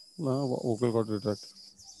 Vocal cord retract.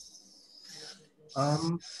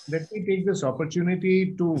 Let me take this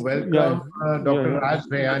opportunity to welcome Dr. Raj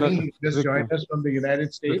Bhayani. He just joined us from the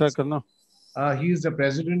United States. He is the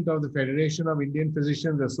president of the Federation of Indian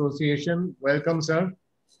Physicians Association. Welcome, sir.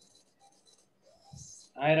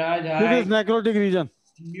 Hi, Raj. Hi. See this necrotic region.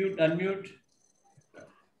 Unmute.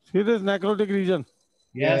 See this necrotic region.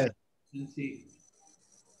 Yes. Let's see.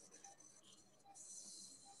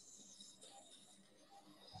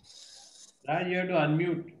 Raj, you have to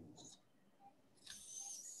unmute.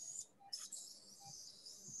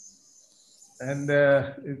 And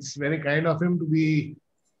it's very kind of him to be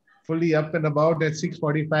fully up and about at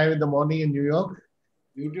 6:45 in the morning in New York.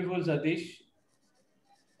 Beautiful, Satish.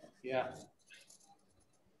 Yeah.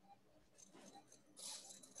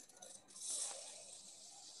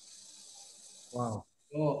 Wow.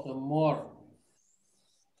 Oh, some more.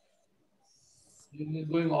 This is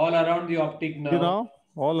going all around the optic See nerve. now,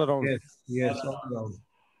 all around. Yes, yes, all around.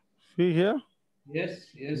 See here. Yes,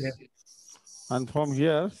 yes, Yes. yes. And from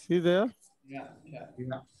here, see there. Yeah, yeah.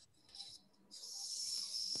 Yeah.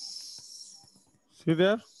 See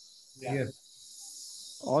there. Yeah.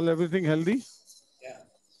 Yes. All everything healthy. Yeah.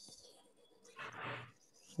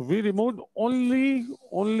 So we removed only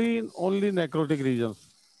necrotic regions.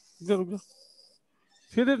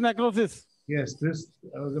 See this necrosis. Yes, this,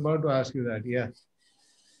 I was about to ask you that. Yeah.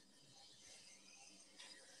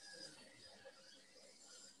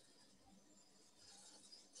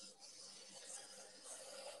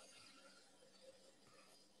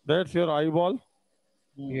 That's your eyeball.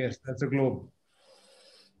 Yes, that's a globe.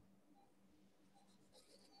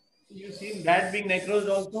 You seen that being necrosed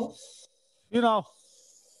also? See now.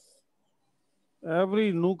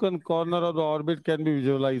 Every nook and corner of the orbit can be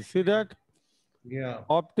visualized. See that? Yeah.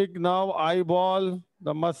 Optic nerve, eyeball,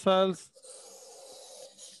 the muscles.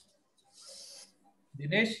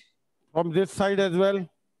 Dinesh? From this side as well.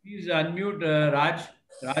 Please unmute Raj.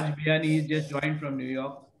 Raj Biyani is just joined from New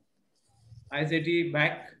York. Hi, Seti,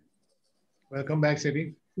 back. Welcome back,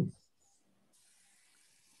 Seti.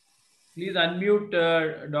 Please unmute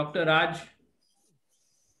Dr. Raj.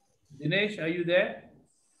 Dinesh, are you there?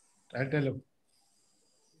 I'll tell him.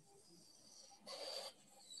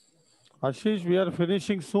 Ashish, we are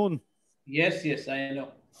finishing soon. Yes, yes, I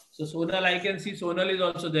know. So Sonal, I can see Sonal is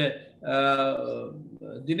also there.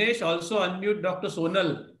 Dinesh, also unmute Dr.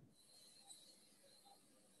 Sonal.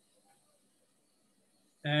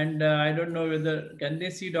 And I don't know whether, can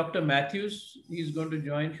they see Dr. Matthews? He's going to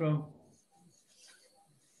join from.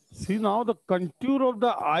 See now the contour of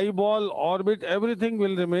the eyeball, orbit, everything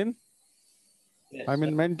will remain. Yes, I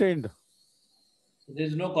mean maintained. So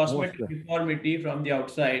there's no cosmetic deformity from the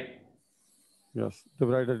outside. Yes,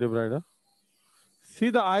 debrider. See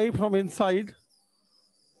the eye from inside.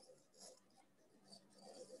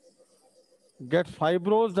 Get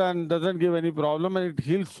fibrosed and doesn't give any problem, and it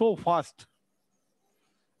heals so fast.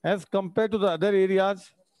 As compared to the other areas,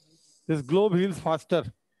 this globe heals faster.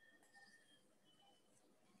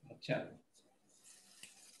 Achha.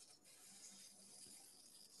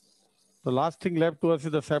 The last thing left to us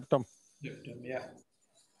is the septum. Septum, yeah.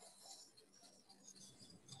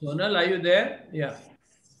 Sonal, are you there? Yeah.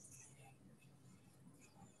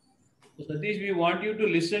 So Satish, we want you to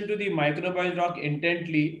listen to the microbial talk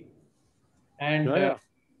intently and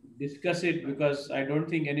discuss it, because I don't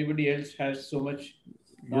think anybody else has so much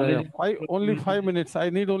knowledge. Only 5 minutes. I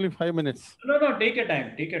need only 5 minutes. No, take your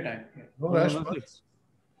time. Take your time. No rush.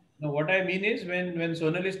 No, what I mean is when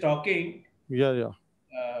Sonal is talking. We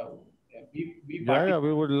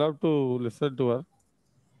would love to listen to her.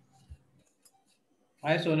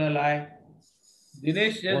 Hi, Sonal. Hi.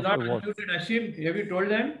 Dinesh has not unmuted Ashim. Have you told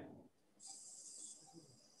them?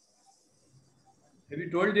 Have you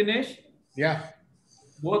told Dinesh? Yeah.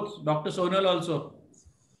 Both, Dr. Sonal also.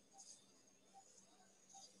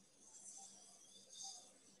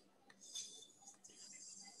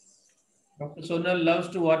 Dr. Sonal loves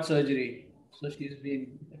to watch surgery. So she's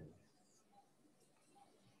been...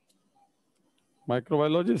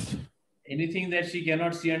 Microbiologist. Anything that she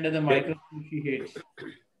cannot see under the microscope, she hates.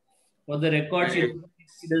 For the record,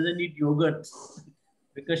 she doesn't eat yogurt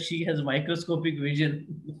because she has microscopic vision.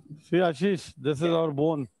 See, Ashish, this is our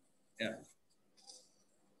bone. Yeah.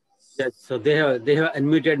 Yes, so they have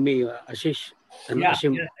unmuted me, Ashish. And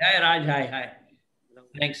Ashim. Yes. Hi, Raj. Hi.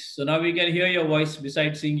 Thanks. So now we can hear your voice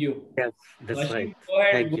besides seeing you. Yes, that's Ashim, right. Go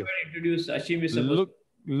ahead Thank and you. introduce. Ashim is supposed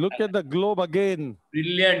Look at the globe again.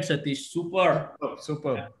 Brilliant, Satish. Super.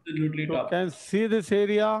 Absolutely top. top. You can see this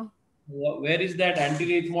area. Where is that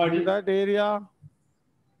anti-rate model? That area.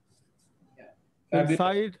 Yeah.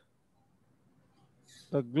 Inside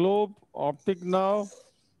the globe, optic nerve,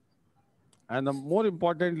 and more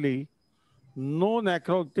importantly, no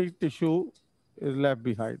necrotic tissue is left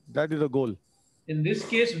behind. That is the goal. In this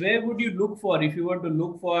case, where would you look for if you were to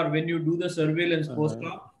look for when you do the surveillance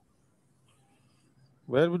post-op?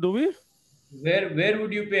 Where do we? Where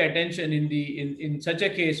would you pay attention in such a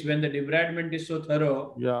case when the debridement is so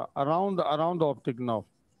thorough? Yeah, around the optic nerve.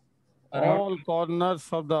 All corners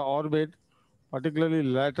of the orbit, particularly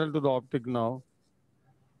lateral to the optic nerve.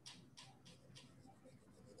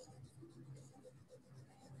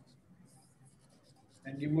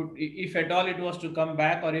 And you would, if at all it was to come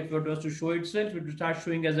back, or if it was to show itself, it would start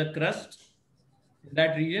showing as a crust in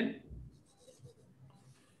that region?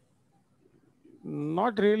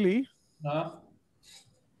 Not really.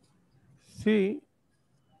 See,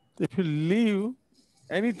 if you leave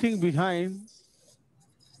anything behind,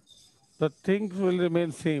 the things will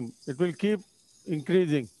remain same. It will keep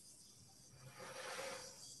increasing.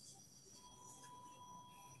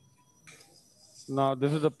 Now,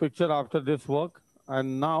 this is the picture after this work.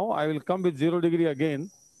 And now I will come with 0 degree again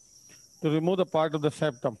to remove the part of the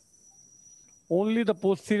septum. Only the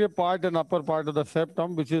posterior part and upper part of the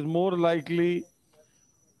septum, which is more likely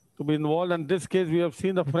to be involved. In this case, we have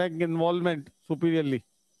seen the frank involvement superiorly.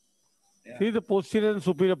 Yeah. See the posterior and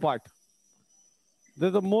superior part. This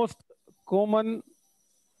is the most common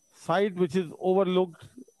site which is overlooked,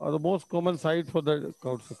 or the most common site for the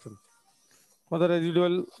gout section, for the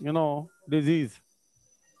residual, disease.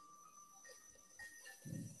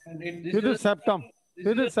 And this is the septum.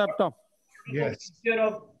 This is septum. Yes. Picture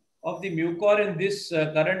of the mucor in this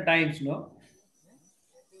current times, no?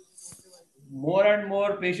 More and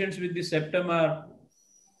more patients with the septum are,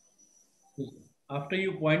 after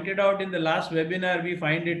you pointed out in the last webinar, we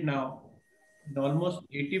find it now in almost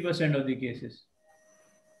 80% of the cases.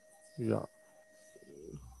 Yeah.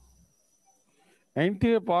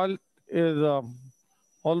 Anterior part is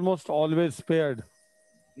almost always spared.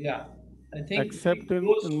 Yeah. I think except in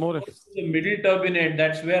more the middle turbinate,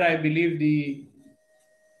 that's where I believe the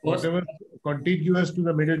whatever contiguous to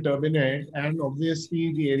the middle turbinate, and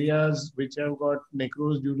obviously the areas which have got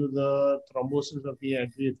necrosis due to the thrombosis of the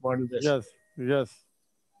anterior model vessel. Yes.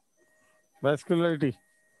 Vascularity.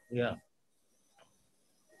 Yeah.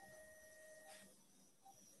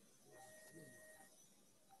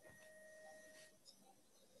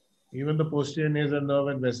 Even the posterior nasal nerve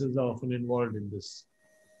and vessels are often involved in this.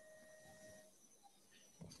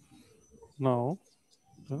 No.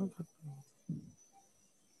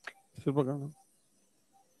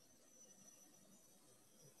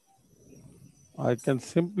 I can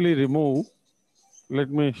simply remove. Let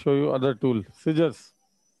me show you other tool. Scissors.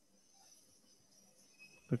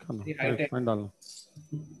 So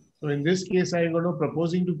in this case, I'm going to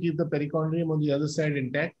proposing to keep the perichondrium on the other side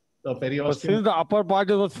intact. The periosteum. But since the upper part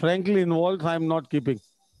was frankly involved, I'm not keeping.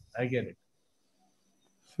 I get it.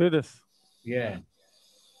 See this? Yeah.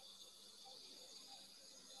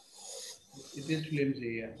 It is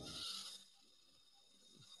flimsy, yeah.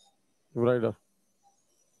 Right.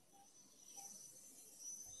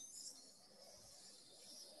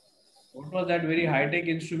 What was that very high-tech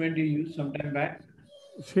instrument you used some time back?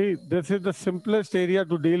 See, this is the simplest area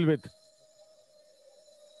to deal with.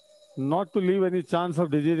 Not to leave any chance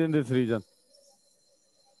of disease in this region.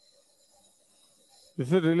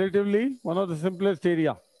 This is relatively one of the simplest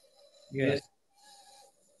area. Yes.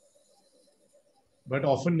 But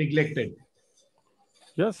often neglected.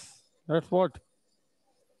 Yes, that's what.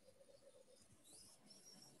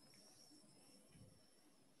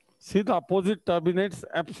 See the opposite turbinates,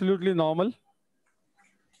 absolutely normal.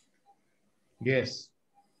 Yes.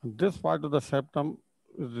 This part of the septum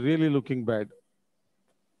is really looking bad.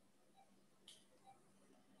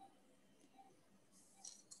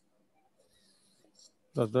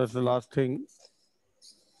 That's the last thing.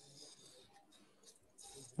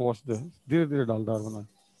 Wash this. धीरे-धीरे डाल दार बना.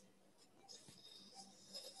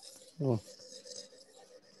 Oh.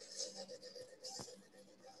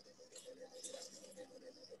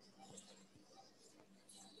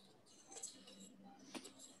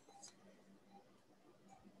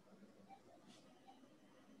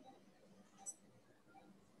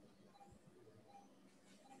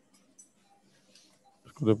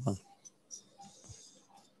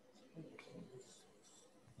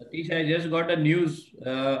 Satish, I just got a news.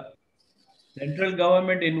 Central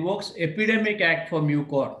government invokes Epidemic Act for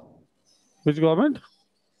mucor. Which government?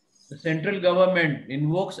 The central government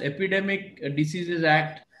invokes Epidemic Diseases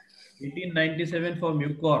Act 1897 for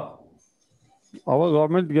mucor. Our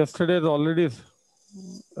government yesterday has already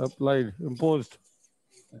imposed.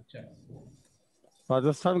 Achha.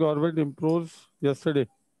 Rajasthan government imposed yesterday.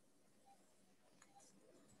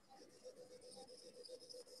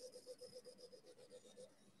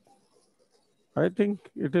 I think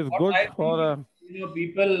it is good for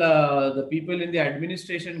people. The people in the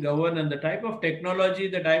administration govern, and the type of technology,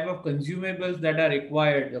 the type of consumables that are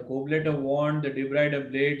required, the coblator wand, the debrider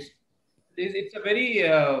blades. It's a very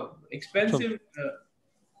expensive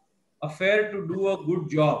affair to do a good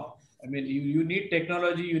job. I mean, you need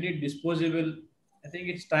technology, you need disposable. I think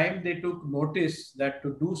it's time they took notice that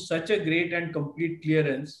to do such a great and complete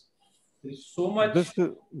clearance, there's so much.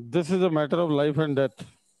 This is a matter of life and death.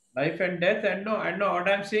 Life and death, and no, what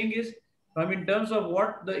I'm saying is, from in terms of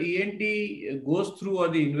what the ENT goes through or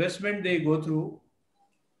the investment they go through,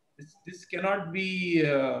 this cannot be.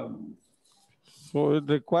 So it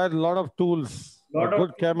requires a lot of tools.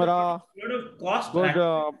 good camera, lot of cost. good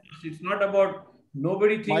It's not about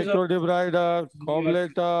nobody thinks of microdebrider,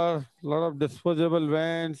 carburetor, lot of disposable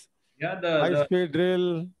vents, high-speed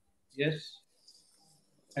drill. Yes.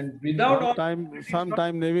 And without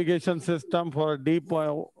sometime navigation system for deep,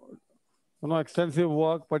 extensive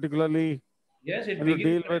work, particularly when you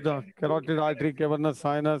deal with carotid artery, cavernous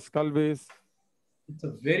sinus, skull base. It's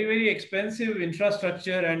a very, very expensive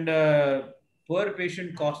infrastructure and per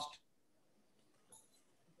patient cost.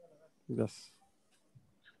 Yes.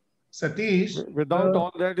 Satish. Without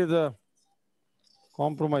all that is a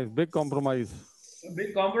compromise, big compromise. A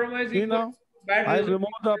big compromise. See now, I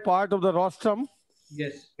removed the part of the rostrum.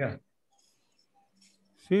 Yes. Yeah.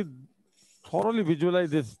 See, thoroughly visualize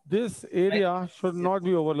this. This area should not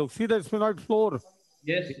be overlooked. See the sphenoid floor.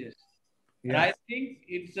 Yes, yes. And I think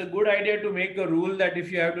it's a good idea to make a rule that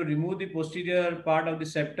if you have to remove the posterior part of the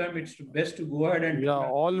septum, it's best to go ahead and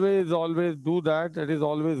always do that. It is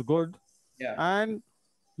always good. Yeah. And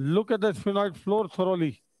look at the sphenoid floor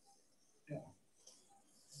thoroughly.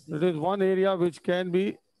 Yeah. It is one area which can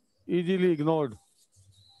be easily ignored.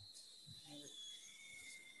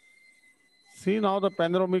 See now the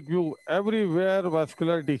panoramic view. Everywhere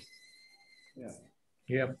vascularity. Yeah.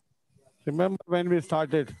 Yep. Remember when we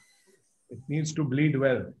started? It needs to bleed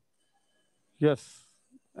well. Yes.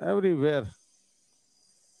 Everywhere.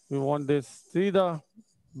 We want this. See the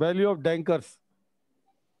value of dankers.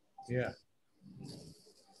 Yeah.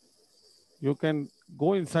 You can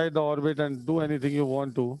go inside the orbit and do anything you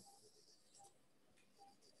want to.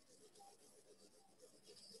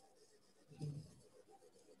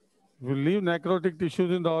 If you leave necrotic tissues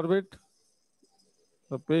in the orbit,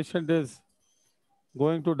 the patient is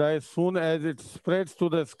going to die soon as it spreads to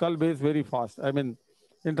the skull base very fast. I mean,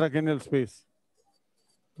 intracranial space.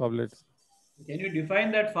 Tablet. Can you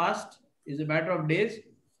define that fast? Is a matter of days?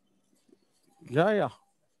 Yeah.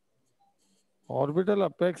 Orbital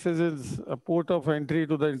apex is a port of entry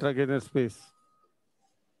to the intracranial space.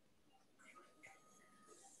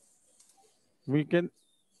 We can,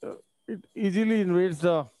 it easily invades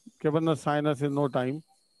the cavernous sinus in no time.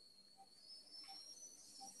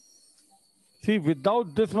 See,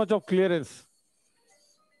 without this much of clearance,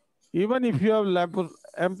 even if you have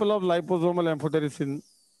ample of liposomal amphotericin,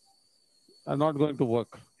 are not going to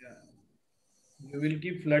work. You will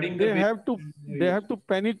keep flooding they have to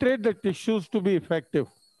penetrate the tissues to be effective.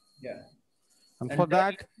 Yeah. And for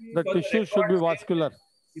that, the tissues should be vascular.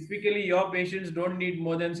 Typically, your patients don't need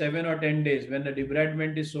more than 7 or 10 days when the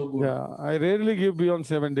debridement is so good. Yeah, I rarely give beyond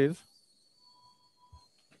 7 days.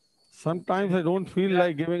 Sometimes I don't feel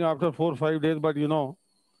like giving after 4 or 5 days, but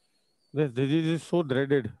this disease is so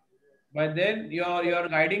dreaded. But then your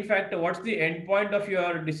guiding factor, what's the end point of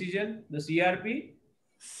your decision? The CRP?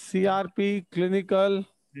 CRP, clinical,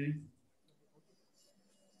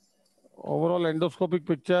 overall endoscopic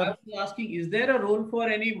picture. I was asking, is there a role for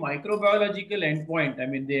any microbiological endpoint? I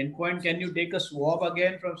mean, the endpoint, can you take a swab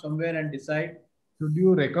again from somewhere and decide? Should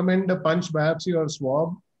you recommend a punch biopsy or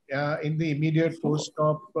swab in the immediate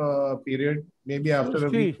post-op period, maybe after a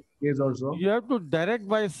week days or so? You have to direct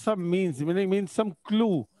by some means, meaning some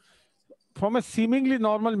clue. From a seemingly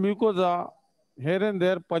normal mucosa, here and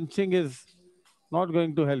there punching is not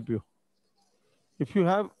going to help you. If you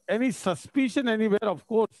have any suspicion anywhere, of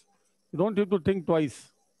course, you don't have to think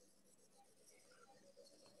twice.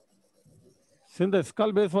 Since the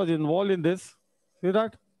skull base was involved in this, see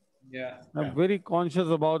that? Yeah. I'm very conscious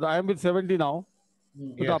about, I am with 70 now,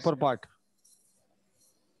 with the upper part.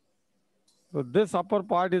 So this upper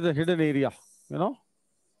part is a hidden area,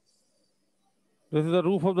 This is the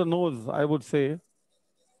roof of the nose, I would say.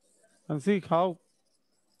 And see how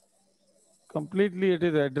completely it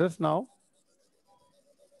is addressed now.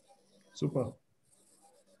 Super.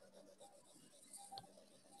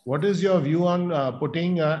 What is your view on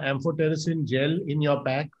putting amphotericin gel in your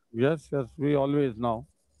pack? Yes, we always now.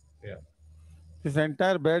 Yeah. This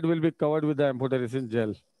entire bed will be covered with the amphotericin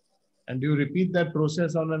gel. And do you repeat that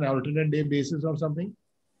process on an alternate day basis or something?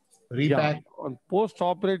 Repack? Yeah.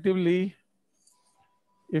 Post-operatively,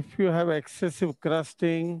 if you have excessive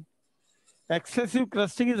crusting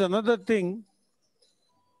is another thing.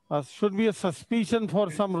 Should be a suspicion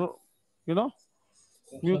for some,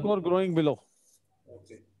 mucor growing below.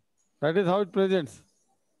 Okay. That is how it presents.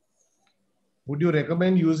 Would you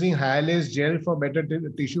recommend using hyalase gel for better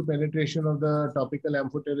tissue penetration of the topical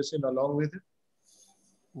amphotericin along with it?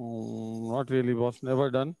 Not really, boss.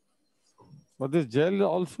 Never done. But this gel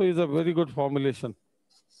also is a very good formulation.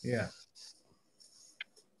 Yeah.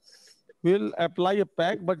 We'll apply a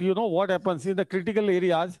pack, but you know what happens in the critical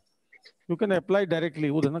areas, you can apply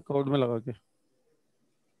directly.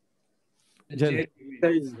 Gel.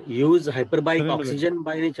 Use hyperbaric oxygen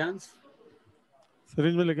by any chance?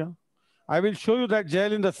 Syringe mein leke. I will show you that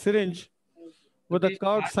gel in the syringe with a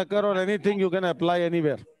curved sucker or anything you can apply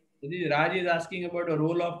anywhere. Raj is asking about a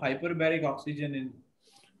role of hyperbaric oxygen in.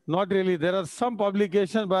 Not really. There are some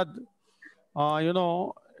publications, but you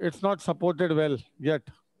know, it's not supported well yet.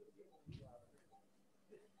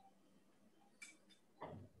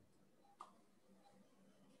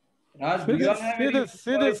 Raj, do you have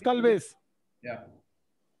see this skull base. Yeah.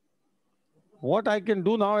 What I can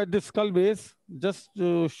do now at this skull base, just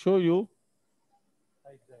to show you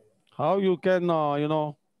how you can, you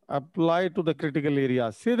know, apply to the critical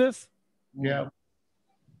area. See this? Yeah.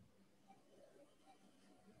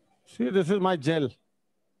 See, this is my gel.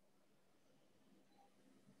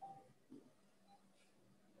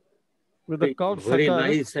 With the curved very sucker.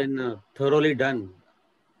 Nice and thoroughly done.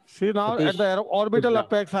 See now at the orbital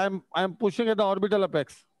apex, I am pushing at the orbital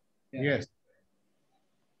apex. Yes.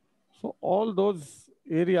 So all those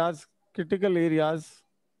areas, critical areas,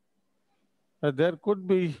 there could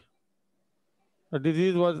be a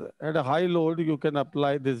disease was at a high load, you can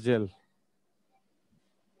apply this gel.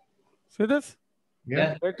 See this?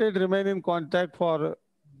 Yeah. Let it remain in contact for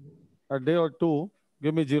a day or two.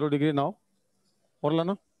 Give me 0 degree now. Orla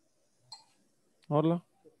na? Orla.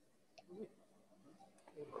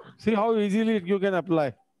 See how easily you can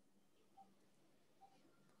apply.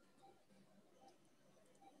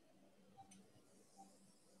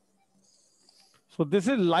 So this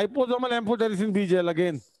is liposomal amphotericin B gel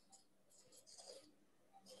again.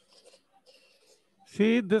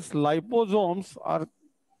 See, this liposomes are.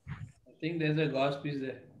 I think there's a gauze piece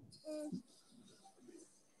there.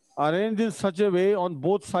 Arranged in such a way on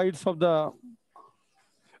both sides of the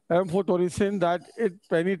amphotericin that it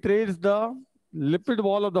penetrates the lipid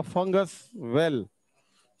wall of the fungus well.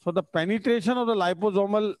 So the penetration of the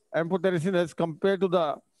liposomal amphotericin as compared to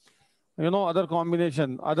the, you know, other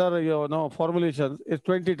combination, other, you know, formulations is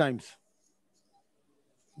 20 times.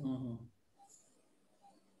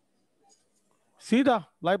 See the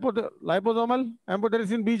liposomal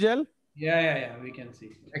amphotericin B gel? Yeah, we can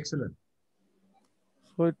see. Excellent.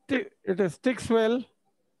 So it sticks well.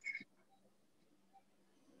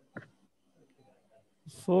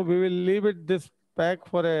 So we will leave it this pack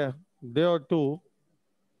for a day or two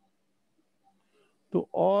to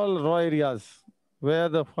all raw areas where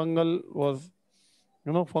the fungal was,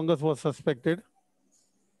 you know, fungus was suspected.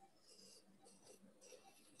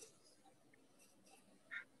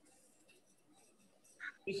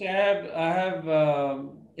 I have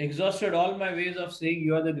exhausted all my ways of saying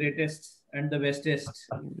you are the greatest and the bestest.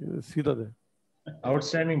 See that?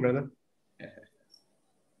 Outstanding, brother.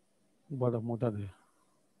 Bada mota de.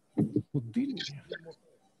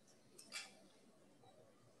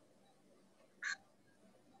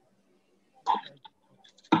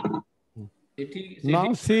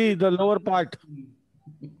 Now see the lower part.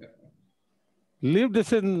 Leave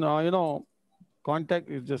this in, you know, contact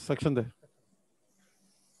is just section there.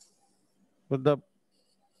 With the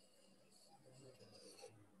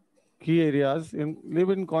key areas, live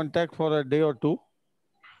in contact for a day or two.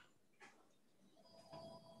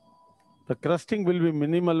 The crusting will be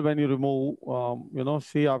minimal when you remove, you know,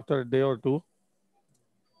 see after a day or two.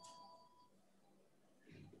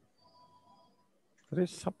 अरे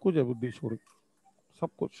सब कुछ है बुद्धि छोड़ सब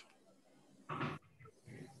कुछ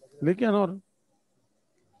लेके आना और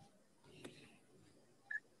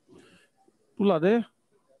तू ला दे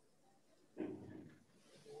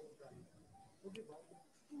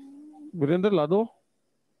वीरेंद्र ला दो.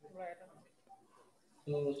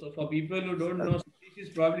 So for people who don't know, Satish is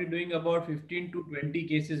probably doing about 15 to 20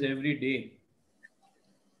 cases every day.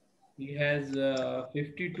 He has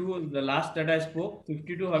 52. The last that I spoke,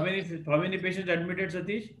 52. How many patients admitted,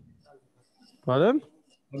 Satish? Pardon?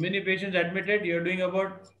 How many patients admitted? You're doing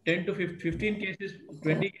about 10 to 15 cases,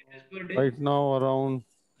 20 cases per day. Right now, around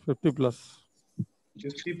 50 plus.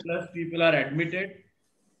 50 plus people are admitted.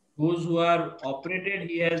 Those who are operated,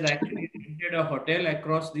 he has actually rented a hotel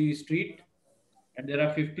across the street. And there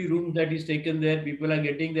are 50 rooms that he's taken there. People are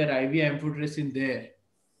getting their IV amphotericin there.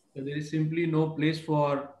 So there is simply no place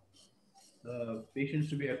for patients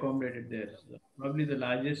to be accommodated there. So probably the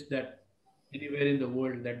largest that anywhere in the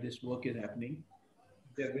world that this work is happening.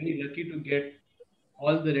 They are very lucky to get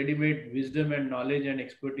all the ready-made wisdom and knowledge and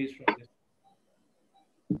expertise from this.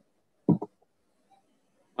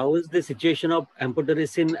 How is the situation of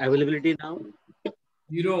amphotericin availability now?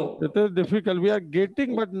 Zero. It is difficult. We are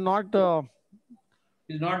getting, but not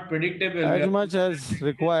it's not predictable. As much as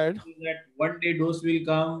required. That one day dose will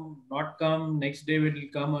come, not come, next day it will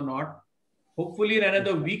come or not. Hopefully in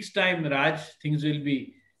another week's time, Raj, things will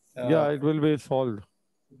be Yeah, it will be solved.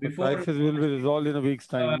 The Before crisis will be resolved in a week's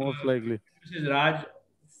time, most likely. Mrs. Raj,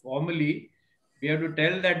 formally, we have to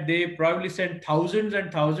tell that they probably sent thousands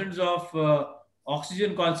and thousands of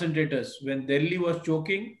oxygen concentrators when Delhi was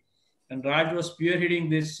choking, and Raj was spearheading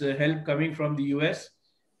this help coming from the US,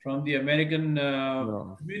 from the American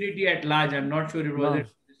community at large. I'm not sure it was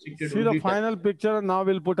restricted See only the final picture, and now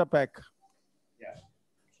we'll put a pack. Yeah.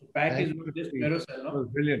 So pack is not just aerosol, no?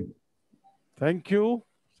 Brilliant. Thank you.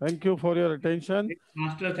 Thank you for your attention.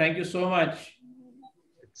 Master, thank you so much.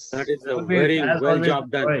 That is a very well job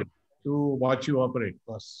done. To watch you operate,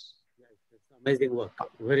 boss. Amazing work.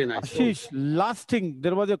 Very nice. Ashish, last thing,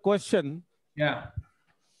 there was a question. Yeah.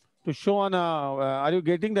 To show on, are you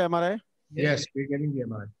getting the MRI? Yes, we're getting the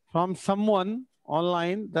MRI. From someone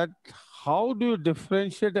online, that how do you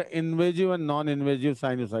differentiate the invasive and non-invasive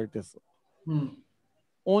sinusitis?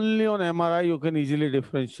 Only on MRI you can easily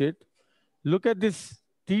differentiate. Look at this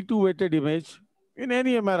T2 weighted image in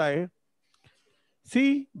any MRI.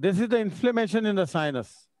 See, this is the inflammation in the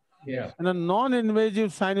sinus. Yeah. In a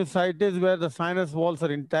non-invasive sinusitis where the sinus walls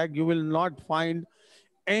are intact, you will not find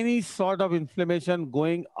any sort of inflammation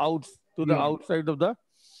going out to the outside of the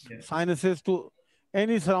sinuses to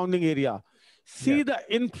any surrounding area. See the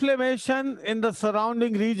inflammation in the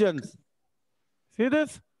surrounding regions. See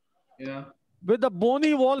this? Yeah. With the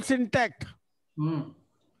bony walls intact.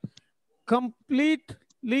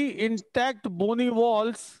 Completely intact bony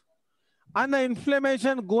walls and the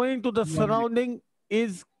inflammation going to the surrounding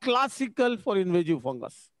is classical for invasive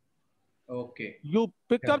fungus. Okay. You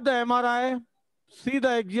pick up the MRI, see the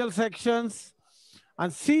axial sections,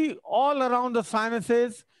 and see all around the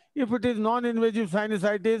sinuses. If it is non-invasive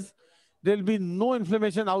sinusitis, there will be no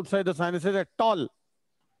inflammation outside the sinuses at all.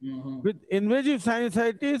 With invasive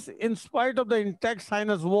sinusitis, in spite of the intact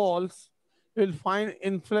sinus walls, you will find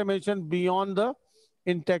inflammation beyond the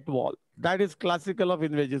intact wall. That is classical of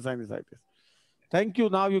invasive sinusitis. Thank you.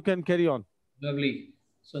 Now you can carry on. Lovely.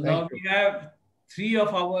 So now we have three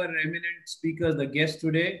of our eminent speakers, the guests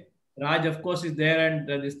today. Raj, of course, is there, and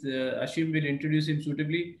Ashim will introduce him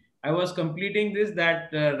suitably. I was completing this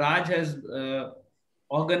that Raj has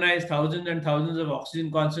organized thousands and thousands of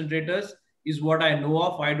oxygen concentrators, is what I know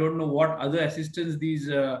of. I don't know what other assistance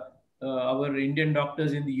these our Indian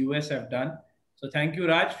doctors in the US have done. So thank you,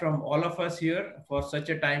 Raj, from all of us here for such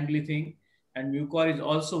a timely thing. And Mucor is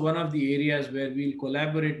also one of the areas where we'll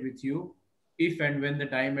collaborate with you if and when the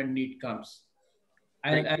time and need comes.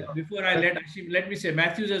 Before I let me say,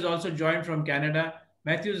 Matthews has also joined from Canada.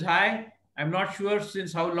 Matthews, hi. I'm not sure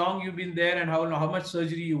since how long you've been there and how much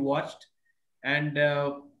surgery you watched. And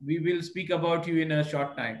we will speak about you in a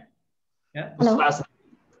short time. Yeah. Hello.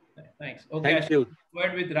 Thanks. Okay. Thank you. Go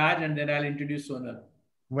ahead with Raj and then I'll introduce Sonal.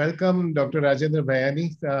 Welcome, Dr. Rajendra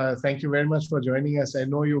Bhayani. Thank you very much for joining us. I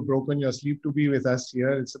know you've broken your sleep to be with us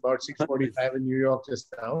here. It's about 6:45 in New York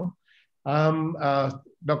just now.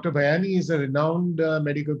 Dr. Bhayani is a renowned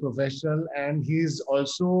medical professional, and he's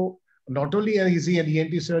also, not only is he an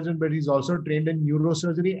ENT surgeon, but he's also trained in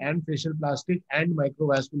neurosurgery and facial plastic and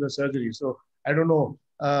microvascular surgery. So I don't know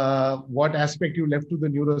what aspect you left to the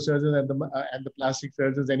neurosurgeon and the plastic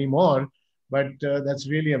surgeons anymore, but that's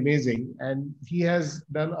really amazing. And he has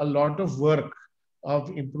done a lot of work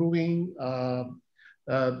of improving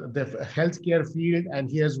the healthcare field,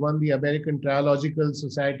 and he has won the American Triological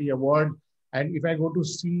Society Award. And if I go to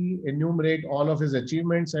enumerate all of his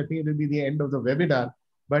achievements, I think it will be the end of the webinar.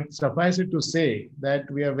 But suffice it to say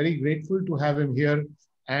that we are very grateful to have him here.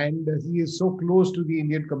 And he is so close to the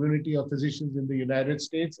Indian community of physicians in the United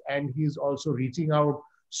States. And he's also reaching out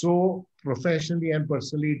so professionally and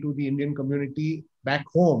personally to the Indian community back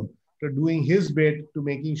home, to doing his bit to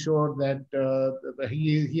making sure that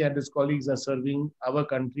he and his colleagues are serving our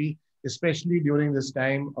country, especially during this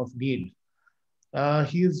time of need.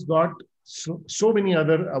 He's got so many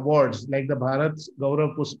other awards like the Bharat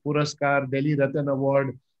Gaurav Puraskar, Delhi Ratan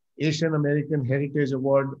Award, Asian American Heritage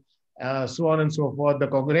Award, so on and so forth, the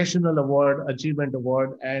Congressional Award, Achievement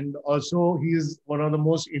Award, and also he is one of the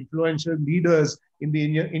most influential leaders in the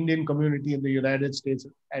Indian community in the United States,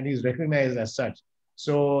 and he's recognized as such.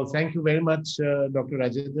 So thank you very much, Dr.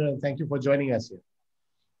 Rajendra, and thank you for joining us here.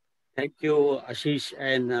 Thank you, Ashish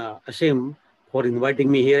and Ashim, for inviting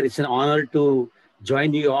me here. It's an honor to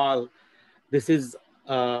join you all. This is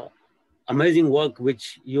amazing work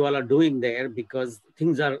which you all are doing there, because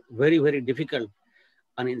things are very, very difficult.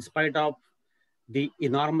 And in spite of the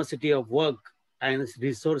enormity of work and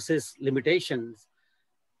resources limitations,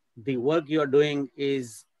 the work you are doing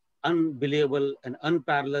is unbelievable and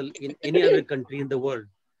unparalleled in any other country in the world.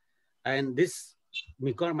 And this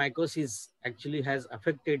mucormycosis actually has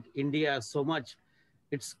affected India so much.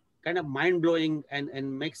 It's kind of mind-blowing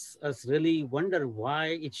and makes us really wonder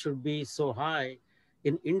why it should be so high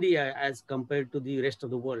in India as compared to the rest of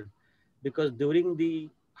the world. Because during the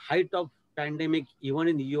height of pandemic, even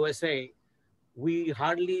in the USA, we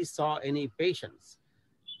hardly saw any patients.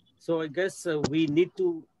 So I guess we need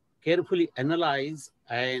to carefully analyze,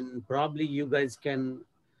 and probably you guys can,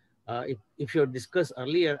 if you discussed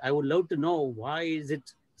earlier, I would love to know why is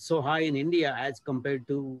it so high in India as compared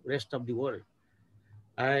to rest of the world.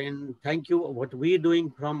 And thank you. What we're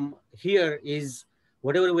doing from here is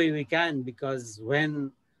whatever way we can, because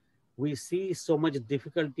when we see so much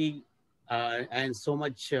difficulty and so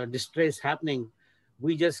much distress happening,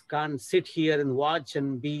 we just can't sit here and watch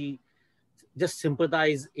and be just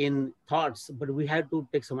sympathize in thoughts, but we have to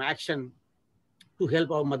take some action to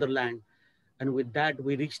help our motherland. And with that,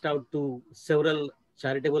 we reached out to several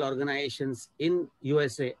charitable organizations in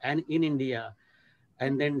USA and in India,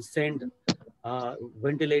 and then sent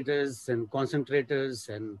ventilators and concentrators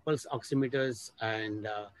and pulse oximeters and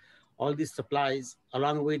all these supplies.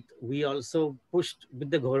 Along with, we also pushed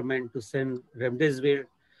with the government to send remdesivir.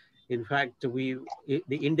 In fact, the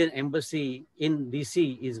Indian embassy in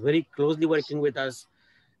DC is very closely working with us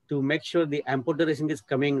to make sure the amphotericin is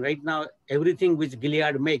coming. Right now, everything which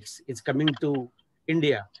Gilead makes is coming to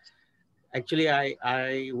India. Actually,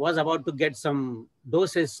 I was about to get some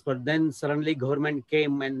doses, but then suddenly government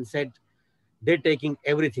came and said they're taking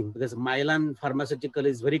everything, because Mylan Pharmaceutical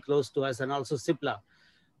is very close to us, and also Cipla.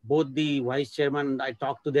 Both the vice chairman, I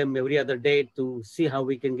talk to them every other day to see how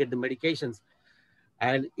we can get the medications.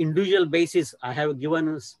 And individual basis, I have given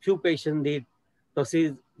a few patients the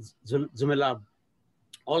tocilizumab.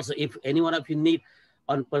 Also, if any one of you need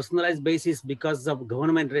on personalized basis, because of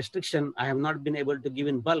government restriction, I have not been able to give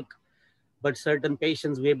in bulk, but certain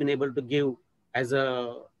patients we have been able to give as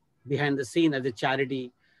a behind the scene as a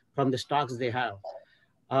charity from the stocks they have.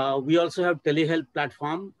 We also have telehealth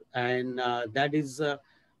platform, and that is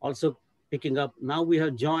also picking up. Now we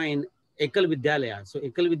have joined Ekal Vidyalaya. So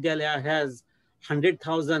Ekal Vidyalaya has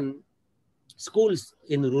 100,000 schools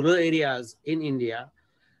in rural areas in India.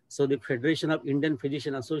 So the Federation of Indian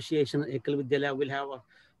Physician Association, Ekal Vidyalaya, will have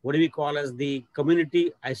what we call as the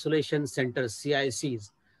Community Isolation Centers, CICs.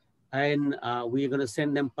 And we're going to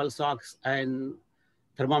send them pulse ox and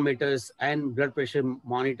thermometers and blood pressure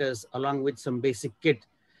monitors along with some basic kit.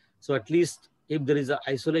 So at least if there is a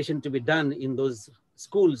isolation to be done in those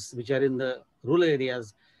schools which are in the rural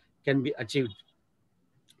areas, can be achieved.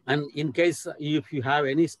 And in case if you have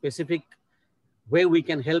any specific way we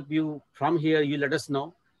can help you from here, you let us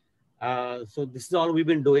know. So this is all we've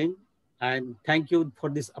been doing. And thank you for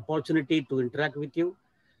this opportunity to interact with you.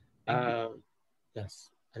 Yes,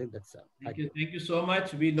 I think that's Thank you. Thank you so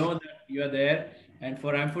much. We know that you are there. And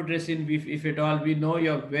for amphotericin, if at all, we know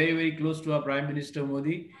you're very, very close to our Prime Minister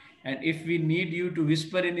Modi. And if we need you to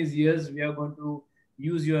whisper in his ears, we are going to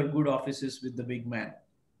use your good offices with the big man.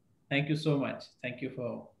 Thank you so much. Thank you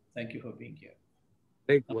for being here.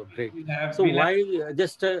 Great work, great. So why,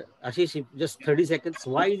 just Ashish, just 30 seconds,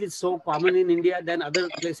 why is it so common in India than other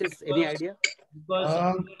places? Any idea?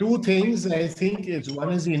 Because two things, I think.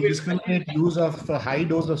 One is the indiscriminate use of a high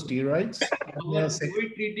dose of steroids. Our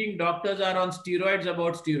COVID treating doctors are on steroids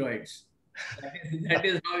about steroids. That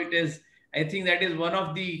is how it is. I think that is one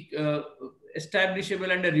of the establishable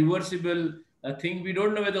and a reversible thing. We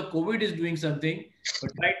don't know whether COVID is doing something,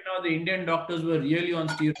 but right now the Indian doctors were really on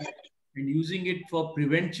steroids and using it for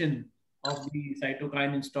prevention of the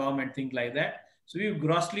cytokine storm and things like that. So we've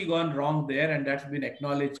grossly gone wrong there, and that's been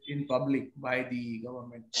acknowledged in public by the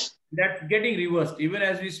government. That's getting reversed. Even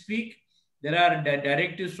as we speak, there are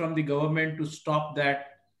directives from the government to stop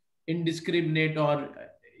that indiscriminate or,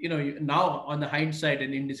 now on the hindsight,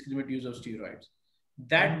 an indiscriminate use of steroids.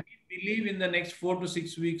 That we believe in the next 4 to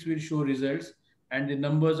 6 weeks will show results, and the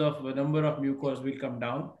number of mucors will come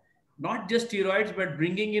down. Not just steroids, but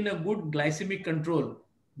bringing in a good glycemic control.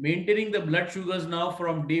 Maintaining the blood sugars now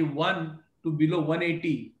from day 1 to below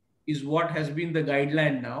 180 is what has been the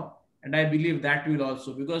guideline now. And I believe that will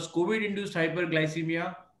also, because COVID-induced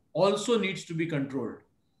hyperglycemia also needs to be controlled.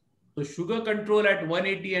 So sugar control at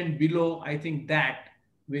 180 and below, I think that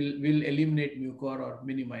will eliminate mucor or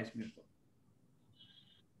minimize mucor.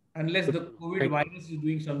 Unless the COVID virus is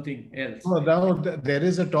doing something else. Oh, now there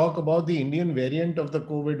is a talk about the Indian variant of the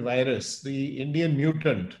COVID virus, the Indian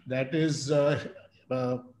mutant, that is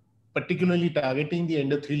particularly targeting the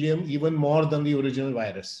endothelium even more than the original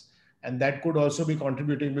virus. And that could also be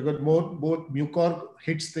contributing, because both mucor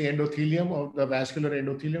hits the endothelium of the vascular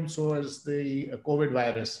endothelium, so as the COVID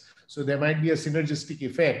virus. So there might be a synergistic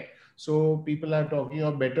effect. So people are talking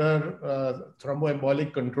of better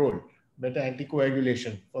thromboembolic control better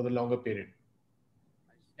anticoagulation for the longer period.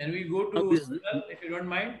 Can we go to, if you don't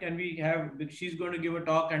mind, can we have, she's going to give a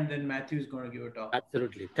talk and then Matthew is going to give a talk.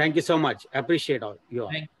 Absolutely. Thank you so much. Appreciate you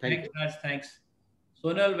all. Thanks, Raj. Thanks.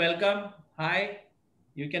 Sonal, welcome. Hi.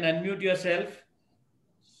 You can unmute yourself.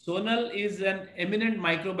 Sonal is an eminent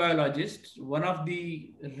microbiologist, one of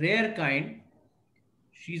the rare kind.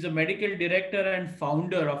 She's a medical director and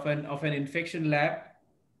founder of an infection lab.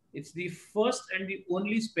 It's the first and the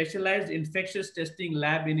only specialized infectious testing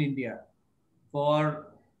lab in India for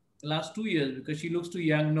the last 2 years, because she looks too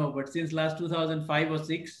young now, but since last 2005 or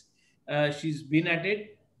 6, she's been at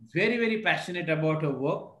it. Very, very passionate about her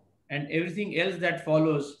work, and everything else that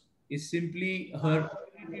follows is simply her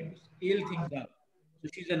ability to scale things up. So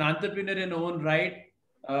she's an entrepreneur in her own right,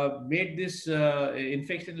 made this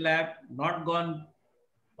infection lab, not gone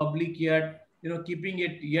public yet, keeping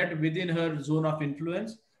it yet within her zone of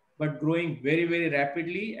influence, but growing very, very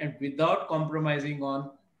rapidly and without compromising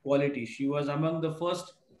on quality. She was among the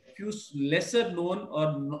first few lesser known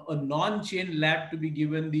or a non-chain lab to be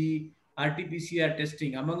given the RT-PCR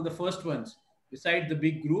testing, among the first ones, besides the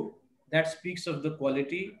big group. That speaks of the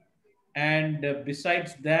quality. And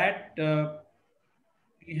besides that,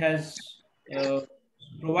 he has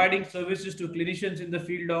providing services to clinicians in the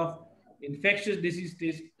field of infectious disease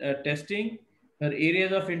testing. Her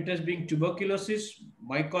areas of interest being tuberculosis,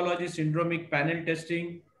 mycology, syndromic panel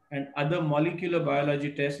testing, and other molecular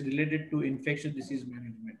biology tests related to infectious disease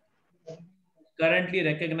management. Currently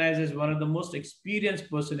recognized as one of the most experienced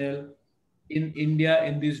personnel in India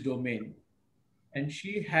in this domain. And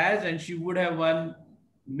she has and she would have won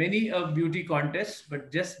many of beauty contests,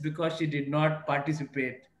 but just because she did not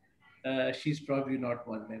participate, she's probably not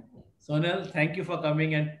one then. Sonal, thank you for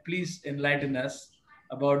coming, and please enlighten us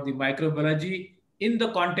about the microbiology in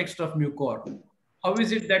the context of Mucor. How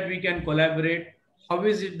is it that we can collaborate? How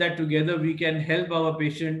is it that together we can help our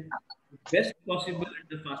patient the best possible and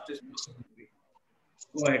the fastest possible way?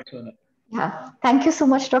 Go ahead, Sonal. Yeah, thank you so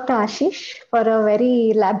much, Dr. Ashish, for a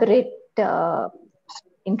very elaborate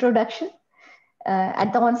introduction.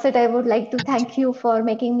 At the onset, I would like to thank you for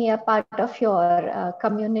making me a part of your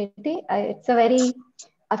community.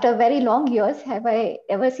 After very long years, have I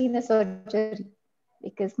ever seen a surgery?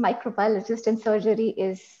 Because microbiologist and surgery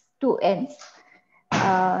is two ends.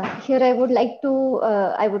 Here, I would like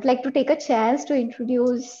to take a chance to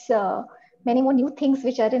introduce many more new things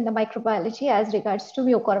which are in the microbiology as regards to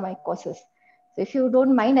mucormycosis. So, if you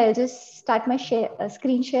don't mind, I'll just start my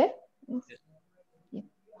screen share. Yes.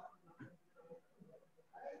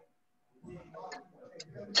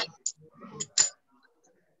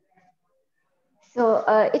 So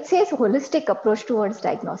it says holistic approach towards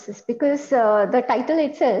diagnosis, because the title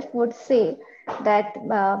itself would say that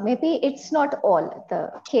maybe it's not all.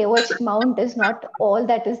 The KOH mount is not all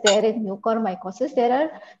that is there in mucormycosis. There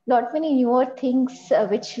are lot many newer things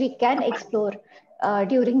which we can explore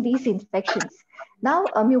during these infections. Now,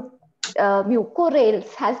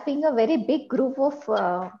 mucorales has been a very big group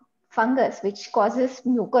of fungus which causes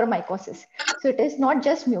mucormycosis. So it is not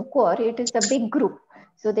just mucor, it is a big group.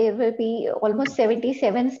 So there will be almost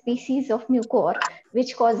 77 species of mucor,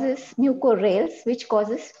 which causes mucorales, which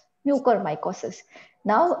causes mucormycosis.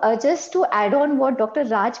 Now, just to add on what Dr.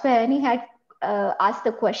 Raj Bayani had asked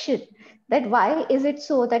the question, that why is it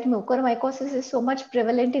so that mucormycosis is so much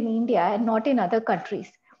prevalent in India and not in other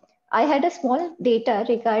countries? I had a small data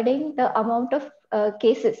regarding the amount of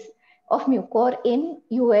cases of mucor in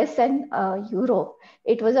US and Europe.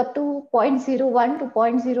 It was up to 0.01 to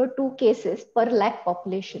 0.02 cases per lakh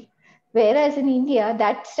population. Whereas in India,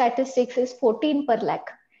 that statistics is 14 per lakh.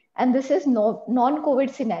 And this is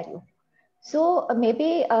non-COVID scenario. So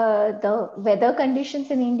maybe the weather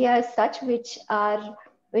conditions in India is such which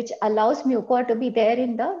allows mucor to be there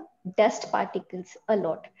in the dust particles a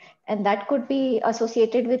lot. And that could be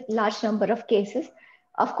associated with large number of cases.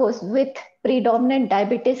 Of course, with predominant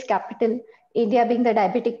diabetes capital, India being the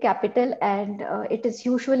diabetic capital, and it is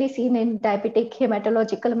usually seen in diabetic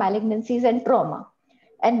hematological malignancies and trauma.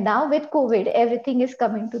 And now with COVID, everything is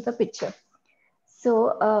coming to the picture.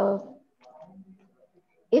 So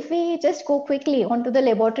if we just go quickly onto the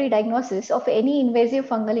laboratory diagnosis of any invasive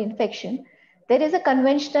fungal infection, there is a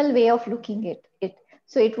conventional way of looking at it.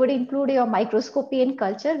 So it would include your microscopy and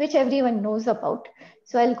culture, which everyone knows about.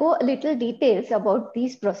 So I'll go a little details about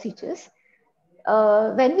these procedures.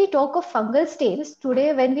 When we talk of fungal stains,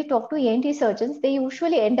 today when we talk to ENT surgeons, they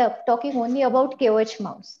usually end up talking only about KOH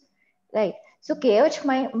mounts, right? So KOH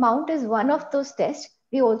mount is one of those tests.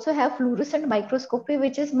 We also have fluorescent microscopy,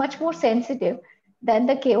 which is much more sensitive than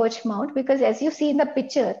the KOH mount, because as you see in the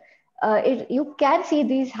picture, you can see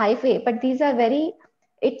these hyphae, but these are very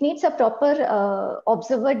it needs a proper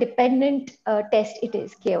observer dependent test. It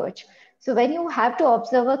is KOH. So when you have to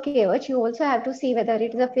observe a KOH, you also have to see whether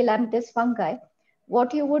it is a filamentous fungi.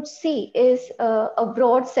 What you would see is a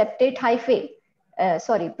broad septate hyphae,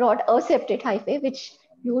 broad aseptate hyphae, which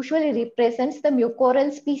usually represents the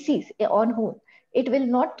mucoral species on whom. It will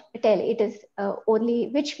not tell it is only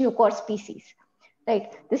which mucor species,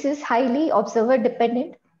 right? This is highly observer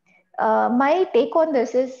dependent. My take on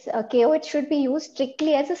this is KOH should be used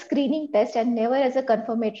strictly as a screening test and never as a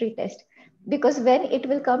confirmatory test, because when it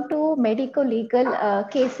will come to medical legal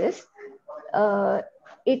cases,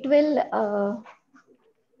 it will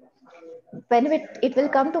when it will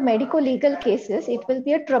come to medical legal cases, it will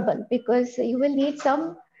be a trouble, because you will need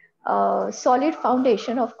some solid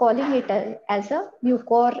foundation of calling it as a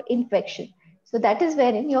mucor infection. So that is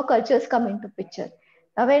wherein your cultures come into picture.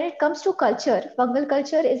 Now, when it comes to culture, fungal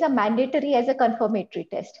culture is a mandatory as a confirmatory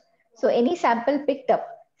test. So any sample picked up,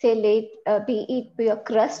 say be it a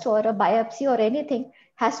crust or a biopsy or anything,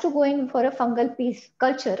 has to go in for a fungal piece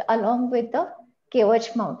culture along with the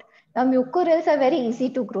KOH mount. Now, mucorales are very easy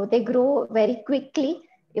to grow. They grow very quickly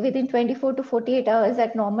within 24 to 48 hours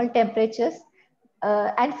at normal temperatures.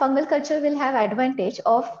 And fungal culture will have advantage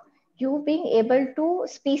of you being able to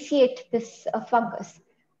speciate this fungus,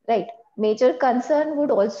 right? Major concern would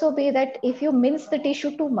also be that if you mince the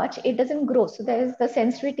tissue too much, it doesn't grow. So there is the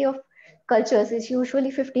sensitivity of cultures is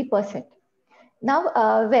usually 50%. Now,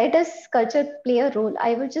 where does culture play a role?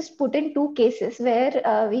 I will just put in two cases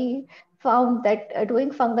where we found that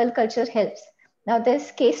doing fungal culture helps. Now,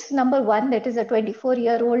 there's case number one, that is a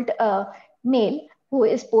 24-year-old male who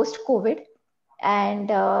is post-COVID,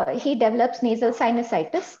 and he develops nasal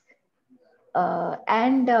sinusitis.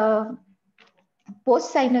 And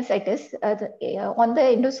post-sinusitis on the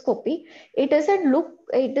endoscopy, it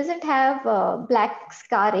doesn't have black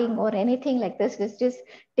scarring or anything like this, which is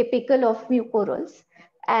typical of mucorals.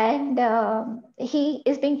 And he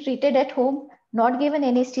is being treated at home, not given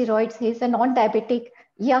any steroids. He's a non-diabetic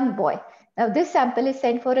young boy. Now, this sample is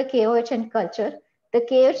sent for a KOH and culture. The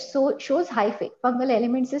KOH shows hyphae, fungal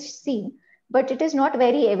elements is seen, but it is not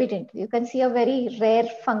very evident. You can see a very rare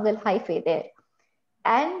fungal hyphae there.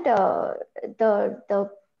 And the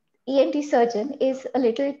ENT surgeon is a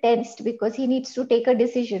little tensed because he needs to take a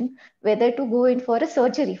decision whether to go in for a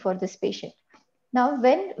surgery for this patient. Now,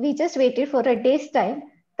 when we just waited for a day's time,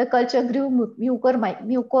 the culture grew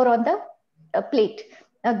mucor on the plate.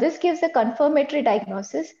 Now, this gives a confirmatory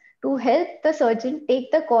diagnosis to help the surgeon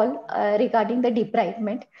take the call regarding the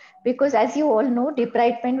debridement, because as you all know,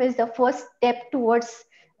 debridement was the first step towards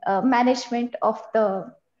management of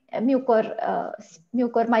the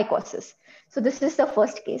mucormycosis. So this is the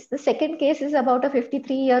first case. The second case is about a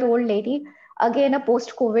 53-year-old lady, again a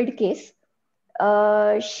post-COVID case.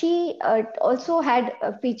 She also had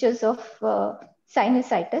features of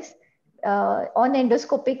sinusitis. On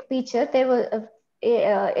endoscopic picture, there was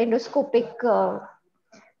endoscopic,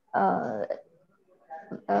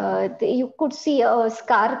 you could see a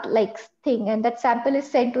scar-like thing, and that sample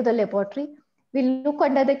is sent to the laboratory. We look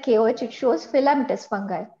under the KOH, it shows filamentous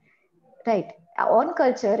fungi. Right. On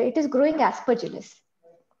culture, it is growing aspergillus.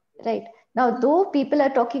 Right. Now, though people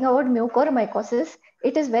are talking about mucormycosis,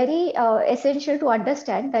 it is very essential to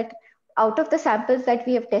understand that out of the samples that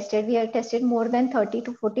we have tested more than 30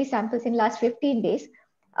 to 40 samples in last 15 days.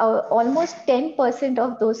 Almost 10%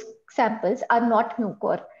 of those samples are not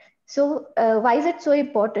mucor. So why is it so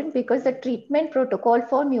important? Because the treatment protocol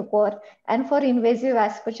for mucor and for invasive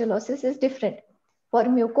aspergillosis is different. For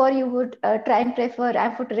mucor, you would try and prefer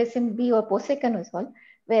amphotericin B or posaconazole,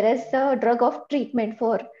 whereas the drug of treatment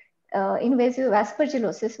for invasive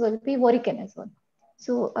aspergillosis will be voriconazole.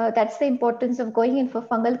 So that's the importance of going in for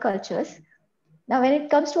fungal cultures. Now, when it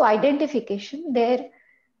comes to identification, there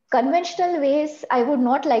conventional ways I would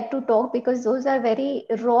not like to talk, because those are very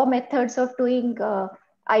raw methods of doing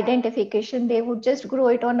identification. They would just grow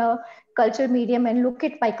it on a culture medium and look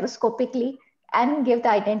it microscopically and give the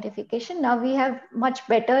identification. Now we have much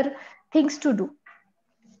better things to do.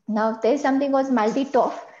 Now there's something called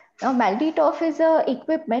MALDI-TOF. Now MALDI-TOF is a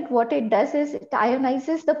equipment. What it does is it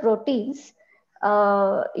ionizes the proteins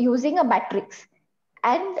using a matrix,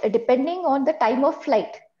 and depending on the time of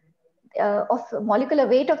flight of molecular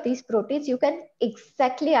weight of these proteins, you can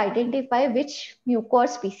exactly identify which mucor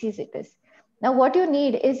species it is. Now, what you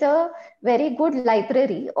need is a very good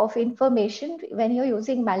library of information when you're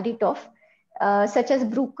using MALDI-TOF, such as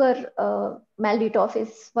Bruker MALDI-TOF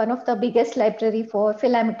is one of the biggest library for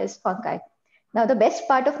filamentous fungi. Now, the best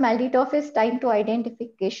part of MALDI-TOF is time to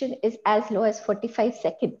identification is as low as 45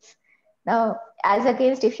 seconds. Now, as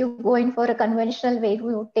against if you go in for a conventional way, it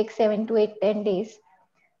would take 7 to 10 days.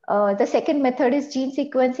 The second method is gene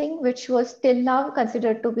sequencing, which was till now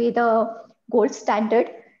considered to be the gold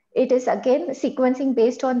standard. It is again sequencing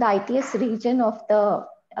based on the ITS region of the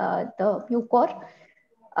mucor.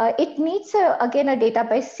 It needs again a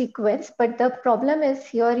database sequence, but the problem is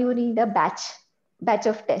here you need a batch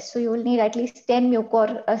of tests. So you will need at least 10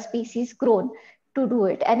 mucor species grown to do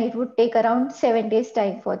it, and it would take around 7 days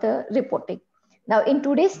time for the reporting. Now in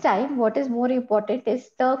today's time, what is more important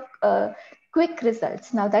is the quick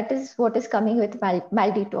results. Now that is what is coming with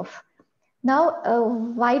Malditov. Now,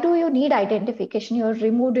 why do you need identification? You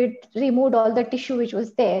removed all the tissue which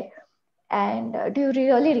was there, and do you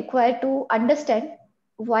really require to understand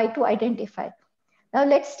why to identify? Now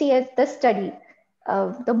let's see at the study.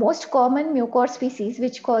 The most common mucor species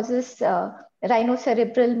which causes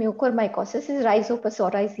rhinocerebral mucormycosis is Rhizopus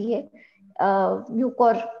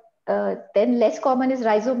mucor. Then less common is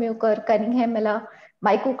Rhizomucor, Cunninghamella,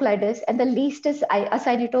 Mycoclidus, and the least is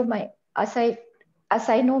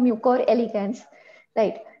Acynomucor elegans.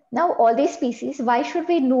 Right. Now all these species, why should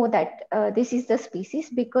we know that this is the species?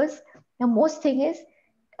 Because the most thing is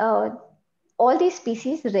all these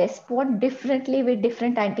species respond differently with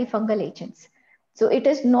different antifungal agents. So it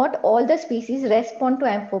is not all the species respond to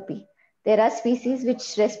amphotericin. There are species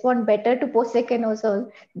which respond better to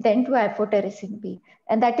posaconazole than to amphotericin B.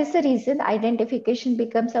 And that is the reason identification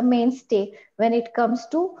becomes a mainstay when it comes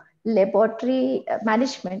to laboratory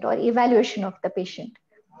management or evaluation of the patient.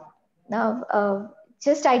 Now,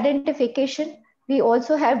 just identification, we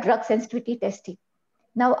also have drug sensitivity testing.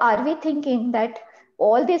 Now, are we thinking that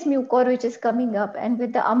all this mucor which is coming up and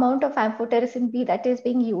with the amount of amphotericin B that is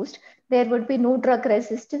being used, there would be no drug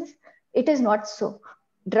resistance? It is not so.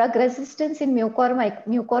 Drug resistance in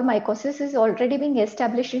mucormycosis is already being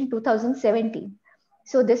established in 2017.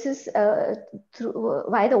 So this is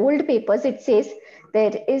by the old papers, it says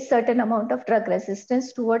there is certain amount of drug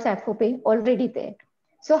resistance towards amphotericin already there.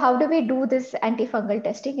 So how do we do this antifungal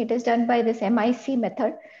testing? It is done by this MIC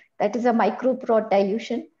method, that is a microprod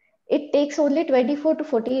dilution. It takes only 24 to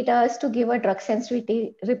 48 hours to give a drug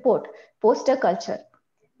sensitivity report post a culture.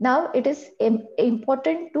 Now it is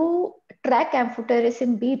important to track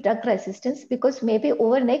amphotericin B drug resistance, because maybe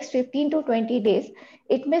over next 15 to 20 days,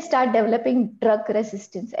 it may start developing drug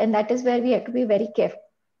resistance. And that is where we have to be very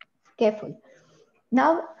careful.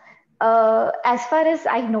 Now, as far as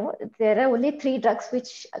I know, there are only 3 drugs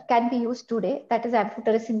which can be used today. That is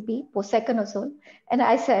amphotericin B, posaconazole, and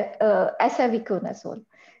isavuconazole.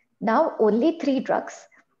 Now, only 3 drugs,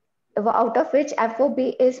 out of which ampho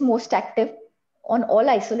B is most active on all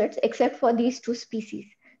isolates except for these 2 species.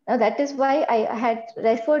 Now, that is why I had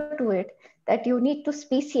referred to it, that you need to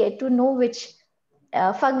speciate to know which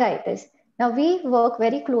fungi it is. Now, we work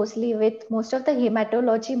very closely with most of the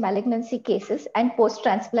hematology malignancy cases and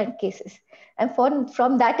post-transplant cases. And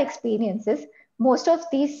from that experiences, most of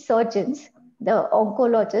these surgeons, the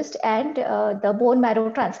oncologists and the bone marrow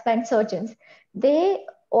transplant surgeons, they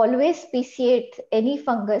always speciate any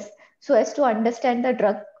fungus so as to understand the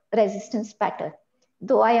drug resistance pattern.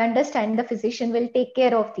 Though I understand the physician will take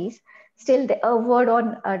care of these, still a word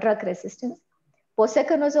on drug resistance.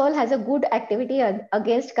 Posaconazole has a good activity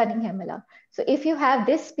against Cunninghamella. So if you have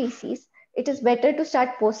this species, it is better to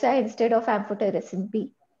start posa instead of amphotericin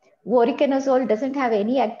B. Voriconazole doesn't have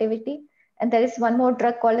any activity. And there is one more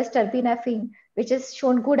drug called as terbinafine, which has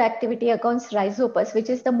shown good activity against Rhizopus, which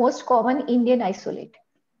is the most common Indian isolate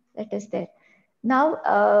that is there.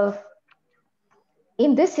 Now,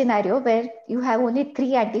 in this scenario where you have only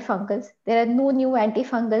 3 antifungals, there are no new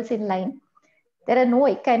antifungals in line. There are no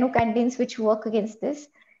echinocandins which work against this.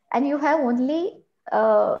 And you have only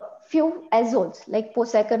few azoles like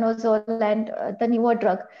posaconazole and the newer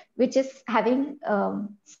drug, which is having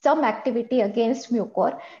some activity against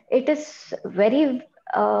mucor. It is very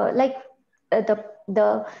like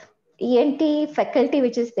the ENT faculty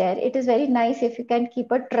which is there. It is very nice if you can keep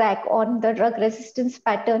a track on the drug resistance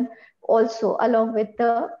pattern also along with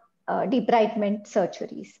the debridement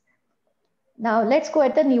surgeries. Now let's go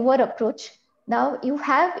at the newer approach. Now you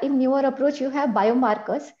have in newer approach, you have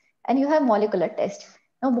biomarkers and you have molecular tests.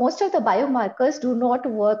 Now most of the biomarkers do not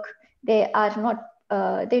work. They are not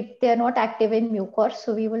they are not active in mucor,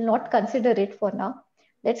 so we will not consider it for now.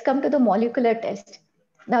 Let's come to the molecular test.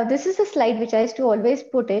 Now this is a slide which I used to always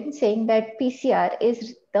put in, saying that PCR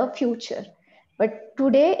is the future. But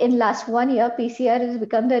today, in last 1 year, PCR has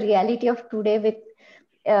become the reality of today, with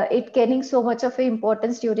it gaining so much of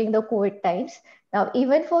importance during the COVID times. Now,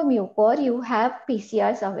 even for mucor, you have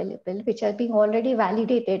PCRs available, which are being already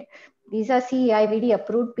validated. These are CE-IVD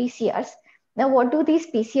approved PCRs. Now, what do these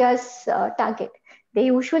PCRs target? They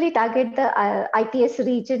usually target the ITS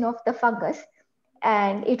region of the fungus.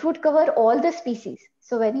 and it would cover all the species.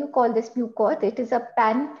 So when you call this mucor, it is a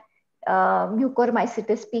pan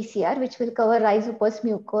Mucormycosis PCR, which will cover Rhizopus,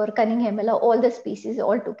 mucor, Cunninghamella, all the species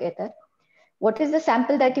all together. What is the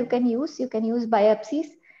sample that you can use? You can use biopsies,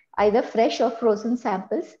 either fresh or frozen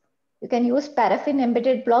samples. You can use paraffin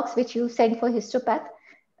embedded blocks, which you send for histopath,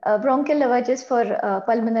 bronchial lavages for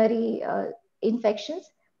pulmonary infections,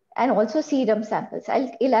 and also serum samples.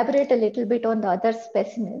 I'll elaborate a little bit on the other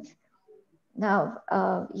specimens. Now,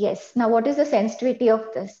 yes. Now, what is the sensitivity of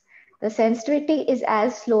this? The sensitivity is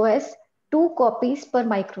as low as 2 copies per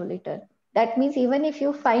microliter. That means even if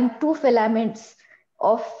you find 2 filaments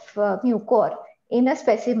of mucor in a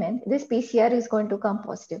specimen, this PCR is going to come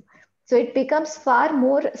positive. So it becomes far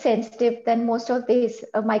more sensitive than most of these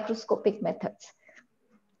microscopic methods.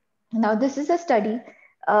 Now, this is a study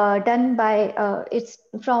done by, it's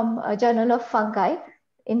from a Journal of Fungi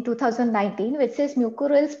in 2019, which says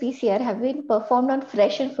mucorales PCR have been performed on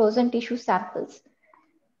fresh and frozen tissue samples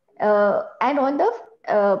and on the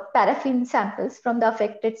paraffin samples from the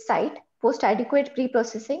affected site post adequate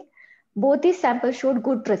pre-processing. Both these samples showed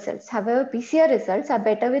good results. However, PCR results are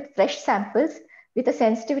better with fresh samples with a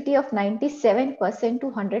sensitivity of 97%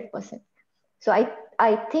 to 100%. So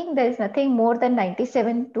I think there is nothing more than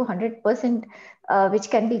 97 to 100% which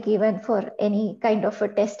can be given for any kind of a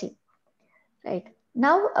testing, right?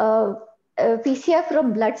 Now, PCR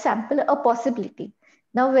from blood sample, a possibility.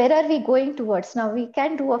 Now, where are we going towards? Now, we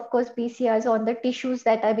can do, of course, PCRs on the tissues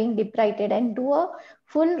that are being debrided and do a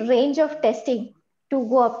full range of testing to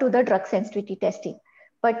go up to the drug sensitivity testing.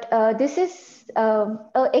 But this is an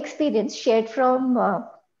experience shared from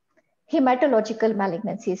hematological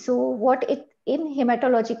malignancies. So what it in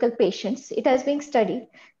hematological patients, it has been studied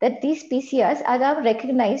that these PCRs are now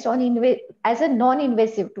recognized on as a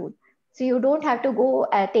non-invasive tool. So you don't have to go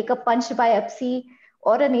take a punch biopsy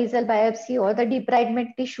or a nasal biopsy or the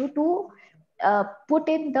debridement tissue to put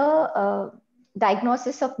in the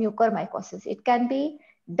diagnosis of mucormycosis. It can be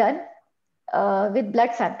done with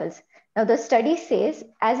blood samples. Now, the study says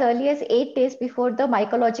as early as 8 days before the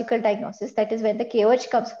mycological diagnosis, that is when the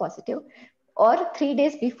KOH comes positive, or 3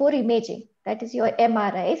 days before imaging, that is your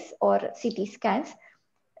MRIs or CT scans,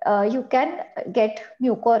 you can get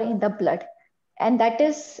mucor in the blood. And that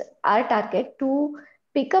is our target, to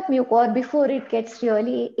pick up mucor before it gets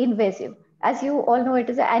really invasive. As you all know, it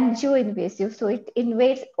is an angio-invasive, so it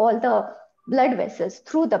invades all the blood vessels,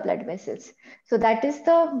 through the blood vessels. So that is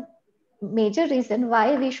the major reason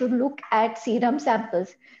why we should look at serum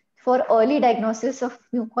samples for early diagnosis of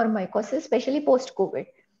mucormycosis, especially post-COVID.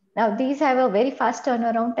 Now, these have a very fast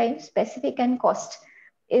turnaround time, specific and cost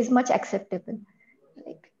is much acceptable.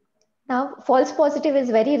 Right. Now, false positive is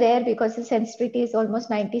very rare because the sensitivity is almost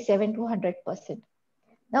 97 to 100%.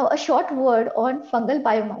 Now, a short word on fungal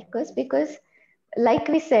biomarkers, because like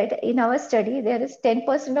we said in our study, there is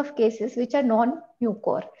 10% of cases which are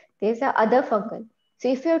non-mucor. There's a other fungal. So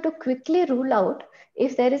if you have to quickly rule out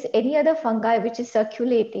if there is any other fungi which is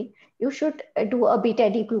circulating, you should do a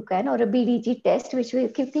beta-D-glucan or a BDG test, which will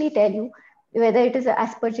quickly tell you whether it is an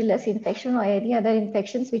Aspergillus infection or any other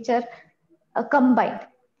infections which are combined.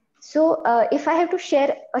 So if I have to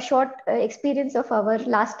share a short experience of our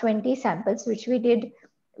last 20 samples, which we did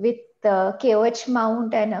with the KOH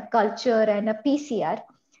mount and a culture and a PCR.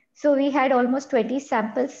 So we had almost 20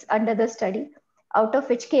 samples under the study, out of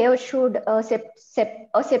which KOH showed a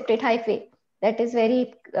septate hyphae. That is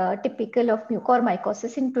very typical of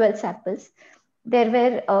mucormycosis in 12 samples. There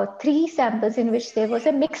were 3 samples in which there was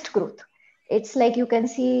a mixed growth. It's like you can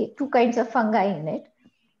see 2 kinds of fungi in it.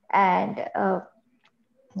 And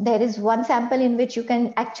there is 1 sample in which you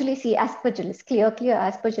can actually see Aspergillus, clear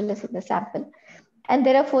Aspergillus in the sample. And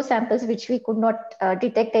there are 4 samples which we could not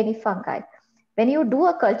detect any fungi. When you do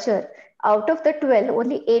a culture, out of the 12,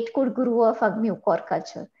 only 8 could grow a mucor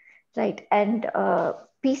culture, right? And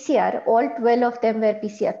PCR, all 12 of them were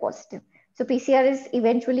PCR positive. So PCR is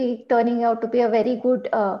eventually turning out to be a very good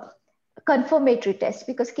confirmatory test,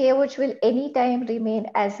 because KOH will anytime remain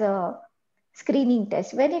as a screening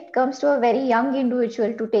test. When it comes to a very young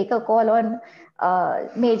individual to take a call on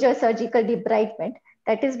major surgical debridement,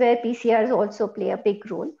 that is where PCRs also play a big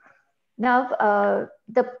role. Now,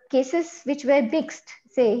 the cases which were mixed,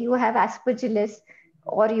 say you have Aspergillus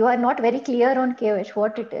or you are not very clear on KOH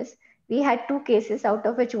what it is, we had 2 cases, out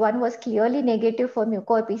of which 1 was clearly negative for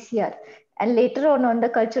mucor PCR, and later on the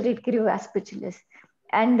culture it grew Aspergillus.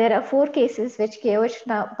 And there are 4 cases which KOH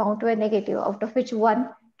now found were negative, out of which 1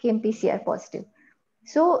 came PCR positive.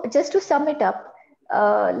 So just to sum it up,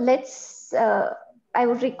 I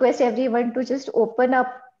would request everyone to just open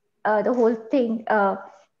up the whole thing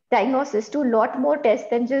diagnosis to a lot more tests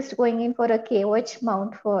than just going in for a KOH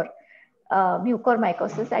mount for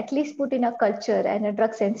mucormycosis. At least put in a culture and a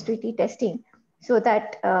drug sensitivity testing so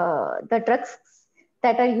that the drugs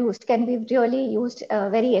that are used can be really used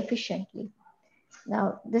very efficiently.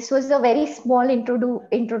 Now, this was a very small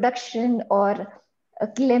introduction or a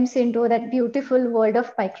glimpse into that beautiful world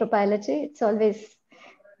of microbiology. It's always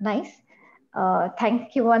nice.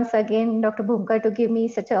 Thank you once again, Dr. Bhumkar, to give me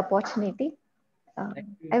such an opportunity.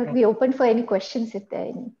 I would be open for any questions if there are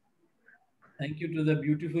any. Thank you to the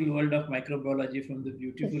beautiful world of microbiology from the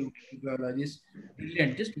beautiful microbiologist.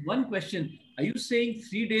 Brilliant. Just one question. Are you saying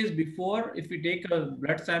 3 days before, if we take a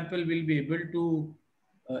blood sample, we'll be able to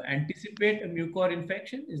anticipate a mucor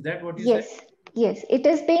infection? Is that what you said? Yes. It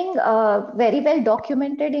is being very well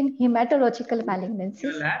documented in hematological malignancies.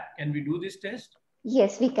 Your lab, can we do this test?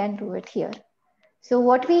 Yes, we can do it here. So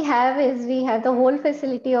what we have is we have the whole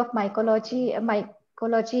facility of mycology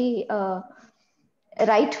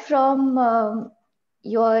right from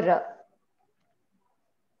your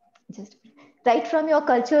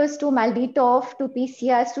cultures to MALDI-TOF to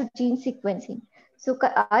PCRs to gene sequencing. So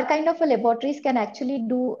our kind of laboratories can actually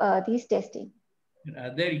do these testing.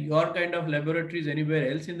 Are there your kind of laboratories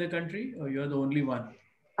anywhere else in the country, or you're the only one?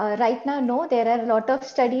 Right now, no. There are a lot of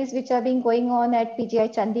studies which are being going on at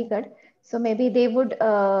PGI Chandigarh. So maybe they would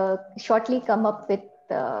shortly come up with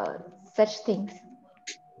such things.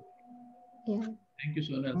 Yeah. Thank you,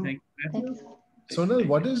 Sonal. Thank you. Sonal,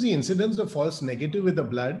 what is the incidence of false negative with the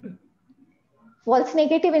blood? False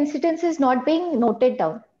negative incidence is not being noted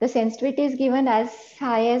down. The sensitivity is given as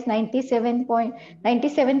high as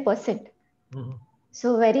 97%.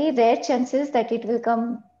 So very rare chances that it will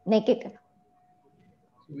come negative.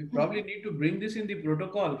 So we probably need to bring this in the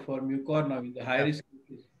protocol for mucor now in the high risk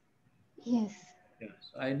cases. Yes.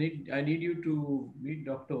 Yes. I need you to meet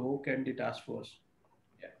Dr. Oak and the task force.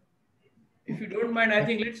 Yeah. If you don't mind, I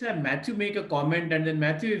think let's have Matthew make a comment, and then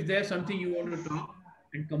Matthew, if there's something you want to talk,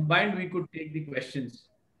 and combined we could take the questions,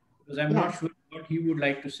 because I'm not sure what he would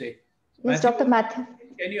like to say. So yes, Dr. Matthew.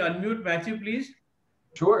 Can you unmute Matthew, please?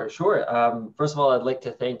 Sure. First of all, I'd like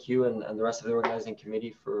to thank you and the rest of the organizing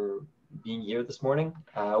committee for being here this morning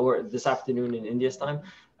or this afternoon in India's time.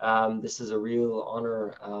 This is a real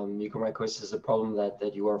honor. Mucormycosis is a problem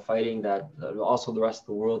that you are fighting, that also the rest of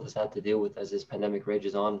the world has had to deal with as this pandemic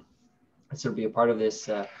rages on. And so to be a part of this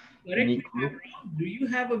unique group. Do you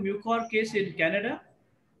have a mucor case in Canada?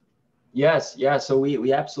 Yes. So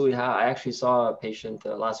we absolutely have. I actually saw a patient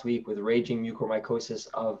last week with raging mucormycosis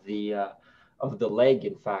of the leg,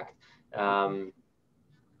 in fact.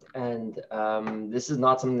 This is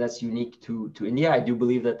not something that's unique to India. I do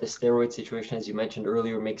believe that the steroid situation, as you mentioned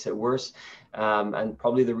earlier, makes it worse. And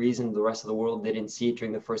probably the reason the rest of the world didn't see it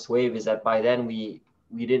during the first wave is that by then we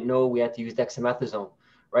didn't know we had to use dexamethasone,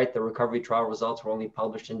 right? The recovery trial results were only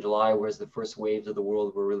published in July, whereas the first waves of the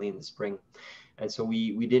world were really in the spring. And so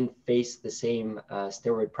we didn't face the same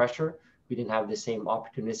steroid pressure. We didn't have the same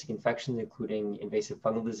opportunistic infections, including invasive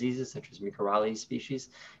fungal diseases such as Mucorales species.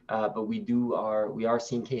 But we are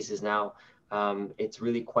seeing cases now. It's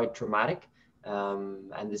really quite dramatic,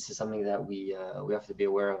 and this is something that we have to be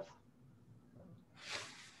aware of.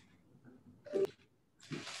 Do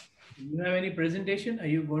you have any presentation? Are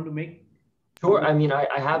you going to make? Sure. I mean, I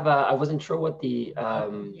have. I wasn't sure what the.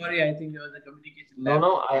 Sorry, I think there was a communication.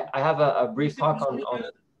 No. I have a brief talk on.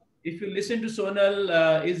 If you listen to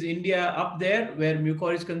Sonal, is India up there where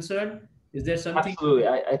mucor is concerned? Is there something? Absolutely.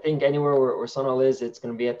 I think anywhere where Sonal is, it's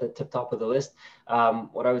going to be at the top of the list.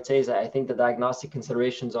 What I would say is I think the diagnostic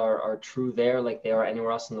considerations are true there, like they are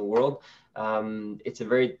anywhere else in the world. It's a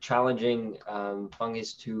very challenging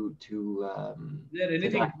fungus to Is there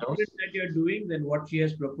anything different that you're doing than what she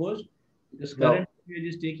has proposed? Because currently we're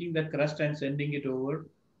just taking the crust and sending it over.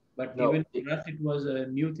 But even for us, it was a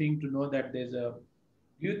new thing to know that there's a.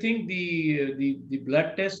 Do you think the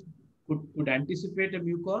blood test could anticipate a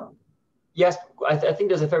mucor? Yes, I think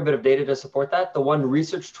there's a fair bit of data to support that. The one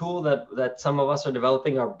research tool that some of us are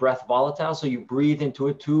developing are breath volatile. So you breathe into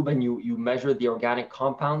a tube and you measure the organic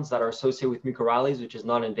compounds that are associated with Mucorales, which is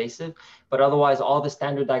non-invasive. But otherwise, all the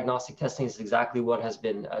standard diagnostic testing is exactly what has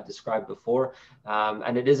been described before.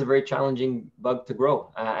 And it is a very challenging bug to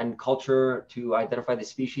grow. And culture to identify the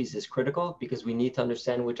species is critical because we need to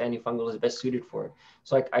understand which antifungal is best suited for it.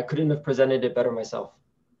 So I couldn't have presented it better myself.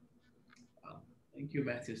 Thank you,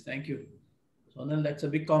 Matthews. Thank you. Sonal, that's a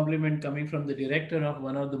big compliment coming from the director of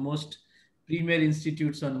one of the most premier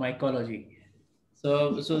institutes on mycology.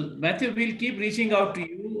 So Matthew, we'll keep reaching out to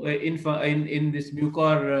you in this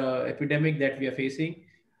mucor epidemic that we are facing.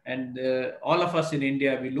 And all of us in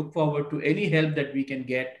India, we look forward to any help that we can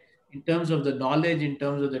get in terms of the knowledge, in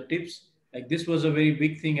terms of the tips. Like this was a very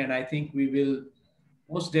big thing, and I think we will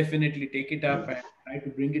most definitely take it up and try to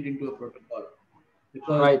bring it into a protocol.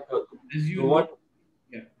 Because right. as you know,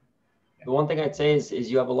 the one thing I'd say is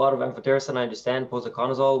you have a lot of amphotericin, I understand,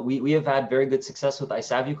 posaconazole. We have had very good success with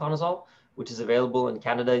isavuconazole, which is available in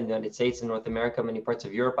Canada, in the United States, in North America, many parts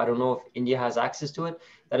of Europe. I don't know if India has access to it.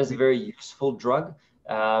 That is a very useful drug.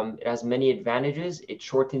 It has many advantages. It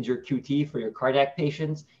shortens your QT for your cardiac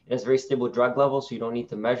patients. It has very stable drug levels, so you don't need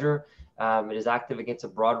to measure. It is active against a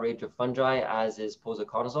broad range of fungi, as is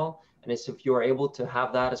posaconazole. And so if you are able to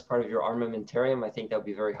have that as part of your armamentarium, I think that would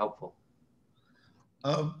be very helpful.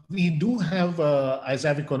 We do have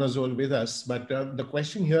isavuconazole with us, but the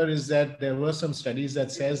question here is that there were some studies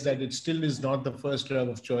that says that it still is not the first drug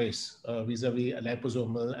of choice vis-a-vis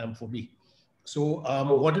liposomal amphobe. So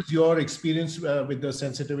what is your experience with the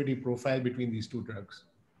sensitivity profile between these two drugs?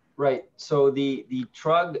 Right. So the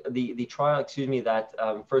trial, that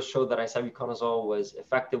first showed that isavuconazole was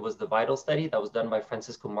effective was the VITAL study that was done by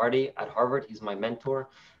Francisco Marti at Harvard. He's my mentor,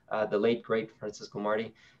 the late great Francisco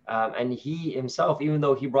Marti. And he himself, even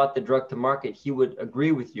though he brought the drug to market, he would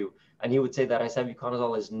agree with you, and he would say that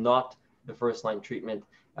isavuconazole is not the first-line treatment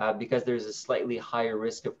because there's a slightly higher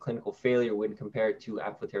risk of clinical failure when compared to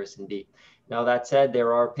amphotericin B. Now that said,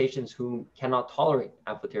 there are patients who cannot tolerate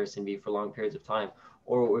amphotericin B for long periods of time,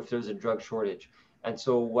 or if there's a drug shortage. And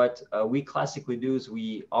so what we classically do is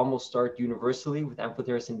we almost start universally with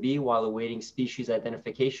amphotericin B while awaiting species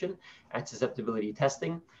identification and susceptibility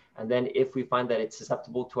testing. And then if we find that it's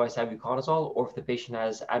susceptible to isavuconazole, or if the patient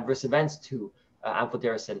has adverse events to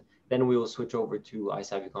amphotericin, then we will switch over to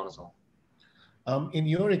isavuconazole. In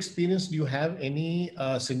your experience, do you have any,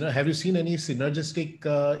 have you seen any synergistic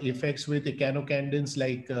effects with echinocandins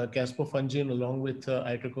like caspofungin along with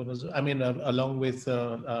itraconazole, along with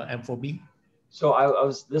amphobe?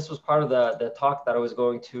 So this was part of the talk that I was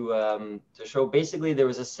going to show. Basically, there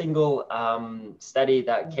was a single study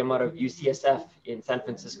that came out of UCSF in San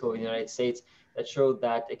Francisco, in the United States, that showed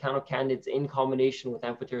that echinocandins in combination with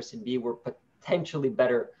amphotericin B were potentially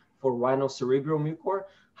better for rhinocerebral mucor.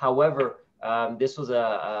 However, this was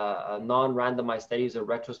a non-randomized study, it was a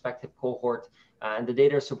retrospective cohort, and the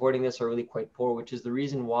data supporting this are really quite poor, which is the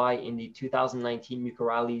reason why in the 2019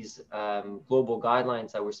 Mucorales global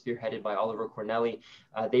guidelines that were spearheaded by Oliver Cornelli,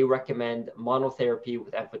 they recommend monotherapy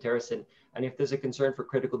with amphotericin. And if there's a concern for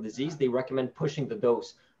critical disease, they recommend pushing the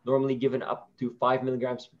dose, normally given up to 5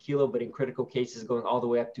 milligrams per kilo, but in critical cases going all the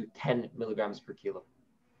way up to 10 milligrams per kilo.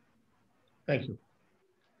 Thank you.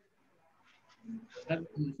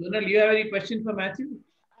 Sonal, do you have any questions for Matthew?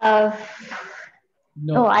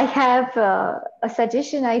 No, I have a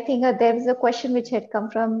suggestion. I think there was a question which had come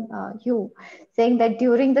from you saying that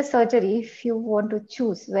during the surgery, if you want to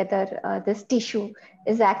choose whether this tissue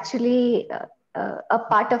is actually a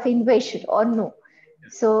part of invasion or no.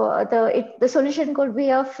 So the solution could be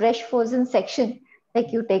a fresh frozen section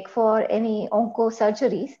like you take for any onco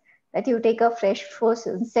surgeries, that you take a fresh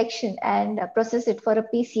frozen section and process it for a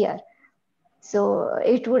PCR. So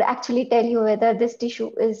it would actually tell you whether this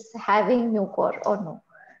tissue is having mucor or no.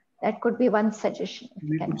 That could be one suggestion.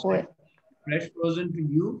 We could send fresh frozen to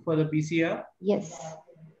you for the PCR? Yes.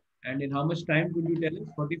 And in how much time could you tell us?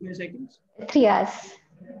 45 seconds? 3 hours.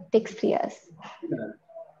 Takes 3 hours. Yeah.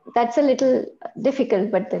 That's a little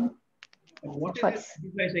difficult, but then. And what is this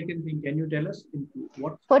 45 second thing? Can you tell us?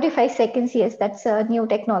 What? 45 seconds, yes. That's a new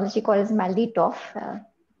technology called as Malditoff.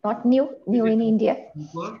 Not new in India.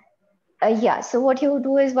 Yeah, so what you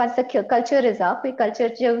do is once the culture is up,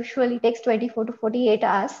 culture usually takes 24 to 48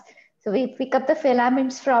 hours. So we pick up the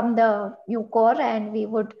filaments from the mucor and we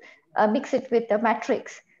would mix it with the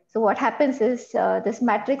matrix. So what happens is this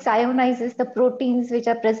matrix ionizes the proteins which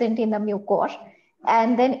are present in the mucor,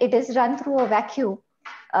 and then it is run through a vacuum.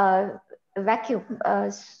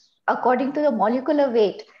 According to the molecular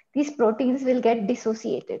weight, these proteins will get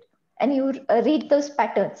dissociated, and you read those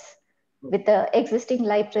patterns with the existing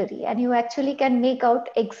library, and you actually can make out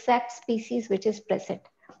exact species which is present.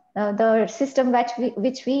 The system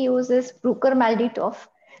which we use is Bruker Malditoff.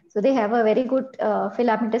 So they have a very good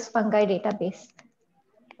filamentous fungi database.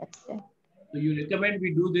 That's it. So you recommend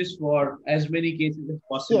we do this for as many cases as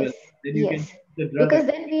possible. Yes, then you yes. can the drug because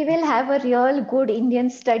then we will have a real good Indian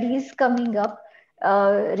studies coming up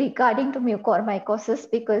regarding to mucormycosis,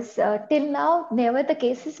 because till now never the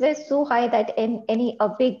cases were so high that a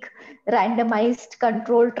big randomized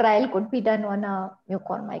controlled trial could be done on a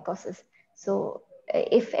mucormycosis. So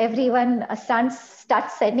if everyone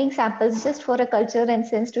starts sending samples just for a culture and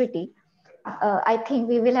sensitivity, I think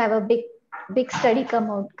we will have a big study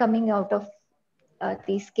coming out of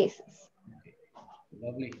these cases.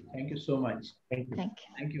 Lovely. Thank you so much. Thank you. Thank you.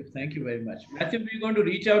 Thank you. Thank you very much. Matthew, we're going to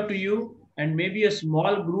reach out to you and maybe a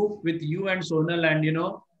small group with you and Sonal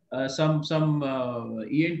and, some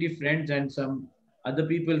ENT friends and some other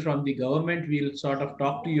people from the government. We'll sort of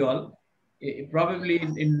talk to you all probably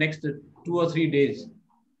in next 2 or 3 days.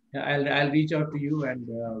 I'll reach out to you and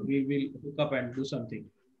we will hook up and do something.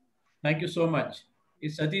 Thank you so much.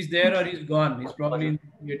 Is Satish there or he's gone? He's probably in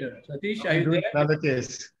the theater. Satish, are you there? Another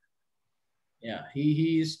case. Yeah,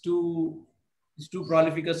 he is too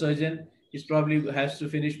prolific a surgeon. He's probably has to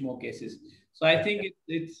finish more cases. So I think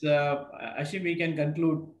it's Ashim, we can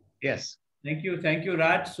conclude. Yes. Thank you,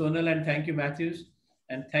 Raj, Sonal, and thank you, Matthews,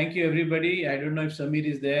 and thank you everybody. I don't know if Samir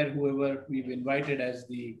is there. Whoever we've invited as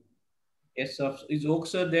the guest of is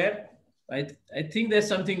Oksar there. I think there's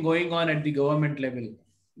something going on at the government level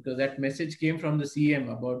because that message came from the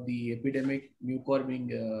CM about the epidemic, Mucor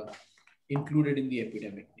being included in the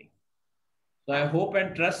epidemic thing. So I hope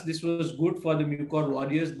and trust this was good for the Mucor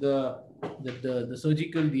warriors, the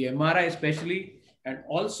surgical, the MRI especially. And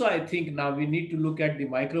also I think now we need to look at the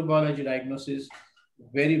microbiology diagnosis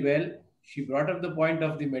very well. She brought up the point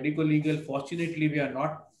of the medical legal. Fortunately, we are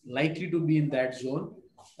not likely to be in that zone.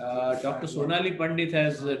 Dr. Sonali Pandit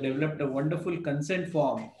has developed a wonderful consent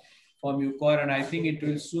form for Mucor, and I think it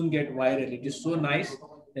will soon get viral. It is so nice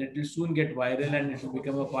that it will soon get viral and it will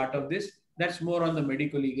become a part of this. That's more on the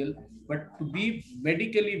medical legal. But to be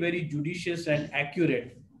medically very judicious and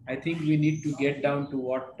accurate, I think we need to get down to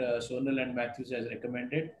what Sonal and Matthews has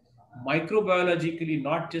recommended. Microbiologically,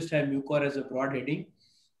 not just have Mucor as a broad heading.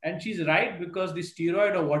 And she's right because the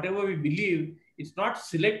steroid or whatever we believe, it's not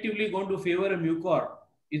selectively going to favor a Mucor.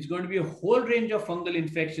 It's going to be a whole range of fungal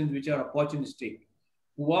infections which are opportunistic,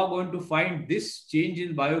 who are going to find this change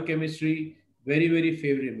in biochemistry very, very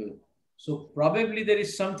favorable. So probably there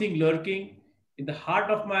is something lurking. In the heart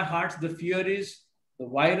of my hearts, the fear is the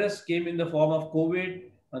virus came in the form of COVID,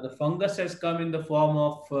 the fungus has come in the form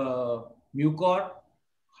of Mucor.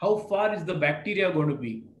 How far is the bacteria going to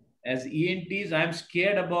be? As ENTs, I'm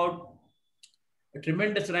scared about a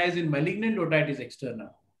tremendous rise in malignant otitis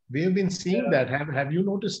externa. We have been seeing that. Have you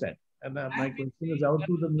noticed that? And my question is out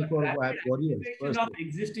to the Mucor warriors. First of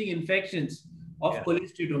existing infections of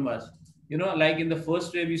cholesteatomas. Like in the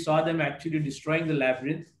first wave, we saw them actually destroying the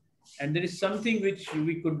labyrinth. And there is something which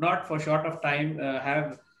we could not, for short of time,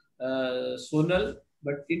 have Sonal,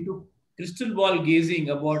 but into crystal ball gazing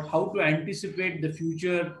about how to anticipate the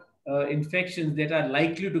future infections that are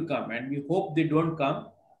likely to come. And we hope they don't come.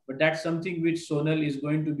 But that's something which Sonal is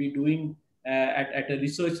going to be doing at a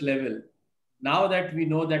research level. Now that we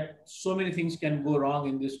know that so many things can go wrong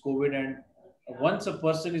in this COVID, and once a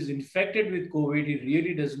person is infected with COVID,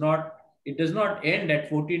 it does not end at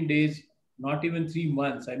 14 days, not even 3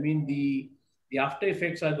 months. I mean, the after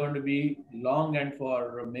effects are going to be long and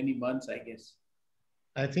for many months, I guess.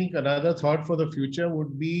 I think another thought for the future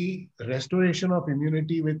would be restoration of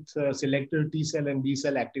immunity with selective T cell and B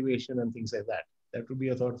cell activation and things like that. That would be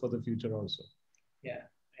a thought for the future also. Yeah.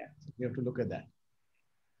 We have to look at that.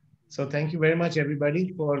 So thank you very much,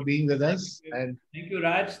 everybody, for being with us. And thank you,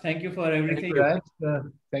 Raj. Thank you for everything. Thank you, Raj.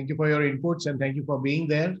 Thank you for your inputs and thank you for being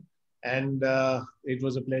there. And it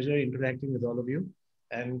was a pleasure interacting with all of you.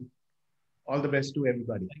 And all the best to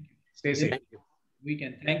everybody. Thank you. Stay safe. Thank you. We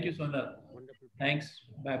can. Thank you, Sonal. Thanks.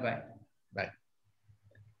 Bye-bye. Bye.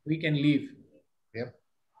 We can leave. Yep.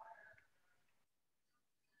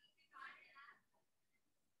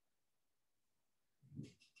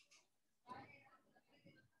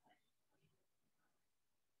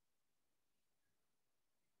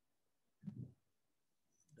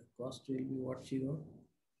 Cost will be what, Shiro?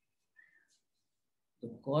 The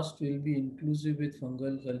cost will be inclusive with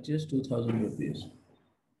fungal cultures, 2,000 rupees.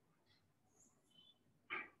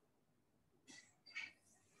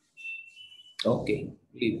 Okay,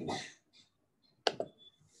 leave.